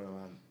started putting them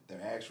on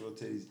their actual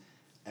titties.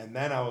 And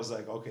then I was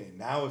like, okay,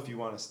 now if you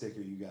want a sticker,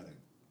 you gotta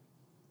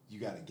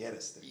get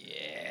a sticker.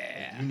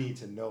 Yeah. Like, you need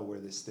to know where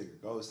this sticker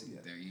goes to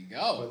get. There you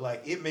go. But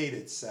like, it made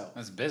itself.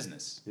 That's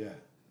business. Yeah.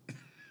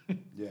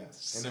 Yeah.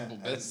 Simple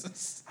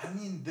business. I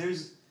mean,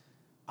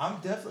 I'm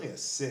definitely a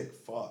sick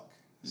fuck.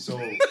 So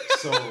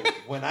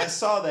when I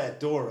saw that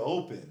door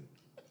open,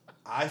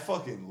 I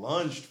fucking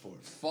lunged for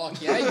it.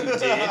 Fuck yeah, you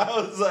did. I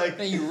was like,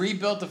 then you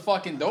rebuilt the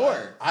fucking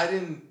door. I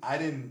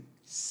didn't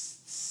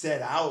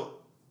set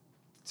out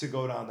to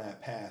go down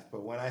that path,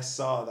 but when I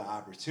saw the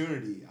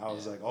opportunity, I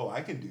was like, oh,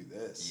 I can do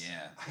this.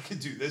 Yeah. I can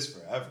do this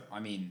forever. I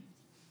mean,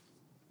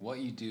 what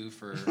you do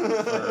for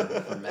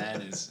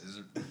men is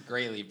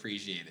greatly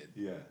appreciated.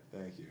 Yeah,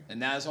 thank you. And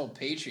now this whole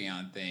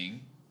Patreon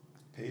thing.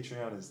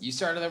 Patreon is... You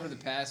started over the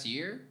past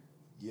year?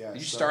 Yeah.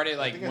 Did you start it,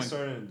 like, I think I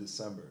started in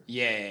December.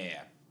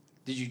 Yeah.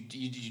 Did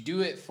you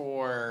do it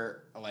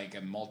for like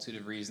a multitude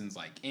of reasons,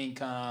 like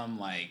income,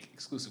 like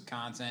exclusive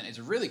content? It's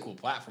a really cool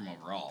platform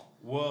overall.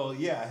 Well,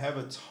 yeah, I have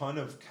a ton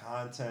of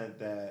content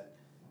that,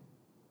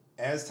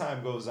 as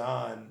time goes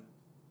on,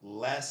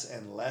 less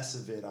and less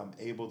of it I'm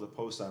able to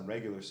post on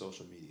regular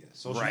social media.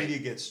 Social Right. media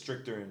gets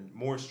stricter and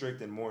more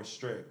strict and more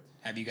strict.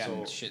 Have you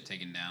gotten So- shit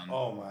taken down?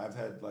 Oh my, I've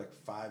had like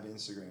 5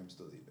 Instagrams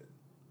deleted.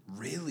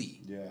 Really?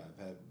 Yeah,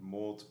 I've had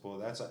multiple.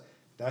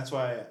 That's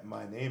why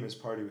my name is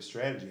Party with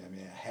Strategy. I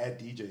mean, I had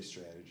DJ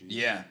Strategy.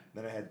 Yeah.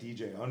 Then I had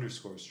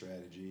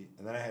DJ_Strategy,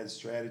 and then I had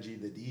Strategy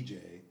the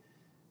DJ,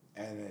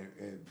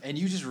 and And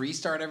you just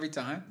restart every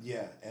time?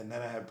 yeah, and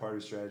then I had Party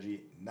with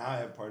Strategy. Now I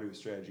have Party with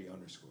Strategy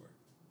 _.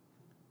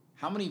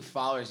 How many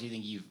followers do you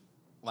think you've,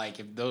 like,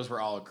 if those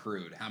were all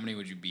accrued, how many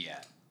would you be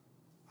at?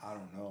 I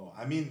don't know.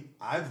 I mean,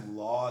 I've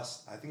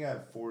lost. I think I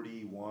have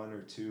 41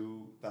 or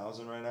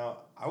 2,000 right now.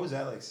 I was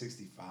at like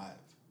 65.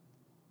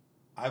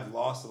 I've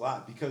lost a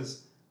lot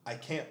because I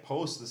can't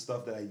post the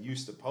stuff that I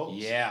used to post.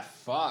 Yeah,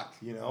 fuck.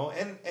 You know,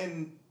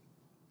 and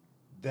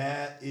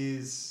that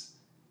is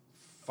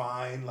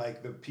fine.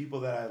 Like, the people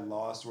that I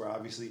lost were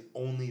obviously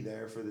only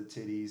there for the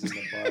titties and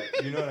the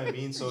butt. You know what I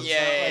mean? So it's not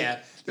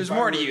like There's if I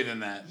more were- to you than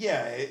that.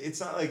 Yeah, it's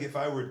not like if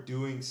I were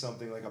doing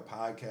something like a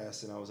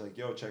podcast and I was like,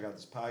 "Yo, check out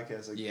this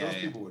podcast." Like, Yeah, those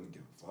yeah. people wouldn't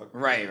give a fuck.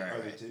 Right. Are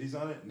there titties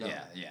on it? No.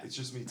 Yeah. It's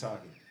just me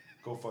talking.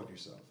 Go fuck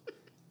yourself.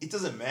 It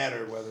doesn't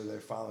matter whether they're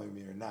following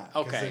me or not.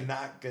 Okay. Because they're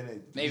not gonna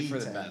Maybe lead for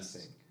the to best.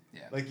 anything.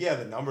 Yeah. Like, yeah,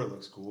 the number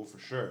looks cool for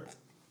sure,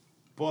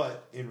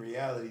 but in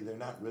reality, they're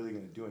not really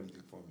gonna do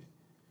anything for me.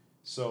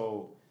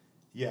 So,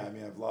 yeah, I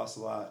mean, I've lost a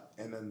lot,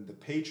 and then the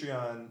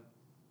Patreon,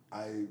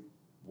 I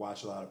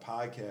watch a lot of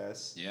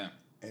podcasts. Yeah.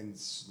 And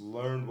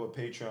learned what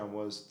Patreon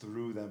was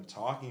through them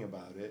talking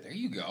about it. There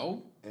you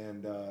go.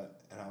 And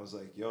I was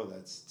like, yo,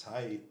 that's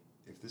tight.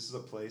 If this is a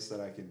place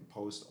that I can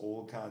post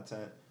old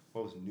content,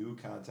 post new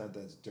content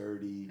that's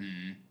dirty,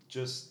 Mhm.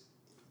 just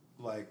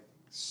like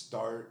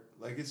start,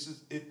 like, it's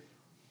just,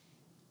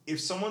 if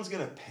someone's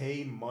gonna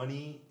pay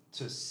money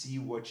to see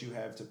what you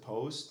have to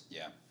post,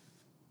 Yeah.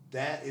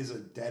 that is a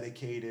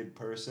dedicated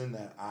person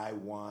that I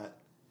want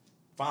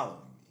following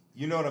me.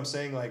 You know what I'm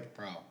saying? Like,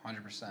 Bro,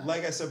 100%.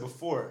 like I said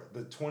before,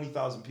 the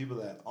 20,000 people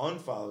that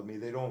unfollowed me,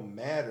 they don't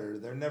matter.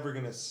 They're never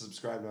going to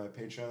subscribe to my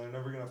Patreon. They're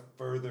never going to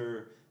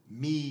further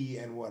me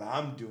and what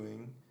I'm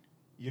doing.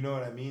 You know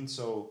what I mean?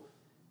 So,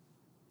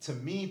 to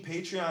me,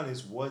 Patreon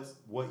is what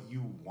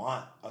you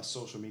want a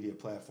social media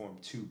platform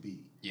to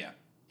be. Yeah.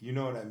 You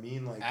know what I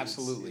mean? Like,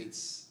 Absolutely.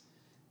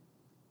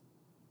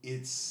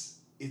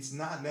 It's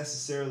not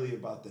necessarily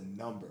about the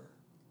number.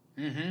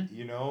 Mm-hmm.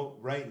 You know,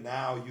 right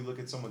now you look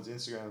at someone's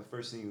Instagram, the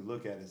first thing you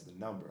look at is the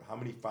number. How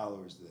many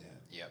followers do they have?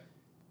 Yep.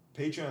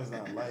 Patreon's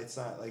not like, it's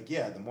not like,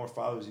 yeah, the more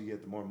followers you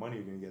get, the more money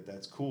you're gonna get.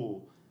 That's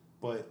cool,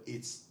 but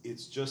it's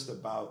just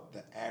about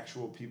the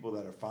actual people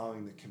that are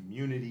following the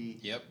community.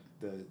 Yep.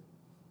 The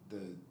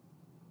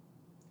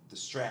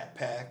Strat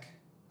Pack.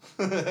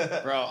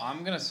 Bro,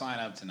 I'm going to sign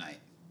up tonight.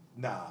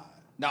 Nah,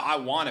 No, I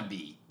want to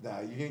be. you're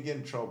gonna get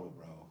in trouble,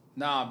 bro.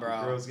 Nah, The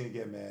bro. girl's gonna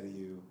get mad at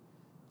you.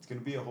 It's gonna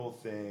be a whole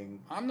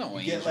thing. I'm no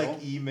You angel. get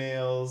like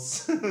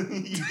emails.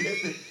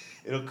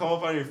 It'll come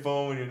up on your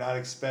phone when you're not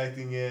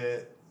expecting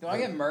it. Do I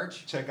get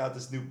merch? Check out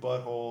this new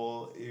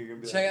butthole. You're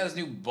gonna be Check out like,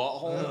 this new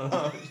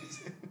butthole.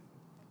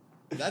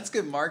 That's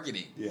good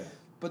marketing. Yeah.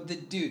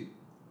 But dude,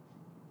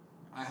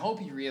 I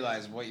hope you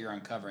realize what you're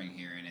uncovering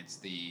here, and it's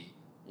the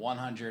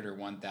 100 or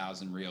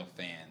 1,000 real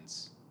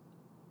fans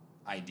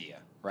idea,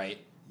 right?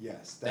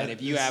 Yes. That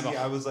if you have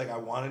I was like, I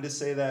wanted to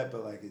say that,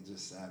 but like,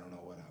 I don't know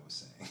what I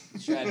was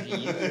saying.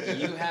 Strategy,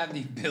 you have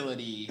the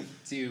ability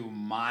to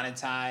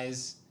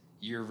monetize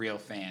your real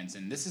fans,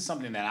 and this is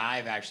something that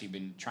I've actually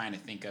been trying to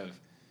think of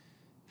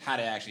how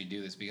to actually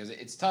do this, because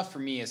it's tough for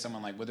me as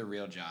someone like with a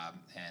real job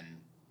and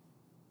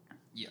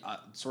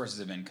sources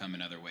of income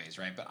in other ways,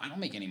 right? But I don't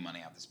make any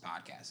money off this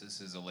podcast.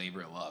 This is a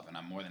labor of love, and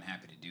I'm more than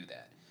happy to do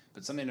that.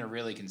 But something to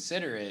really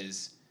consider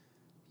is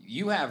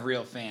you have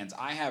real fans.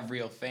 I have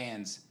real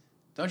fans.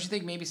 Don't you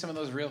think maybe some of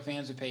those real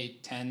fans would pay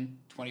 $10,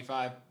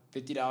 $25,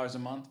 $50 a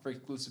month for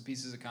exclusive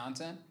pieces of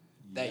content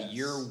that Yes.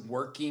 you're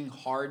working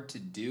hard to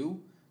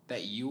do,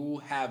 that you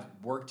have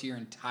worked your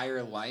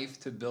entire life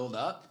to build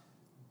up?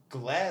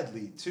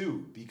 Gladly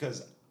too,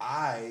 because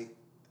I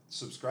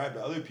subscribe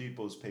to other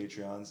people's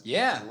Patreons.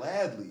 Yeah.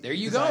 Gladly. There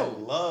you Because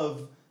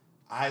go.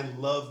 I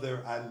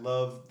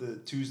love the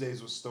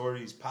Tuesdays with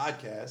Stories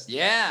podcast.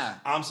 Yeah.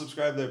 I'm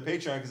subscribed to their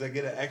Patreon because I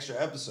get an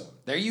extra episode.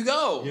 There you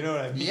go. You know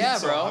what I mean? Yeah,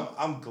 So bro.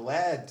 I'm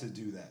glad to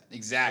do that.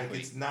 Exactly.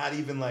 Like, it's not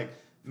even like,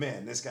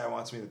 man, this guy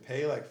wants me to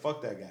pay. Like,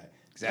 fuck that guy.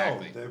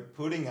 Exactly. No, they're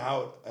putting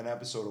out an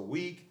episode a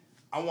week.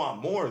 I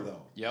want more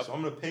though. Yep. So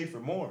I'm gonna pay for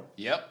more.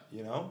 Yep.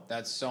 You know?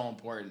 That's so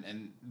important.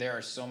 And there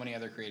are so many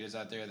other creators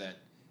out there that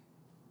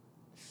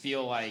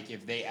feel like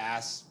if they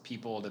ask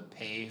people to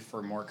pay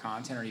for more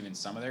content or even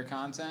some of their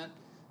content,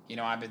 you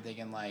know, I've been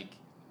thinking like,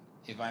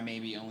 if I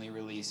maybe only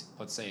release,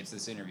 let's say it's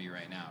this interview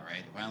right now,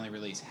 right? If I only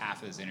release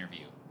half of this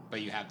interview,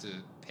 but you have to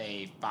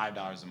pay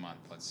 $5 a month,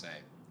 let's say,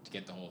 to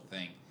get the whole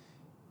thing.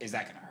 Is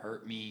that going to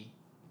hurt me?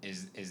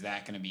 Is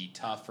that going to be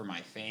tough for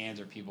my fans?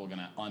 Are people going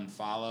to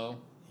unfollow?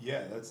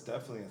 Yeah, that's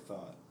definitely a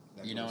thought.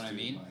 You know what I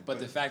mean? But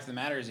the fact of the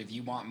matter is, if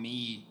you want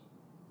me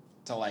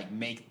to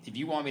if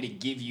you want me to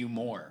give you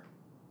more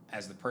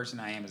as the person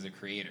I am as a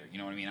creator, you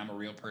know what I mean? I'm a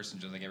real person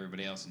just like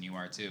everybody else, and you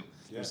are too. Yeah.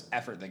 There's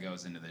effort that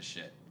goes into this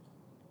shit.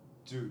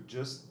 Dude,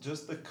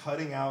 just the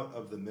cutting out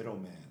of the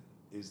middleman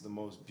is the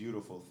most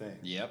beautiful thing.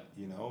 Yep.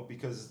 You know,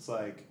 because it's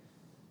like,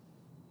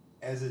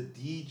 as a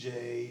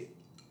DJ,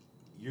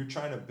 you're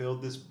trying to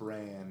build this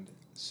brand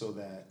so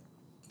that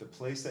the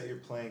place that you're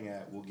playing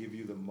at will give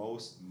you the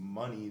most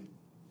money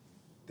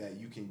that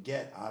you can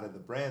get out of the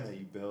brand that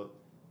you built,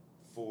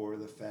 for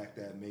the fact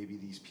that maybe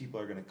these people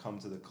are going to come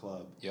to the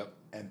club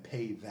and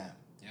pay them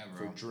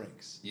for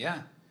drinks.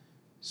 Yeah.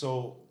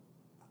 So,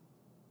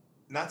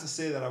 not to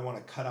say that I want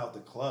to cut out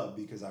the club,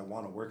 because I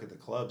want to work at the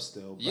club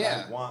still, but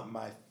I want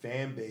my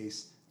fan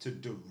base to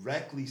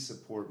directly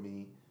support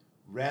me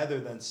rather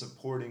than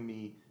supporting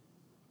me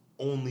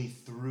only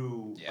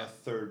through a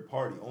third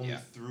party, only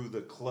through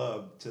the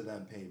club to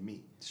then pay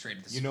me.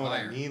 Straight to the You know what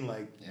I mean?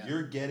 Like,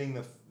 you're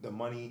getting the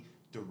money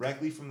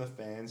directly from the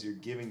fans. You're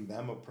giving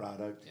them a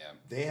product. Yeah.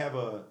 They have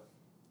a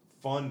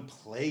fun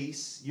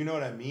place. You know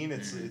what I mean?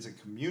 It's a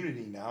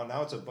community now.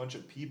 Now it's a bunch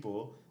of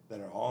people that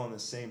are all on the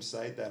same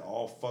site that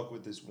all fuck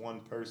with this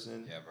one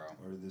person. Yeah, bro.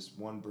 Or this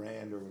one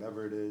brand or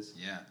whatever it is.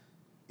 Yeah.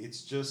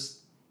 It's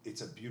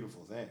a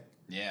beautiful thing.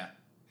 Yeah.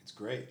 It's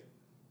great.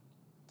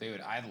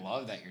 Dude, I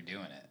love that you're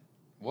doing it.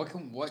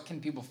 What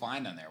can people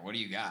find on there? What do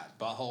you got?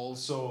 Buttholes?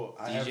 So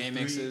DJ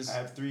mixes? I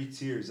have 3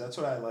 tiers. That's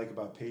what I like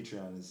about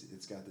Patreon, is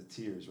it's got the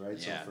tiers, right?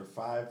 Yeah. So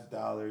for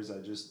 $5,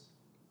 I just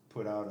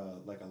put out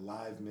a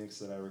live mix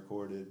that I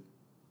recorded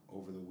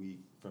over the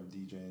week from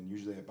DJing.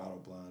 Usually at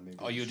Bottle Blonde.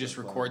 Maybe you just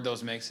record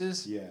those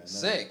mixes? Yeah. And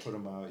Sick. I put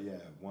them out,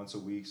 once a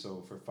week.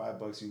 So for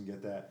 $5 you can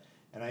get that.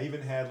 And I even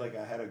had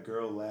I had a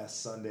girl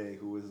last Sunday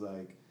who was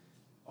like,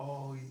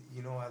 "Oh,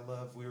 you know,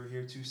 we were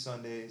here 2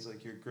 Sundays,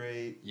 like, you're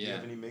great. Do you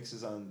have any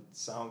mixes on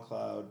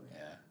SoundCloud?" Yeah.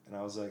 And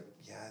I was like,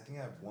 "Yeah, I think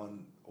I have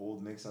one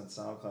old mix on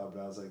SoundCloud,"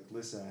 but I was like,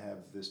 "Listen, I have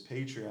this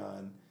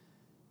Patreon,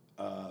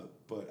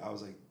 but I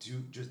was like,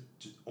 just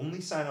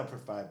only sign up for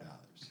 $5.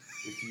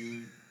 If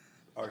you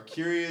are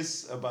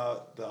curious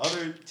about the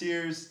other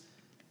tiers,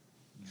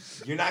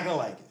 you're not going to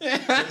like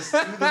it. Just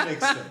do the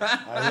mix thing."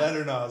 I let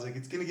her know. I was like,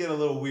 "It's going to get a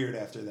little weird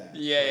after that.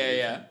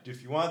 Yeah.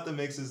 If you want the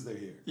mixes, they're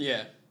here."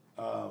 Yeah.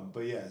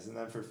 But yes, and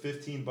then for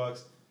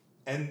 $15,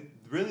 and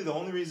really the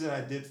only reason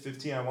I did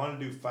 15, I wanted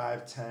to do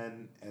 5,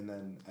 10, and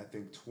then I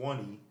think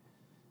 20.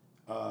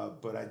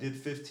 But I did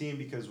 15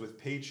 because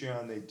with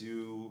Patreon they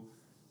do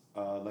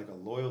like a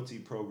loyalty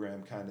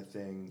program kind of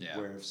thing,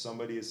 where if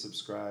somebody is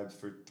subscribed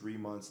for 3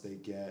 months, they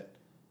get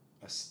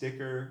a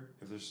sticker.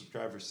 If they're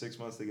subscribed for 6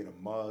 months, they get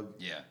a mug.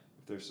 Yeah.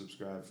 If they're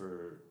subscribed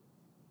for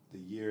the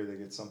year, they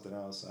get something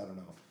else. I don't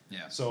know.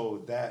 Yeah.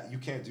 So that you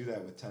can't do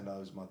that with $10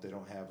 a month. They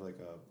don't have like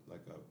a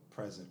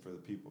present for the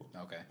people.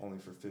 Okay. Only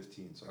for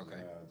 15. So okay.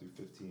 I'll do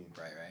 15.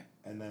 Right.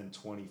 And then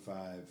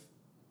 25.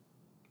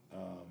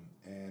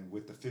 And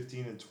with the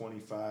 15 and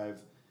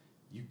 25,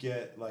 you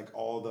get like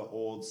all the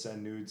old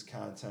Send Nudes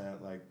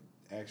content, like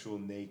actual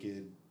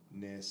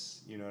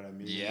nakedness. You know what I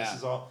mean? Yeah. This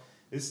is all.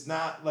 It's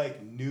not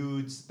like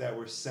nudes that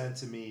were sent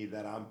to me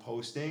that I'm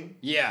posting.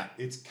 Yeah.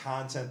 It's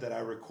content that I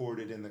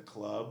recorded in the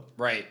club.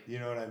 Right. You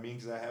know what I mean?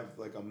 Because I have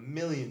like a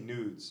million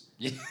nudes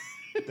Yeah.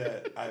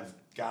 that I've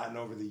gotten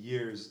over the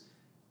years.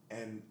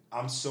 And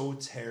I'm so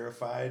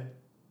terrified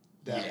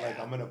that like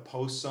I'm going to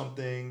post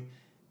something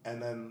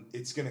and then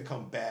it's going to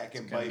come back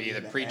and bite me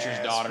in the preacher's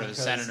ass daughter, because,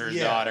 the senator's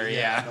daughter.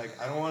 Yeah.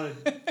 Like, I don't want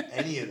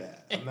any of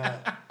that. I'm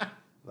not...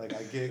 Like,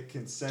 I get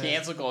consent.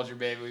 Cancel culture,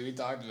 baby. We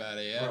talked about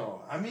it, yeah.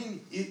 Bro, I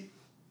mean,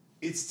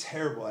 it's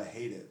terrible. I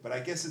hate it. But I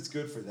guess it's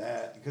good for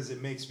that because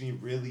it makes me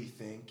really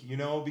think, you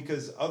know?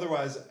 Because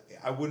otherwise,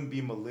 I wouldn't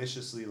be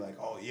maliciously like,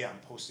 "Oh, yeah, I'm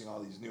posting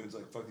all these nudes.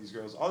 Like, fuck these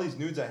girls." All these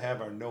nudes I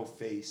have are no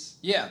face.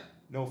 Yeah.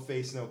 No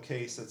face, no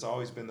case. That's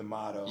always been the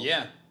motto.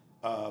 Yeah.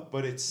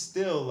 But it's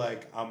still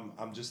like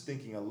I'm just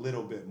thinking a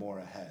little bit more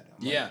ahead.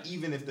 I'm like,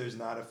 even if there's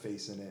not a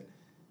face in it,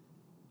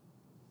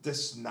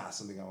 this is not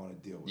something I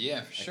want to deal with.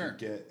 Yeah, for sure. I can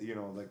get, you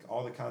know, like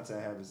all the content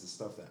I have is the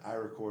stuff that I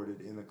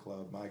recorded in the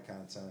club, my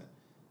content.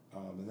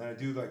 And then I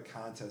do like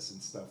contests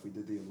and stuff. We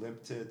did the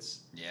Olymp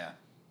Tits. Yeah.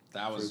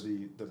 That was for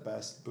the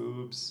best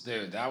boobs.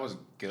 Dude, that was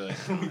good.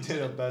 We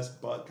did a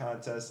best butt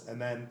contest. And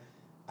then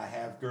I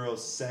have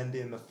girls send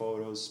in the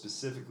photos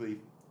specifically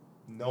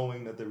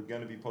knowing that they're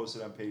going to be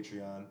posted on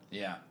Patreon.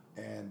 Yeah.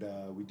 And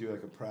we do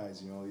like a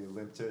prize, you know, the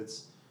Olymp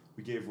Tits.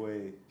 We gave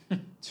away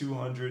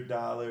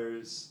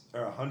 $200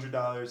 or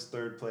 $100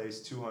 third place,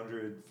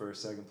 $200 for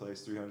second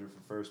place, $300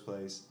 for first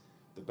place.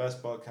 The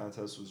best butt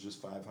contest was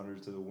just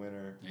 $500 to the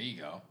winner. There you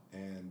go.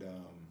 And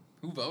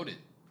who voted?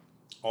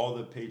 All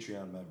the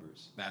Patreon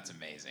members. That's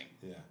amazing.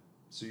 Yeah.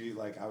 So you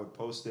I would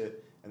post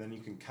it, and then you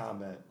can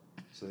comment.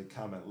 So they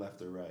comment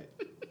left or right.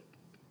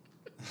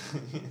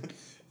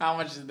 How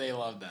much did they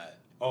love that?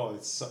 Oh,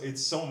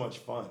 it's so much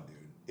fun,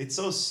 dude. it's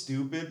so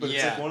stupid, but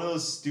it's like one of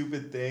those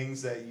stupid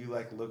things that you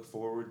like look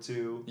forward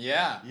to.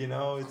 Yeah. You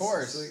know, of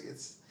course.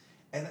 It's like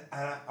and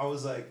I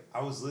was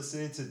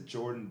listening to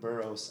Jordan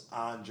Burroughs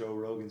on Joe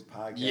Rogan's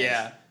podcast.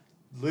 Yeah.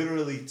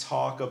 Literally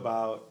talk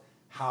about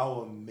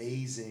how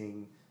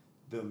amazing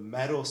the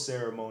medal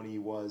ceremony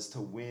was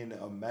to win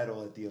a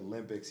medal at the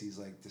Olympics. He's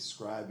like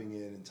describing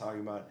it and talking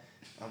about it.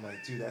 I'm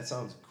like, dude, that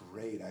sounds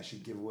great. I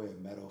should give away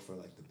a medal for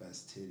like the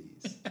best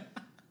titties.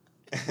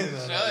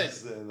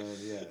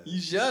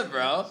 You should,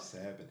 bro.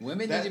 Happened.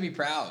 Women need to be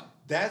proud.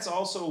 That's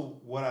also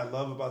what I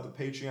love about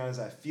the Patreon is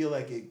I feel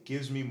like it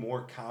gives me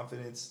more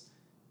confidence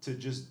to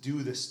just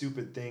do the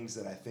stupid things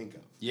that I think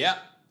of. Yeah.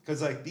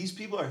 Because like these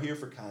people are here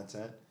for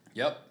content.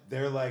 Yep.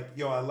 They're like,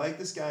 yo, I like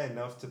this guy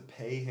enough to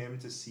pay him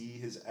to see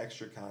his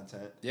extra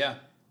content. Yeah.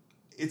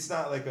 It's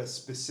not like a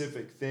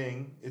specific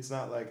thing. It's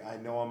not like I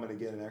know I'm going to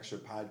get an extra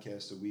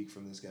podcast a week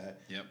from this guy.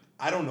 Yep.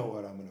 I don't know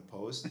what I'm going to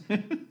post.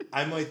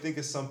 I might think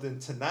of something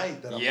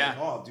tonight that I'm like,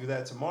 oh, I'll do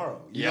that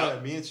tomorrow. You know what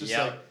I mean? It's just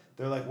like,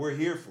 they're like, we're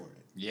here for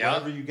it. Yeah.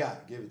 Whatever you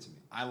got, give it to me.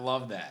 I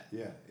love that.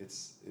 Yeah,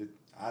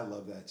 I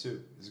love that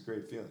too. It's a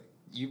great feeling.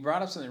 You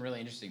brought up something really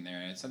interesting there,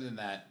 and it's something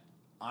that,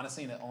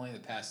 honestly, in only the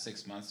past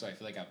 6 months, so I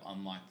feel like I've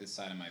unlocked this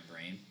side of my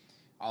brain.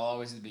 I'll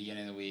always, at the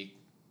beginning of the week,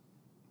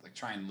 like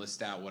try and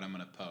list out what I'm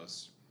going to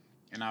post.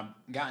 And I've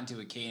gotten to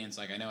a cadence,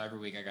 like I know every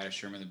week I got a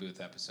Sherman the Booth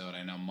episode.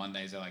 I know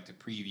Mondays I like to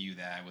preview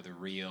that with a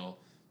reel.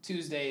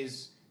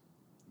 Tuesdays,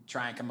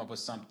 try and come up with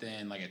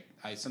something, like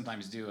I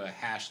sometimes do a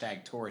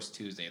hashtag Tourist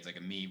Tuesday. It's like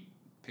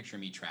picture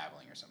of me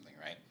traveling or something,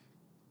 right?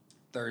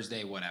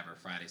 Thursday, whatever,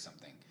 Friday,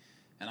 something.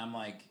 And I'm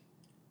like,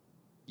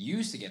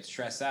 used to get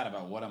stressed out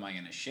about what am I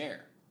going to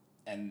share.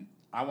 And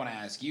I want to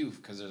ask you,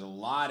 because there's a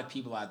lot of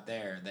people out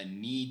there that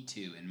need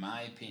to, in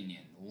my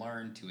opinion,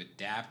 learn to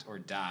adapt or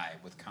die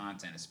with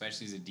content,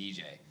 especially as a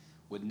DJ.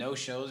 With no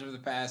shows over the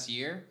past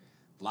year,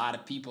 a lot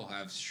of people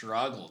have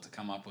struggled to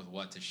come up with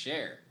what to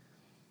share.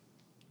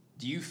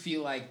 Do you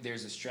feel like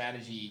there's a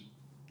strategy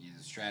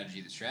the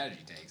strategy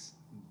takes,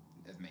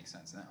 that makes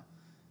sense now,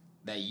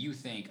 that you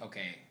think,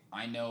 okay,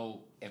 I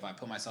know if I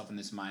put myself in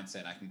this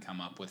mindset, I can come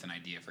up with an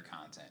idea for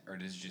content? Or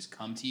does it just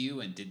come to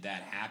you, and did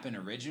that happen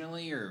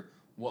originally, or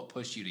what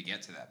pushed you to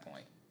get to that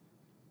point?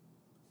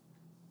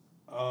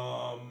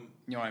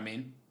 You know what I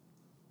mean?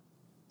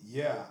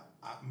 Yeah.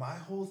 My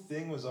whole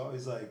thing was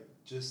always like,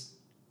 just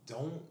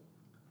don't...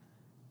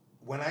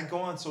 When I go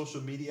on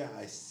social media,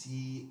 I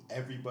see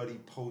everybody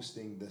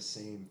posting the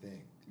same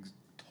thing.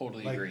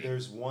 Totally like, agree.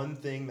 There's one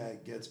thing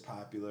that gets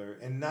popular,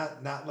 and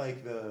not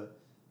like the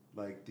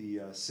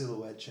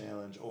silhouette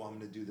challenge. Oh, I'm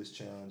gonna do this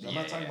challenge. I'm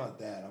not talking about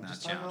that. I'm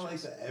just talking about like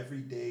the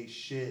everyday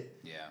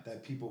shit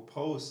that people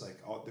post.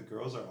 Like the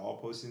girls are all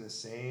posting the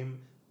same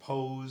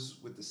pose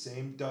with the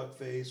same duck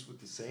face, with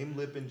the same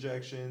lip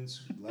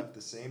injections. Left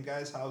the same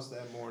guy's house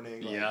that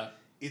morning. Like,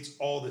 it's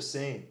all the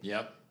same.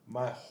 Yep.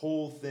 My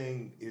whole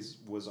thing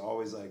was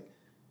always like,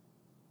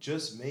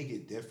 just make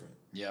it different.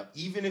 Yep.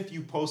 Even if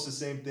you post the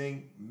same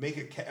thing, make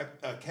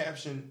a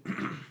caption.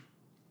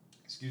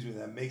 Excuse me,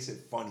 that makes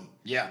it funny.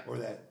 Yeah. Or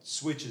that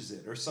switches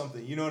it or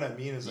something. You know what I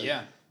mean? It's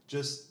like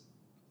just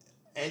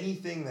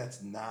anything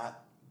that's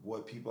not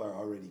what people are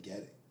already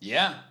getting.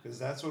 Yeah. Because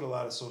that's what a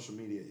lot of social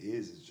media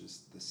is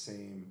just the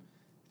same.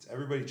 It's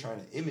everybody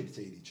trying to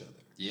imitate each other.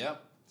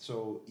 Yep.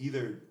 So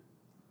either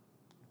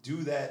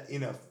do that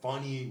in a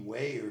funny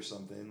way or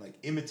something, like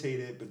imitate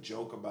it but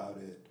joke about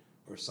it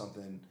or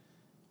something,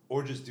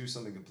 or just do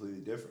something completely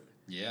different.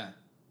 Yeah.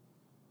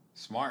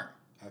 Smart.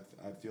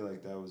 I feel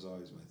like that was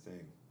always my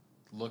thing.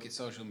 Look at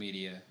social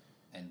media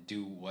and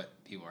do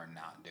what people are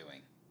not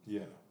doing.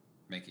 Yeah.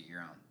 Make it your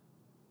own.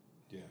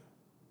 Yeah.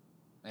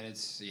 And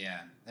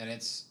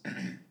it's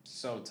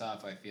so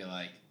tough, I feel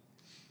like.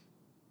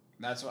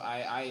 That's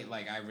why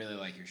I really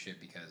like your shit,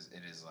 because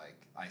it is, like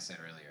I said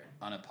earlier,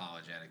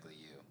 unapologetically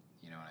you.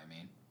 You know what I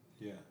mean?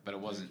 Yeah. But it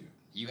wasn't,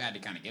 you had to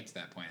kind of get to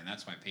that point, and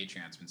that's why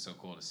Patreon's been so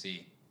cool to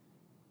see.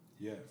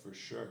 Yeah, for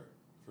sure.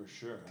 For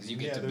sure. Because you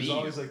get to be there's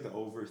always like the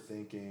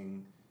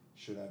overthinking,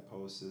 should I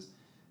post this?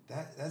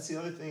 That's the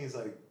other thing is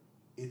like,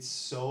 it's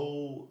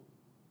so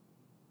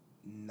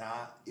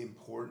not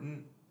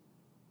important.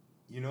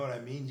 You know what I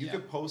mean? You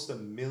could post a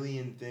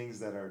million things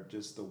that are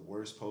just the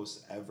worst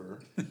posts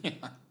ever.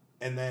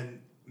 And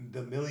then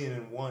the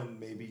 1,000,001,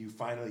 maybe you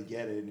finally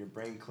get it and your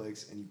brain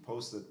clicks and you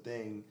post a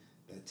thing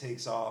that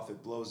takes off,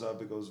 it blows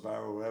up, it goes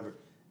viral, whatever.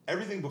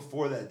 Everything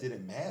before that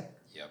didn't matter.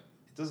 Yep.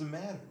 It doesn't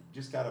matter. You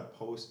just gotta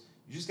post.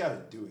 You just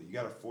gotta do it. You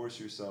gotta force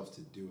yourself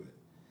to do it.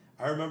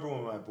 I remember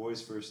when my boys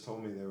first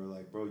told me, they were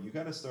like, bro, you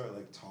gotta start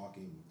like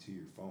talking to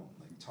your phone,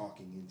 like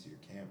talking into your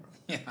camera.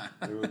 Yeah.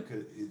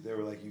 They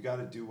were like, you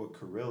gotta do what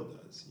Kirill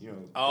does. You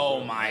know. Oh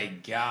Kirill, my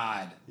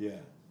God. Yeah.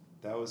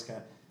 That was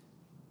kind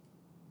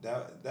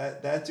of,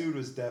 that dude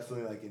was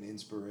definitely like an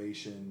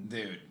inspiration.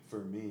 Dude. For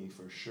me,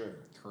 for sure.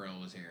 Kirill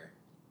was here.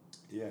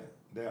 Yeah.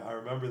 I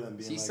remember them being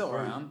like. Is he still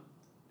around?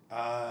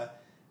 I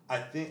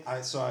think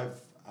I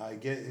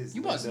get his.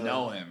 You must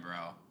know him,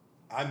 bro.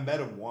 I met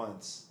him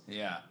once.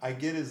 Yeah. I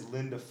get his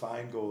Linda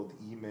Feingold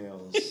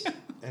emails,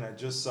 and I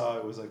just saw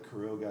it was like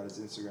Kirill got his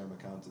Instagram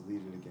account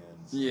deleted again.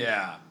 So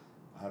Yeah.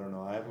 I don't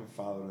know. I haven't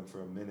followed him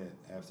for a minute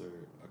after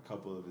a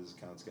couple of his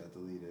accounts got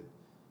deleted.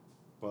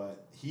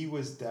 But he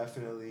was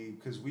definitely,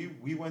 because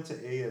we went to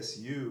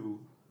ASU,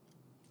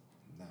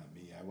 not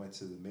me, I went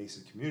to the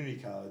Mesa Community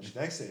College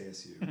next to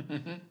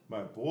ASU.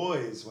 My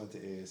boys went to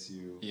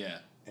ASU. Yeah.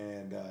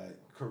 And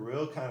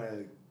Kirill kind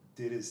of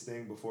did his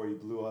thing before he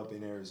blew up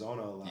in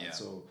Arizona a lot. Yeah.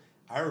 So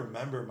I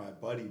remember my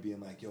buddy being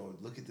like, yo,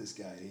 look at this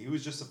guy. He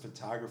was just a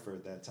photographer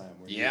at that time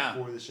where he would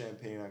pour the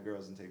champagne on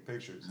girls and take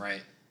pictures.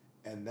 Right.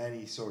 And then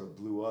he sort of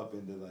blew up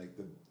into like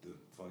the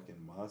fucking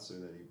monster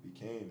that he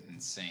became.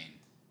 Insane.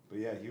 But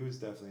yeah, he was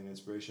definitely an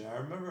inspiration. I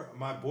remember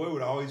my boy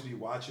would always be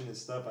watching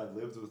his stuff. I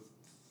lived with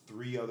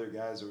 3 other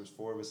guys. There was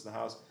 4 of us in the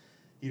house.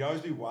 He'd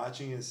always be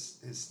watching his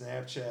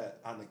Snapchat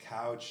on the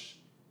couch,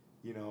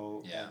 you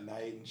know, at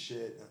night and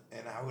shit.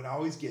 And I would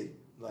always get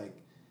like,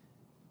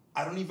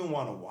 I don't even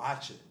want to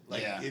watch it.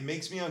 Like, it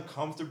makes me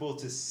uncomfortable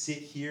to sit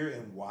here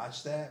and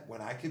watch that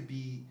when I could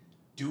be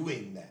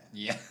doing that.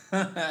 Yeah,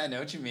 I know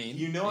what you mean.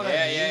 You know what I mean?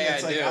 Yeah,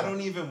 it's I like, do. I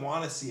don't even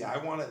want to see. I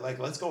want to, like,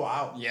 let's go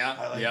out. Yeah,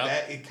 I like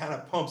that. It kind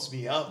of pumps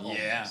me up. Almost.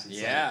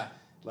 Yeah,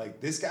 It's like,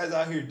 this guy's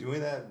out here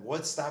doing that.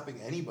 What's stopping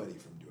anybody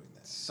from doing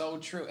that? So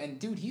true. And,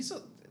 dude, he's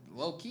a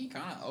low-key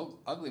kind of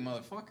ugly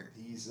motherfucker.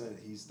 He's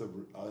the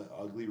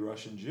ugly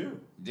Russian Jew.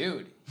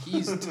 Dude,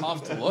 he's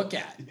tough to look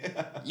at.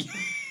 Yeah.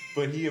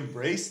 But he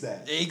embraced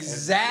that.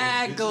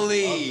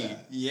 Exactly. And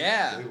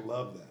yeah. They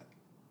love that.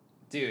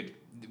 Dude,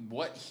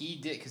 what he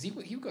did, because he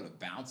would go to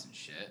bounce and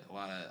shit.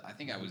 I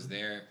think I was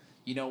there.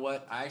 You know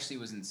what? I actually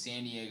was in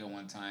San Diego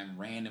one time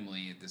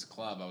randomly at this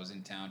club. I was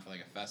in town for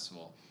like a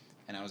festival,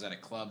 and I was at a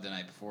club the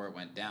night before it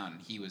went down,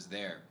 and he was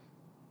there.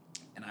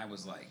 And I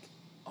was like,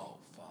 oh,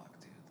 fuck,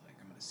 dude. Like,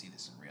 I'm going to see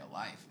this in real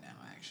life now,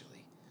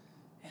 actually.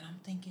 And I'm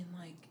thinking,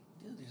 like,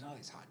 dude, there's all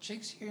these hot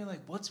chicks here.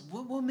 Like, what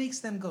makes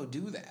them go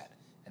do that?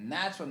 And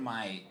that's when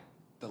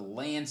the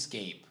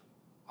landscape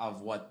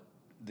of what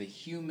the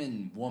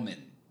human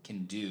woman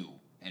can do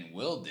and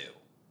will do.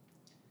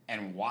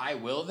 And why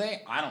will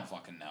they? I don't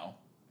fucking know.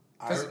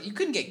 Because you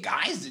couldn't get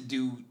guys to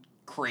do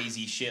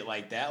crazy shit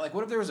like that. Like,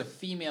 what if there was a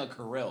female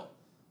Kirill?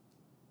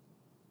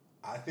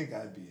 I think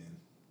I'd be in.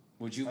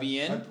 Would you be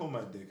in? I'd pull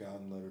my dick out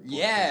and let her.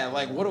 Yeah,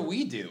 like, what do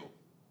we do?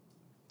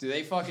 Do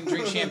they fucking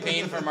drink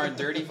champagne from our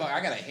dirty fuck?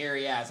 I got a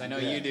hairy ass. I know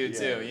you do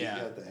too. Yeah.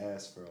 You got the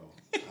ass fro.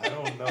 I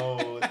don't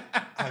know.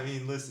 I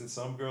mean, listen,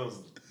 some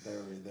girls, they're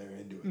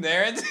into it.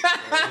 They're into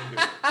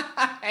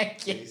it.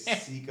 They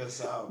seek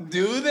us out.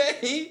 Do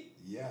they?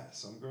 Yeah,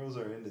 some girls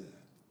are into that.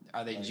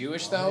 Are they like,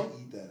 Jewish, I'm though?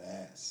 gonna eat that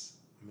ass.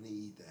 I'm gonna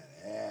eat that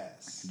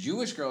ass.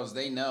 Jewish girls,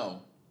 they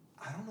know.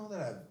 I don't know that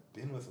I've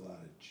been with a lot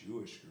of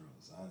Jewish girls.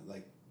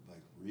 Like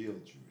real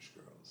Jewish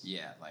girls.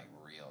 Yeah, like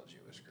real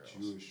Jewish girls.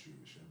 Jewish.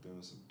 I've been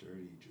with some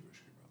dirty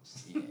Jewish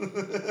girls.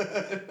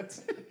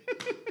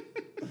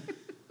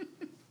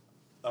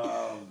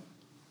 Yeah.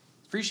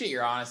 Appreciate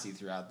your honesty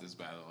throughout this,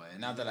 by the way.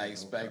 Not that I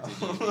expected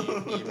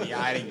you'd be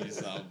hiding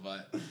yourself,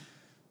 but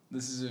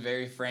this is a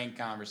very frank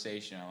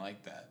conversation. I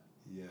like that.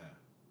 Yeah.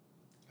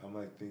 I'm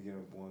like thinking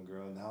of one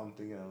girl. Now I'm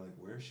thinking, I'm like,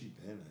 where's she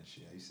been?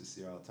 I used to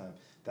see her all the time.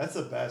 That's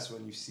the best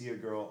when you see a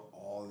girl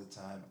all the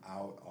time,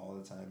 out all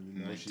the time.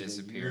 You know she's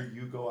disappear.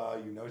 You go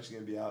out, you know she's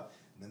gonna be out,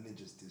 and then they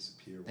just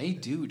disappear. They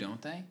do,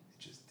 don't they? They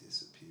just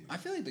disappear. I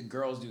feel like the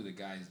girls do, the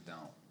guys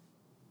don't.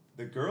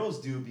 The girls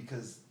do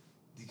because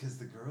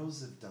the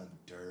girls have done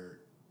dirt.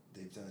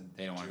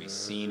 They don't want to be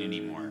seen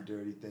anymore.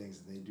 Dirty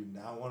things. They do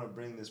not want to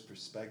bring this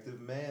prospective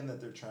man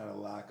that they're trying to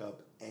lock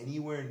up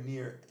anywhere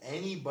near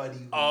anybody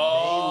who may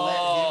let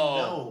him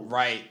know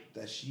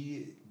that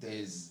she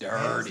is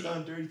dirty. Has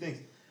done dirty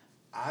things.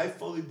 I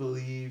fully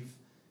believe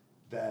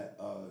that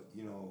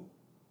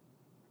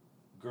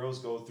girls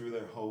go through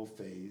their hoe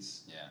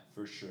phase. Yeah.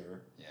 For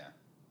sure. Yeah.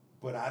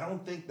 But I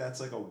don't think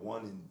that's like a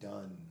one and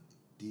done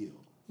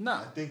deal. No.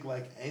 I think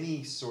like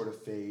any sort of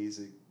phase,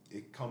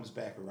 it comes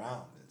back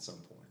around at some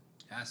point.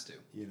 Has to.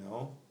 You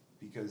know?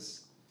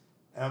 Because,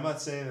 and I'm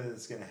not saying that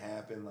it's going to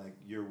happen like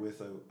you're with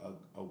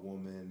a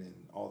woman and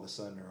all of a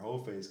sudden her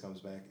whole phase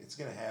comes back. It's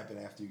going to happen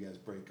after you guys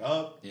break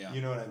up. Yeah.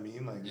 You know what I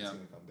mean? Like it's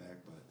going to come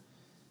back. But,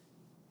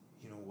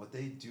 you know, what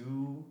they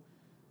do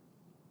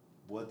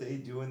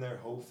in their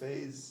whole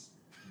phase,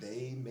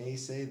 they may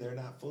say they're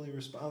not fully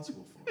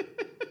responsible for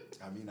it.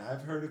 I mean,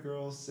 I've heard a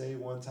girl say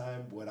one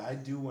time, what I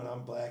do when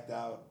I'm blacked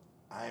out,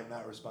 I am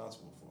not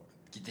responsible for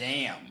it.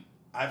 Damn.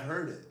 I've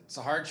heard it. It's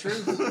a hard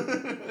truth.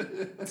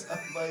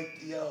 I'm like,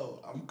 yo,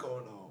 I'm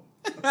going home.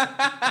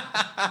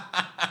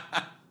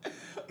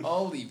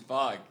 Holy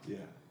fuck. Yeah.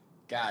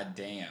 God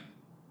damn.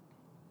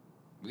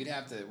 We're gonna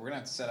have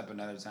to set up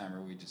another time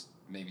where we just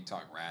maybe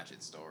talk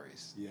ratchet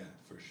stories. Yeah,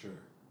 for sure.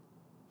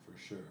 For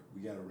sure.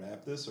 We gotta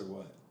wrap this or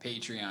what?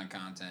 Patreon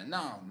content.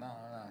 No.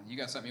 You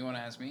got something you want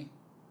to ask me?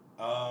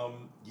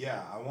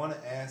 Yeah, I want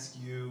to ask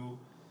you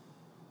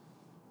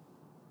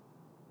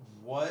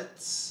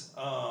what,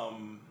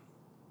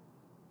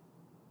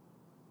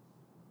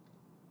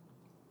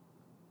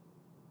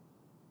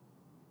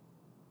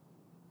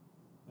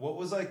 What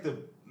was like the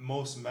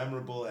most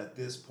memorable at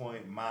this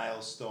point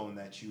milestone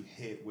that you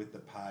hit with the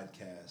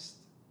podcast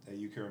that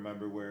you can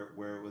remember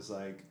where it was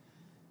like,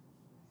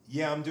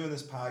 yeah, I'm doing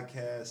this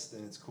podcast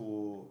and it's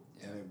cool,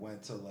 and it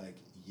went to like,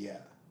 yeah,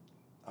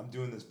 I'm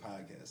doing this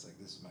podcast, like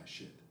this is my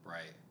shit.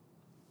 Right.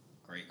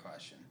 Great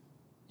question.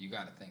 You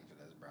got to think for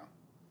this, bro.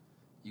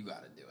 You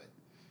got to do it.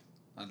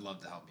 I'd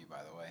love to help you,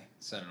 by the way.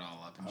 Set it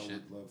all up and I shit.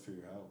 would love for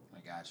your help. I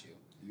got you.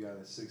 You got a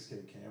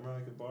 6K camera I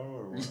could borrow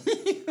or what?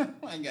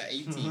 I got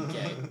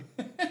 18K.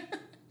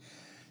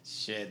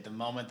 Shit, the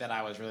moment that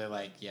I was really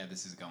like, yeah,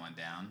 this is going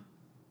down.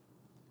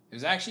 It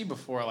was actually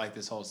before like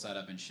this whole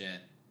setup and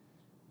shit.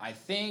 I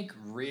think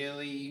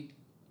really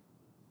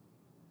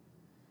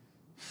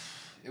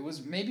it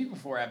was maybe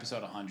before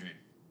episode 100,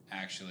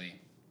 actually.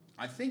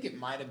 I think it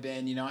might have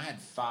been, I had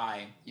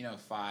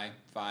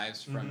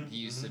Fives from, he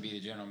used to be the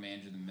general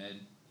manager of the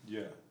Mid.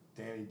 Yeah,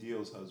 Danny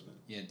Deal's husband.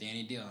 Yeah,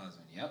 Danny Deal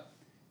husband, yep.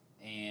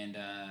 And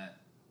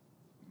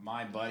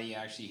my buddy,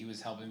 actually, he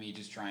was helping me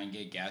just try and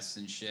get guests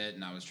and shit,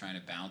 and I was trying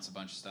to bounce a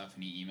bunch of stuff,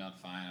 and he emailed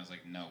fine. I was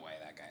like, no way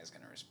that guy's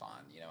going to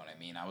respond. You know what I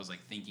mean? I was, like,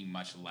 thinking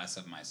much less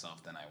of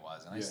myself than I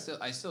was. And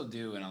I still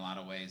do in a lot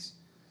of ways,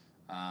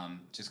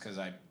 just because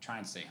I try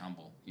and stay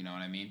humble. You know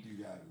what I mean? You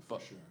got it, for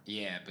sure.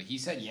 Yeah, but he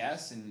said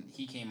yes, and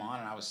he came on,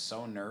 and I was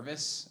so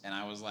nervous, and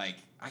I was like,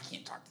 I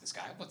can't talk to this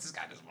guy. What's this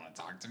guy doesn't want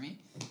to talk to me?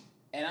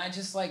 And I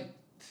just, like,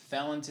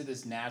 fell into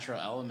this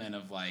natural element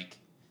of, like,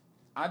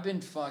 I've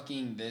been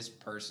fucking this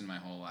person my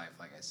whole life,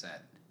 like I said.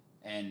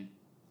 And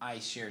I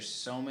share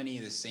so many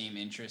of the same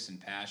interests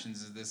and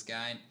passions as this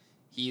guy.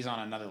 He's on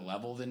another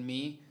level than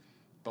me.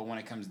 But when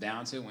it comes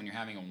down to it, when you're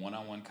having a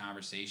one-on-one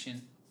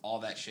conversation, all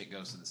that shit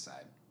goes to the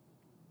side.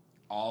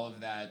 All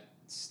of that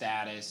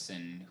status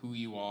and who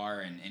you are.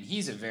 And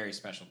he's a very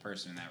special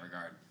person in that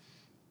regard.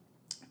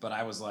 But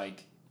I was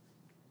like,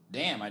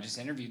 damn, I just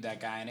interviewed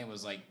that guy, and it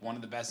was like one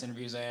of the best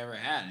interviews I ever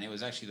had. And it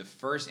was actually the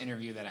first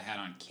interview that I had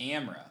on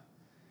camera.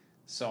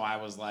 So I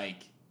was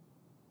like,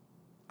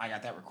 I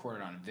got that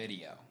recorded on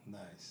video.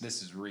 Nice.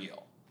 This is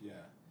real. Yeah.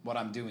 What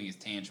I'm doing is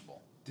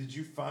tangible. Did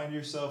you find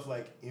yourself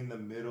like in the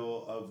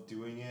middle of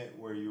doing it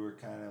where you were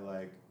kind of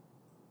like,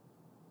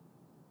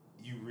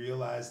 you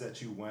realized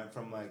that you went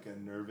from like a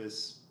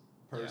nervous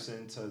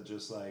person to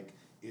just like,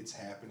 it's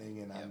happening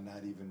and I'm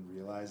not even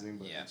realizing,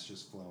 but it's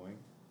just flowing?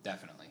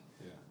 Definitely.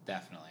 Yeah.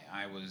 Definitely.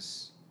 I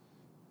was,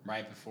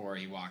 right before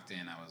he walked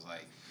in, I was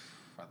like,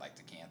 I'd like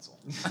to cancel.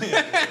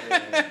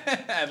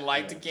 I'd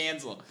like to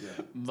cancel.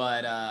 Yeah.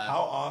 But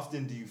how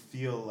often do you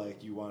feel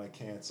like you want to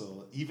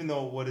cancel? Even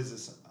though, what is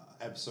this,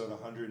 episode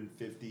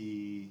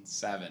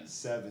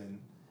 157?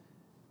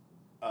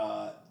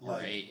 Or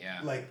 8,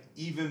 yeah. Like,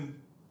 even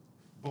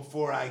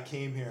before I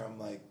came here, I'm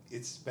like,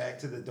 it's back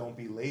to the don't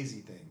be lazy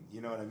thing.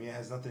 You know what I mean? It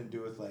has nothing to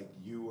do with, like,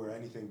 you or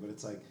anything, but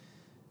it's like,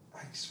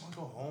 I just want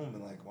to go home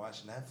and, like,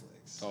 watch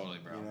Netflix. Totally,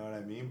 bro. You know what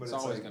I mean? But it's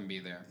always like, going to be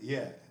there.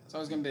 Yeah. It's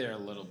always going to be there a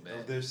little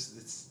bit.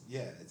 It's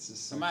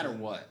just no matter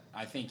what.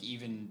 I think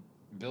even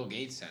Bill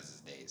Gates has his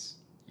days.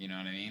 You know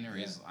what I mean? Or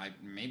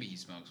maybe he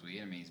smokes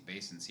weed. I mean, he's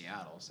based in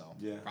Seattle, so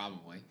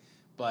probably.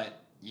 But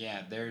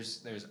yeah,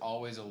 there's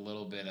always a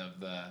little bit of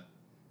the,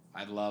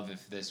 I'd love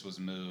if this was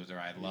moved, or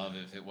I'd love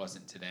if it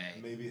wasn't today.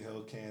 Maybe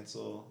he'll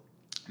cancel.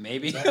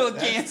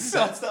 Cancel.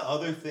 That's the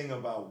other thing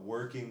about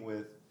working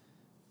with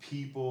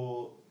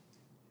people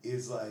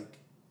is like,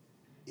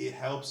 it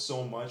helps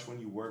so much when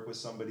you work with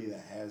somebody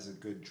that has a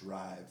good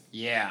drive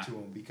to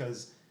them,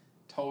 because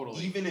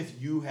totally, even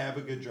if you have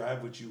a good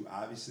drive, which you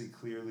obviously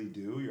clearly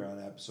do, you're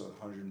on episode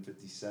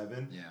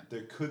 157,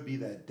 there could be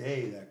that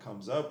day that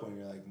comes up when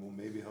you're like, well,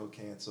 maybe he'll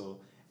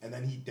cancel, and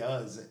then he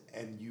does,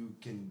 and you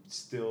can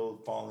still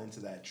fall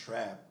into that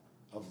trap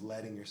of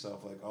letting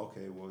yourself like,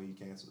 okay, well, he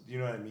canceled. You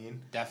know what I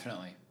mean?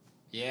 Definitely.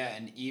 Yeah,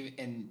 and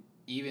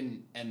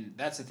even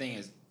that's the thing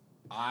is,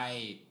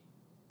 I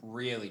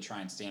really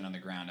try and stand on the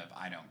ground of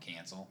I don't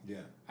cancel.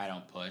 Yeah. I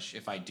don't push.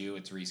 If I do,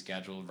 it's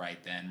rescheduled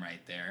right then, right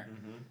there.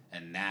 Mm-hmm.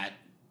 And that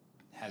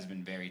has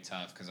been very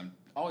tough because I'm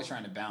always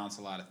trying to balance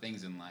a lot of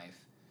things in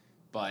life.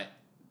 But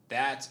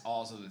that's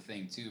also the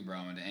thing too,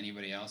 bro, and to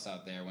anybody else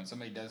out there, when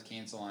somebody does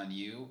cancel on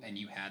you and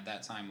you had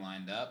that time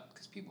lined up,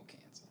 because people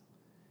cancel,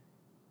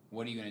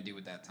 what are you going to do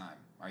with that time?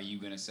 Are you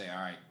going to say,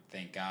 all right,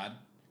 thank God?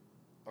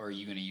 Or are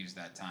you going to use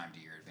that time to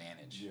your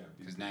advantage? Yeah.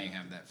 Because now you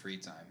have that free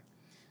time.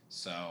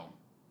 So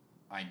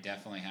I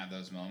definitely have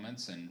those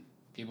moments, and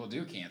people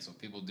do cancel.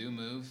 People do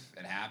move.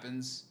 It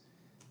happens.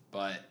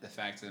 But the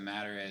fact of the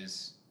matter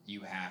is,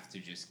 you have to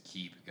just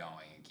keep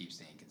going and keep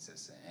staying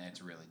consistent, and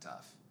it's really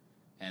tough.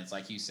 And it's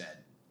like you said,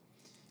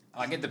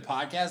 I'll get the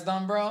podcast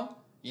done, bro.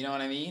 You know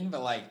what I mean?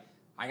 But, like,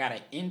 I got an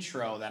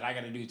intro that I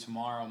got to do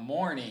tomorrow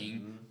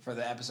morning for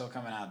the episode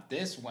coming out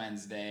this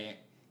Wednesday.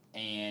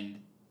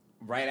 And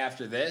right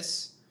after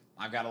this,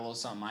 I've got a little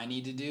something I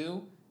need to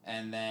do.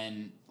 And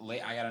then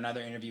I got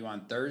another interview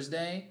on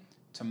Thursday.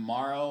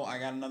 Tomorrow, I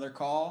got another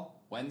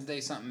call.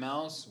 Wednesday, something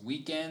else.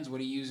 Weekends,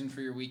 what are you using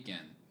for your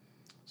weekend?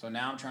 So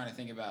now I'm trying to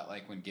think about,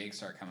 like, when gigs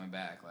start coming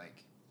back,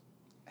 like,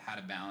 how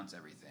to balance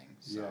everything.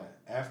 So. Yeah.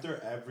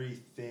 After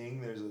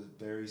everything, there's a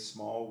very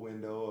small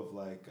window of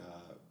like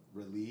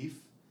relief,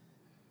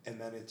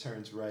 and then it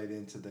turns right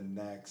into the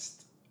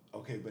next.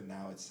 Okay, but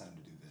now it's time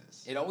to do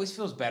this. It always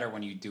feels better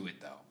when you do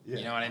it though. Yeah.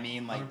 You know what I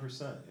mean? Like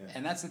 100%. Yeah.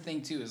 And that's the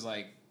thing too, is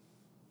like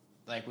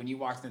when you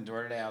walked in the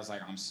door today, I was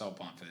like, I'm so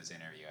pumped for this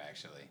interview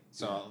actually.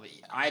 So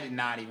I did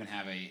not even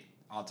have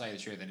I'll tell you the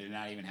truth, I did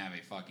not even have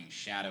a fucking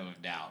shadow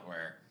of doubt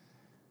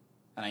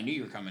and I knew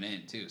you were coming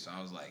in too, so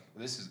I was like,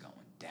 this is going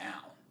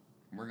down.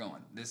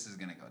 This is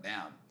gonna go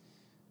down.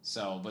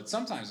 So, but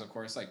sometimes of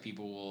course, like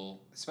people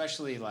will,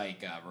 especially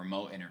like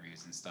remote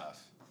interviews and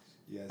stuff.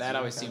 Yeah. That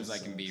always seems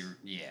like can be,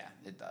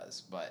 it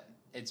does. But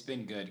it's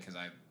been good because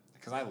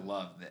I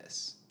love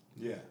this.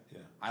 Yeah, yeah.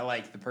 I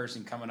like the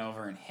person coming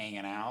over and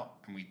hanging out,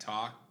 and we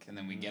talk, and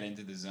then we get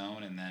into the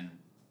zone, and then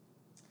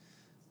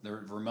the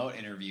remote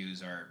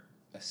interviews are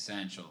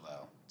essential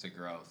though to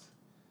growth.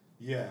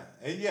 Yeah,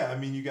 and I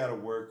mean, you got to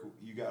work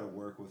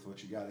with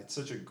what you got. It's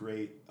such a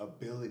great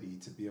ability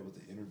to be able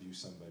to interview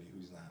somebody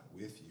who's not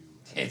with you.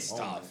 It's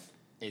tough.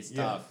 It's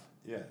tough.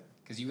 Yeah.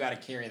 Because you got to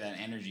carry that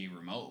energy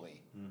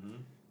remotely Mm-hmm.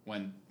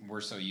 when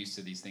we're so used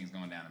to these things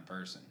going down in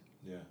person.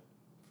 Yeah,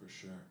 for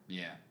sure.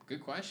 Yeah.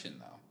 Good question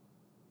though.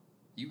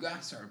 You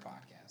got to start a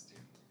podcast, dude.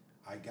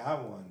 I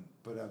got one,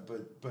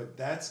 but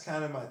that's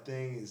kind of my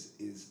thing.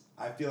 Is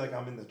I feel like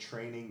I'm in the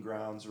training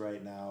grounds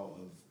right now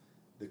of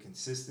the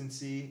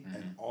consistency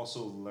and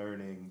also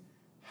learning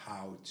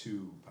how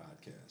to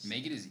podcast.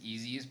 Make it as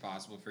easy as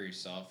possible for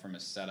yourself from a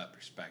setup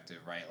perspective,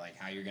 right? Like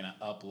how you're going to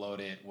upload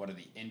it, what are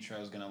the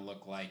intros going to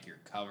look like, your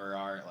cover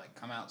art, like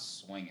come out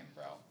swinging,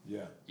 bro.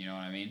 Yeah. You know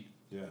what I mean?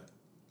 Yeah.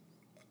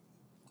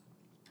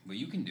 But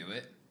you can do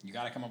it. You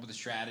got to come up with a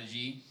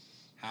strategy.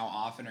 How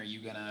often are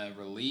you going to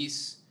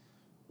release?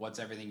 What's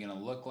everything going to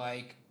look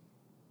like?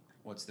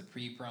 What's the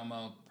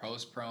pre-promo,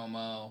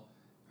 post-promo?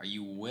 Are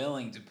you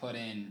willing to put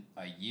in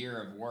a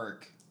year of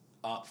work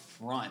up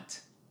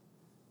front?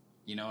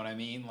 You know what I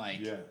mean?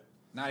 Like,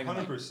 not even 100%.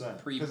 like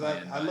Because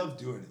pre-planned. I love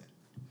doing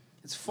it.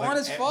 It's fun Like,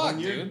 as fuck,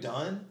 when you're dude.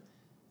 done,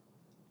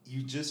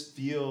 you just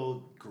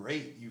feel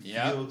great. You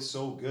feel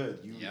so good.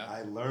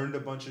 I learned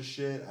a bunch of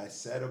shit. I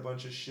said a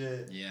bunch of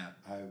shit. Yeah.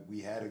 We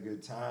had a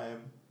good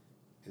time.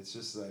 It's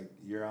just like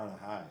you're on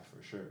a high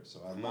for sure. So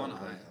I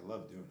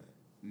love doing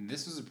it.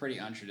 This was a pretty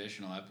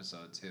untraditional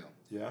episode too.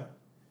 Yeah.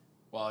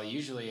 Well,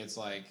 usually it's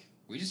like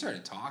we just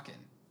started talking,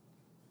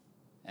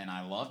 and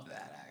I loved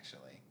that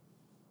actually.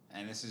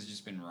 And this has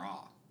just been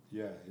raw.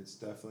 Yeah, it's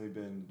definitely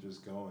been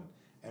just going,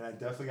 and I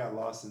definitely got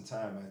lost in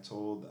time. I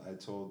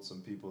told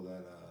some people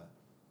that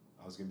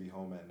I was gonna be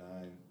home at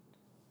 9,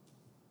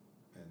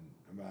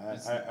 and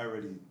I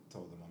already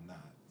told them I'm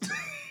not.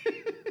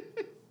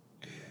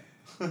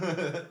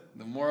 So.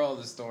 The moral of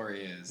the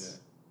story is,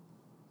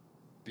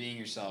 being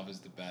yourself is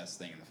the best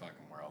thing in the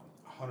fucking world.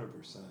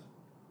 100%.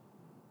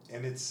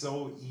 And it's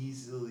so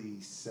easily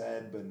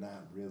said, but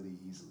not really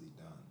easily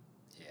done.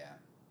 Yeah.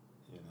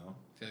 You know?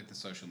 I feel like the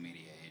social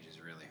media age has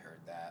really hurt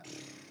that.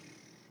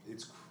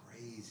 It's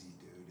crazy,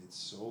 dude. It's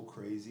so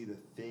crazy. The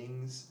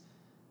things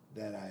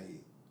that I,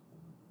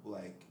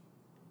 like,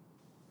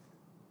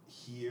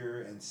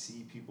 hear and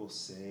see people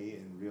say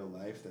in real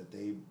life that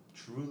they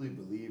truly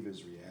believe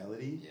is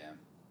reality. Yeah.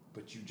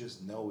 But you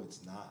just know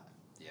it's not.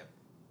 Yep.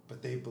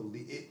 But they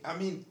believe it. I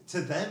mean, to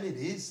them, it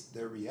is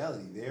their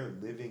reality. They are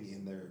living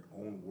in their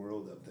own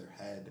world of their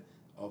head,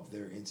 of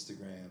their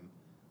Instagram,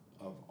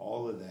 of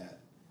all of that.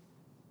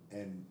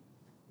 And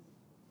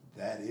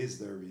that is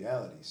their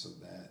reality. So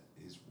that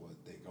is what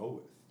they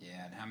go with.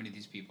 Yeah, and how many of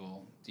these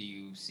people do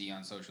you see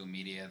on social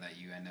media that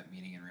you end up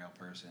meeting in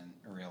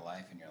real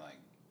life, and you're like,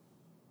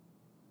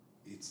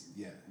 It's,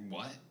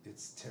 what?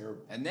 It's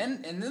terrible. And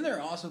then there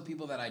are also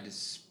people that I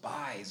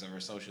despise over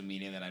social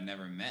media that I've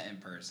never met in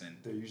person.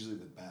 They're usually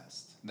the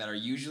best. That are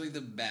usually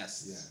the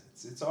best.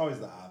 Yeah, it's always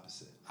the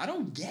opposite. I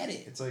don't get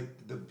it. It's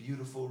like the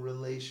beautiful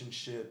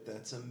relationship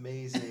that's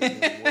amazing.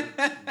 And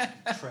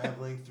we're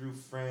traveling through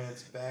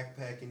France,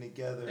 backpacking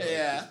together.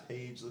 Yeah. Like, this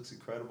page looks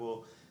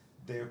incredible.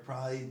 They're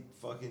probably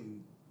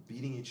fucking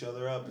beating each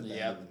other up at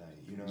the end of the night.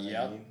 You know what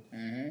I mean?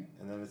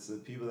 Mm-hmm. And then it's the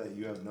people that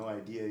you have no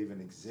idea even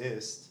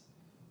exist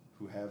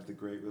who have the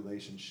great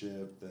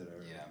relationship that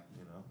are,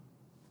 you know.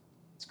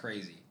 It's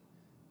crazy.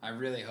 I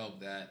really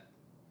hope that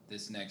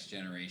this next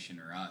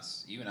generation, or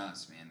us, even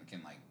us, man,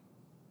 can like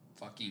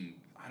fucking,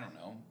 I don't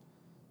know,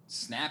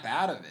 snap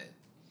out of it.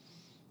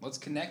 Let's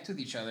connect with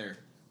each other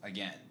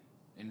again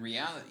in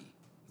reality.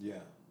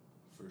 Yeah,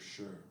 for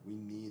sure. We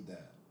need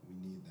that.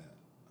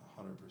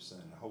 100%.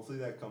 Hopefully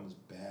that comes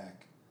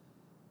back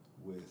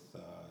with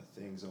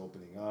things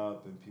opening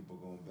up and people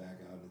going back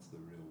out into the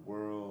real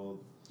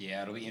world.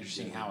 Yeah, it'll be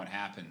interesting how it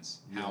happens,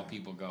 how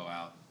people go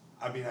out.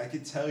 I mean, I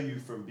could tell you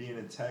from being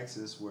in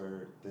Texas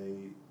where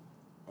they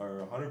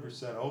are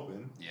 100%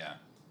 open. Yeah.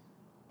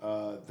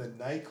 The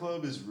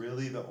nightclub is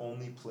really the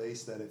only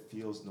place that it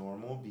feels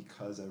normal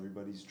because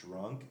everybody's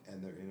drunk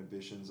and their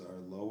inhibitions are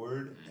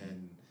lowered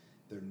and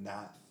they're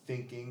not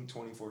thinking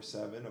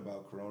 24/7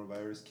 about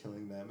coronavirus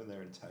killing them and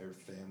their entire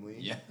family.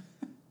 Yeah.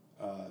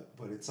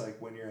 But it's like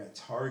when you're at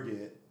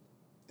Target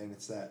and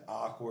it's that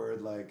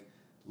awkward, like,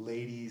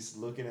 ladies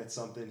looking at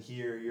something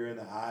here, you're in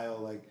the aisle,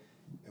 like,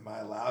 am I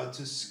allowed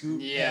to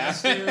scoot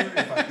past her?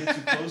 If I get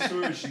too close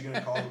to her, is she going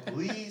to call the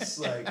police?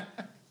 Like,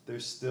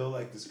 there's still,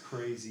 like, this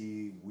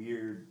crazy,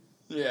 weird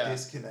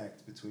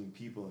disconnect between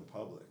people in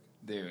public.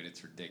 Dude,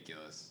 it's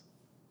ridiculous.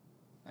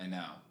 I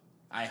know.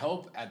 I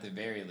hope, at the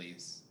very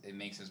least, it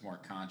makes us more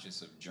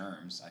conscious of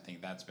germs. I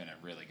think that's been a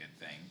really good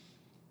thing.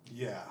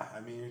 Yeah,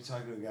 I mean, you're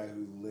talking to a guy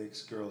who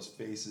licks girls'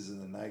 faces in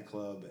the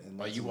nightclub and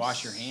But you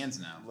wash your hands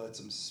now. Lets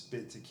them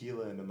spit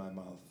tequila into my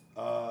mouth.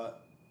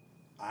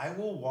 I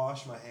will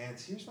wash my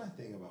hands. Here's my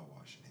thing about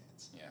washing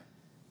hands. Yeah.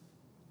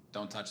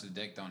 Don't touch the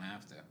dick, don't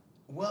have to.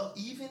 Well,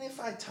 even if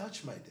I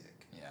touch my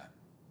dick. Yeah.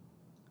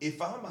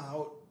 If I'm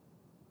out,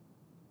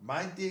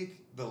 my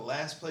dick, the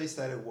last place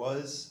that it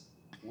was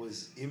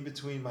in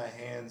between my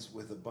hands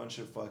with a bunch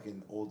of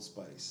fucking Old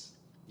Spice.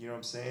 You know what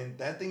I'm saying?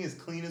 That thing is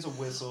clean as a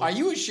whistle. Are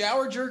you a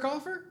shower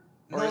jerk-offer?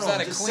 Or is that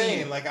I'm a just clean?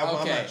 saying, like, I'm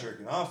not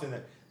jerking off in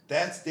there.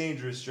 That's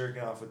dangerous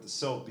jerking off with the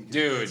soap because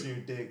if it's in your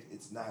dick,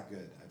 it's not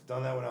good. I've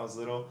done that when I was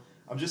little.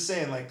 I'm just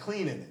saying, like,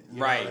 cleaning it. You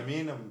know what I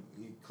mean?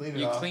 You clean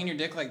it off. You clean your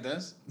dick like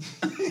this?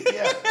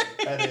 Yeah.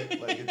 At it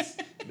like it's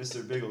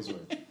Mr.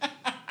 Bigglesworth.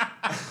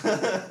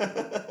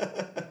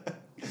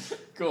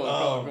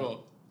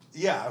 Cool.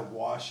 Yeah, I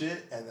wash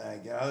it, and then I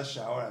get out of the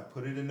shower, I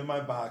put it into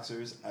my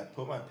boxers, I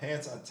put my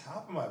pants on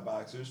top of my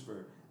boxers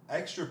for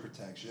extra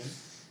protection.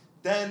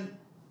 Then,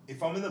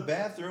 if I'm in the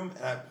bathroom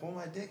and I pull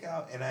my dick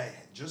out and I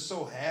just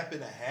so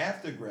happen to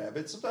have to grab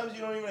it, sometimes you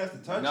don't even have to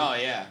touch it. No,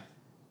 yeah.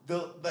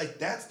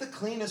 That's the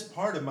cleanest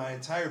part of my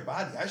entire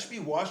body. I should be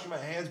washing my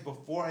hands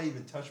before I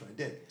even touch my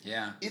dick.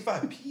 Yeah. If I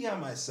pee on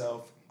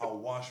myself, I'll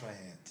wash my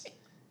hands.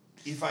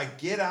 If I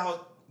get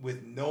out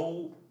with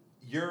no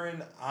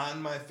urine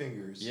on my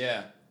fingers,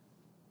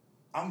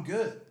 I'm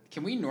good.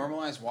 Can we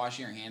normalize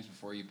washing your hands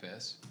before you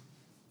piss?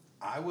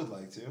 I would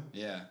like to.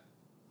 Yeah.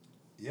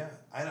 Yeah.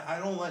 I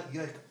don't like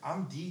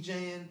I'm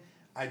DJing.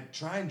 I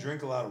try and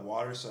drink a lot of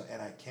water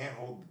and I can't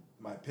hold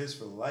my piss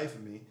for the life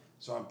of me.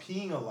 So I'm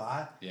peeing a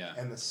lot. Yeah.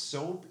 And the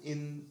soap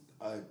in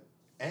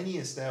any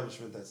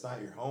establishment that's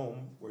not your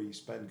home where you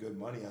spend good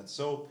money on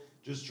soap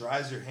just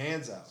dries your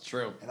hands out. It's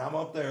true. And I'm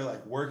up there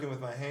like working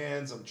with my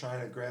hands. I'm trying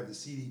to grab the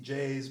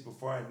CDJs.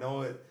 Before I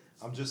know it,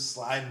 I'm just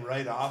sliding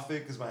right off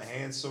it because my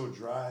hand's so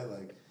dry.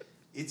 Like,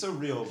 it's a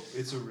real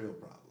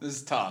problem. This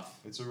is tough.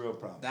 It's a real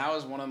problem. That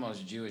was one of the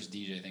most Jewish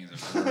DJ things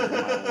I've ever heard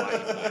in my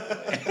life,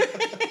 by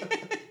the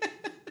way.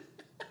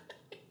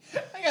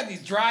 I got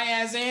these dry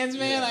ass hands,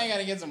 man. I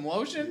gotta get some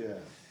lotion. Yeah.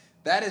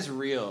 That is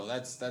real.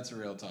 That's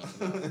real tough.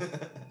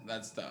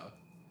 That's tough.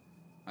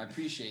 I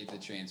appreciate the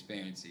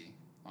transparency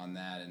on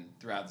that and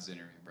throughout this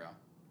interview, bro.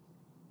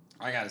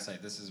 I gotta say,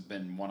 this has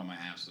been one of my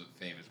absolute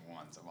favorite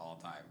ones of all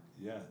time.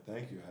 Yeah,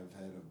 thank you. I've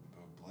had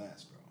a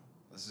blast, bro.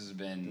 This has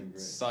been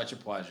such a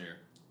pleasure.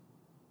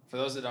 For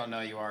those that don't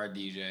know, you are a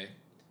DJ.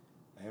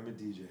 I am a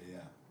DJ, yeah.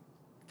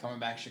 Coming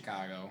back to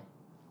Chicago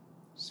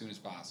as soon as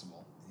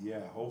possible. Yeah,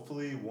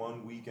 hopefully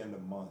one weekend a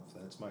month.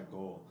 That's my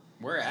goal.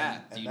 Where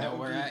at? Do you know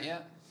where at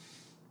yet?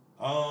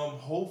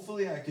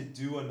 Hopefully I could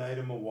do a night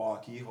in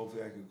Milwaukee.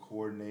 Hopefully I could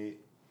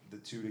coordinate the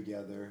two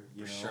together,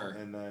 you know. Sure.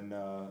 And then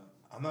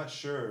I'm not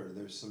sure.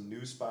 There's some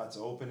new spots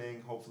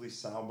opening. Hopefully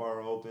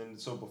Soundbar open.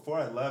 So before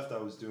I left, I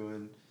was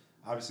doing,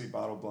 obviously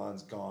Bottle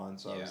Blonde's gone,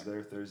 so I was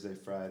there Thursday,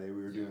 Friday.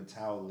 We were doing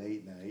Tao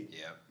late night.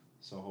 Yep.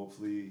 So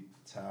hopefully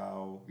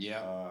Tao.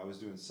 Yeah. I was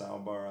doing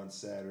Soundbar on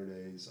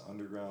Saturdays,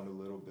 Underground a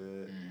little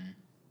bit. Mm-hmm.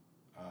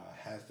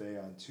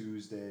 Hefe on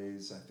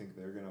Tuesdays. I think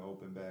they're going to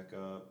open back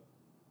up.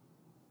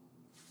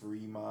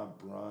 Fremont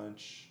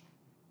Brunch.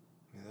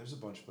 Man, there's a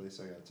bunch of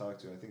places I got to talk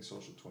to. I think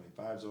Social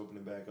 25 is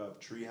opening back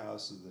up.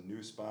 Treehouse is the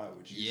new spot,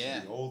 which used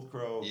to be Old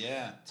Crow.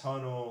 Yeah.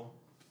 Tunnel.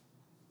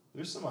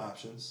 There's some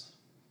options.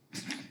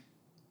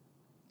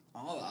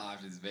 All the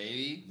options,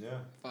 baby. Yeah.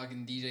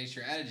 Fucking DJ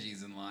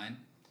Strategy's in line.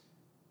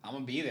 I'm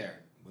going to be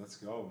there. Let's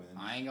go,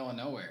 man. I ain't going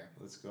nowhere.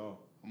 Let's go.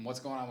 And what's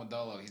going on with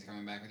Dolo? He's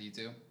coming back with you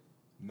too?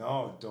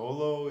 No,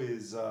 Dolo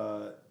is,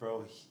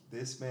 bro,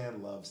 this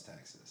man loves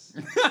Texas.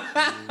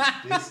 I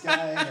mean, this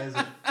guy has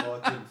a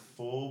fucking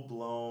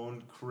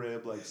full-blown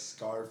crib like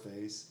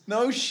Scarface.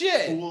 No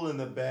shit. Pool in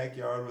the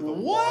backyard with a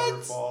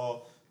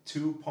waterfall,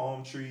 2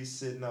 palm trees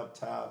sitting up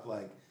top.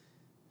 Like,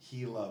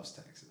 he loves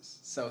Texas.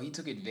 So he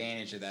took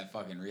advantage of that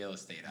fucking real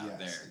estate out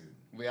there.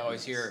 Dude. We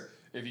always hear,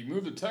 if you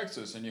move to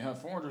Texas and you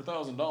have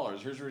 $400,000,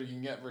 here's what you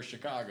can get for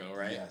Chicago,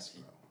 right? Yes,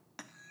 bro.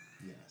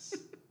 Yes.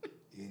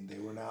 And they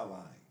were not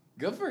lying.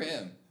 Good for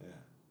him. Yeah.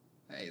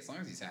 Hey, as long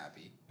as he's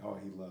happy. Oh,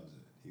 he loves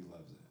it. He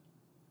loves it.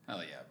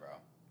 Hell yeah, bro.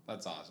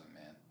 That's awesome,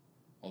 man.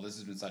 Well, this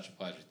has been such a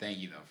pleasure. Thank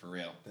you, though, for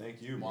real.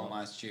 Thank you, One bro.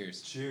 last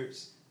cheers.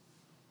 Cheers.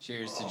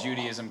 Cheers to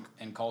Judaism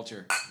and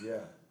culture. Yeah.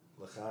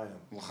 L'chaim.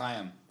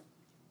 L'chaim.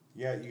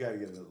 Yeah, you got to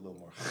get a little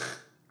more.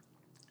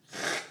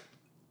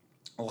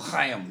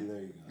 L'chaim.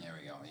 There you go. There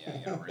we go. Yeah,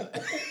 you got really.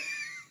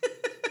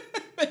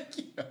 Thank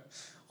you.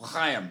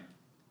 L'chaim.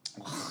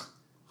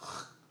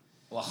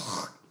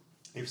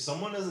 If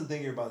someone doesn't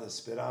think you're about to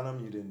spit on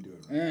them, you didn't do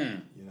it right.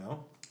 You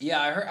know? Yeah,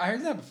 I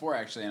heard that before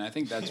actually, and I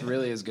think that's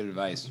really is good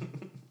advice.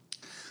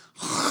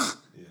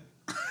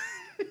 Yeah.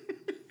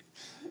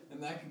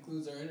 And that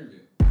concludes our interview.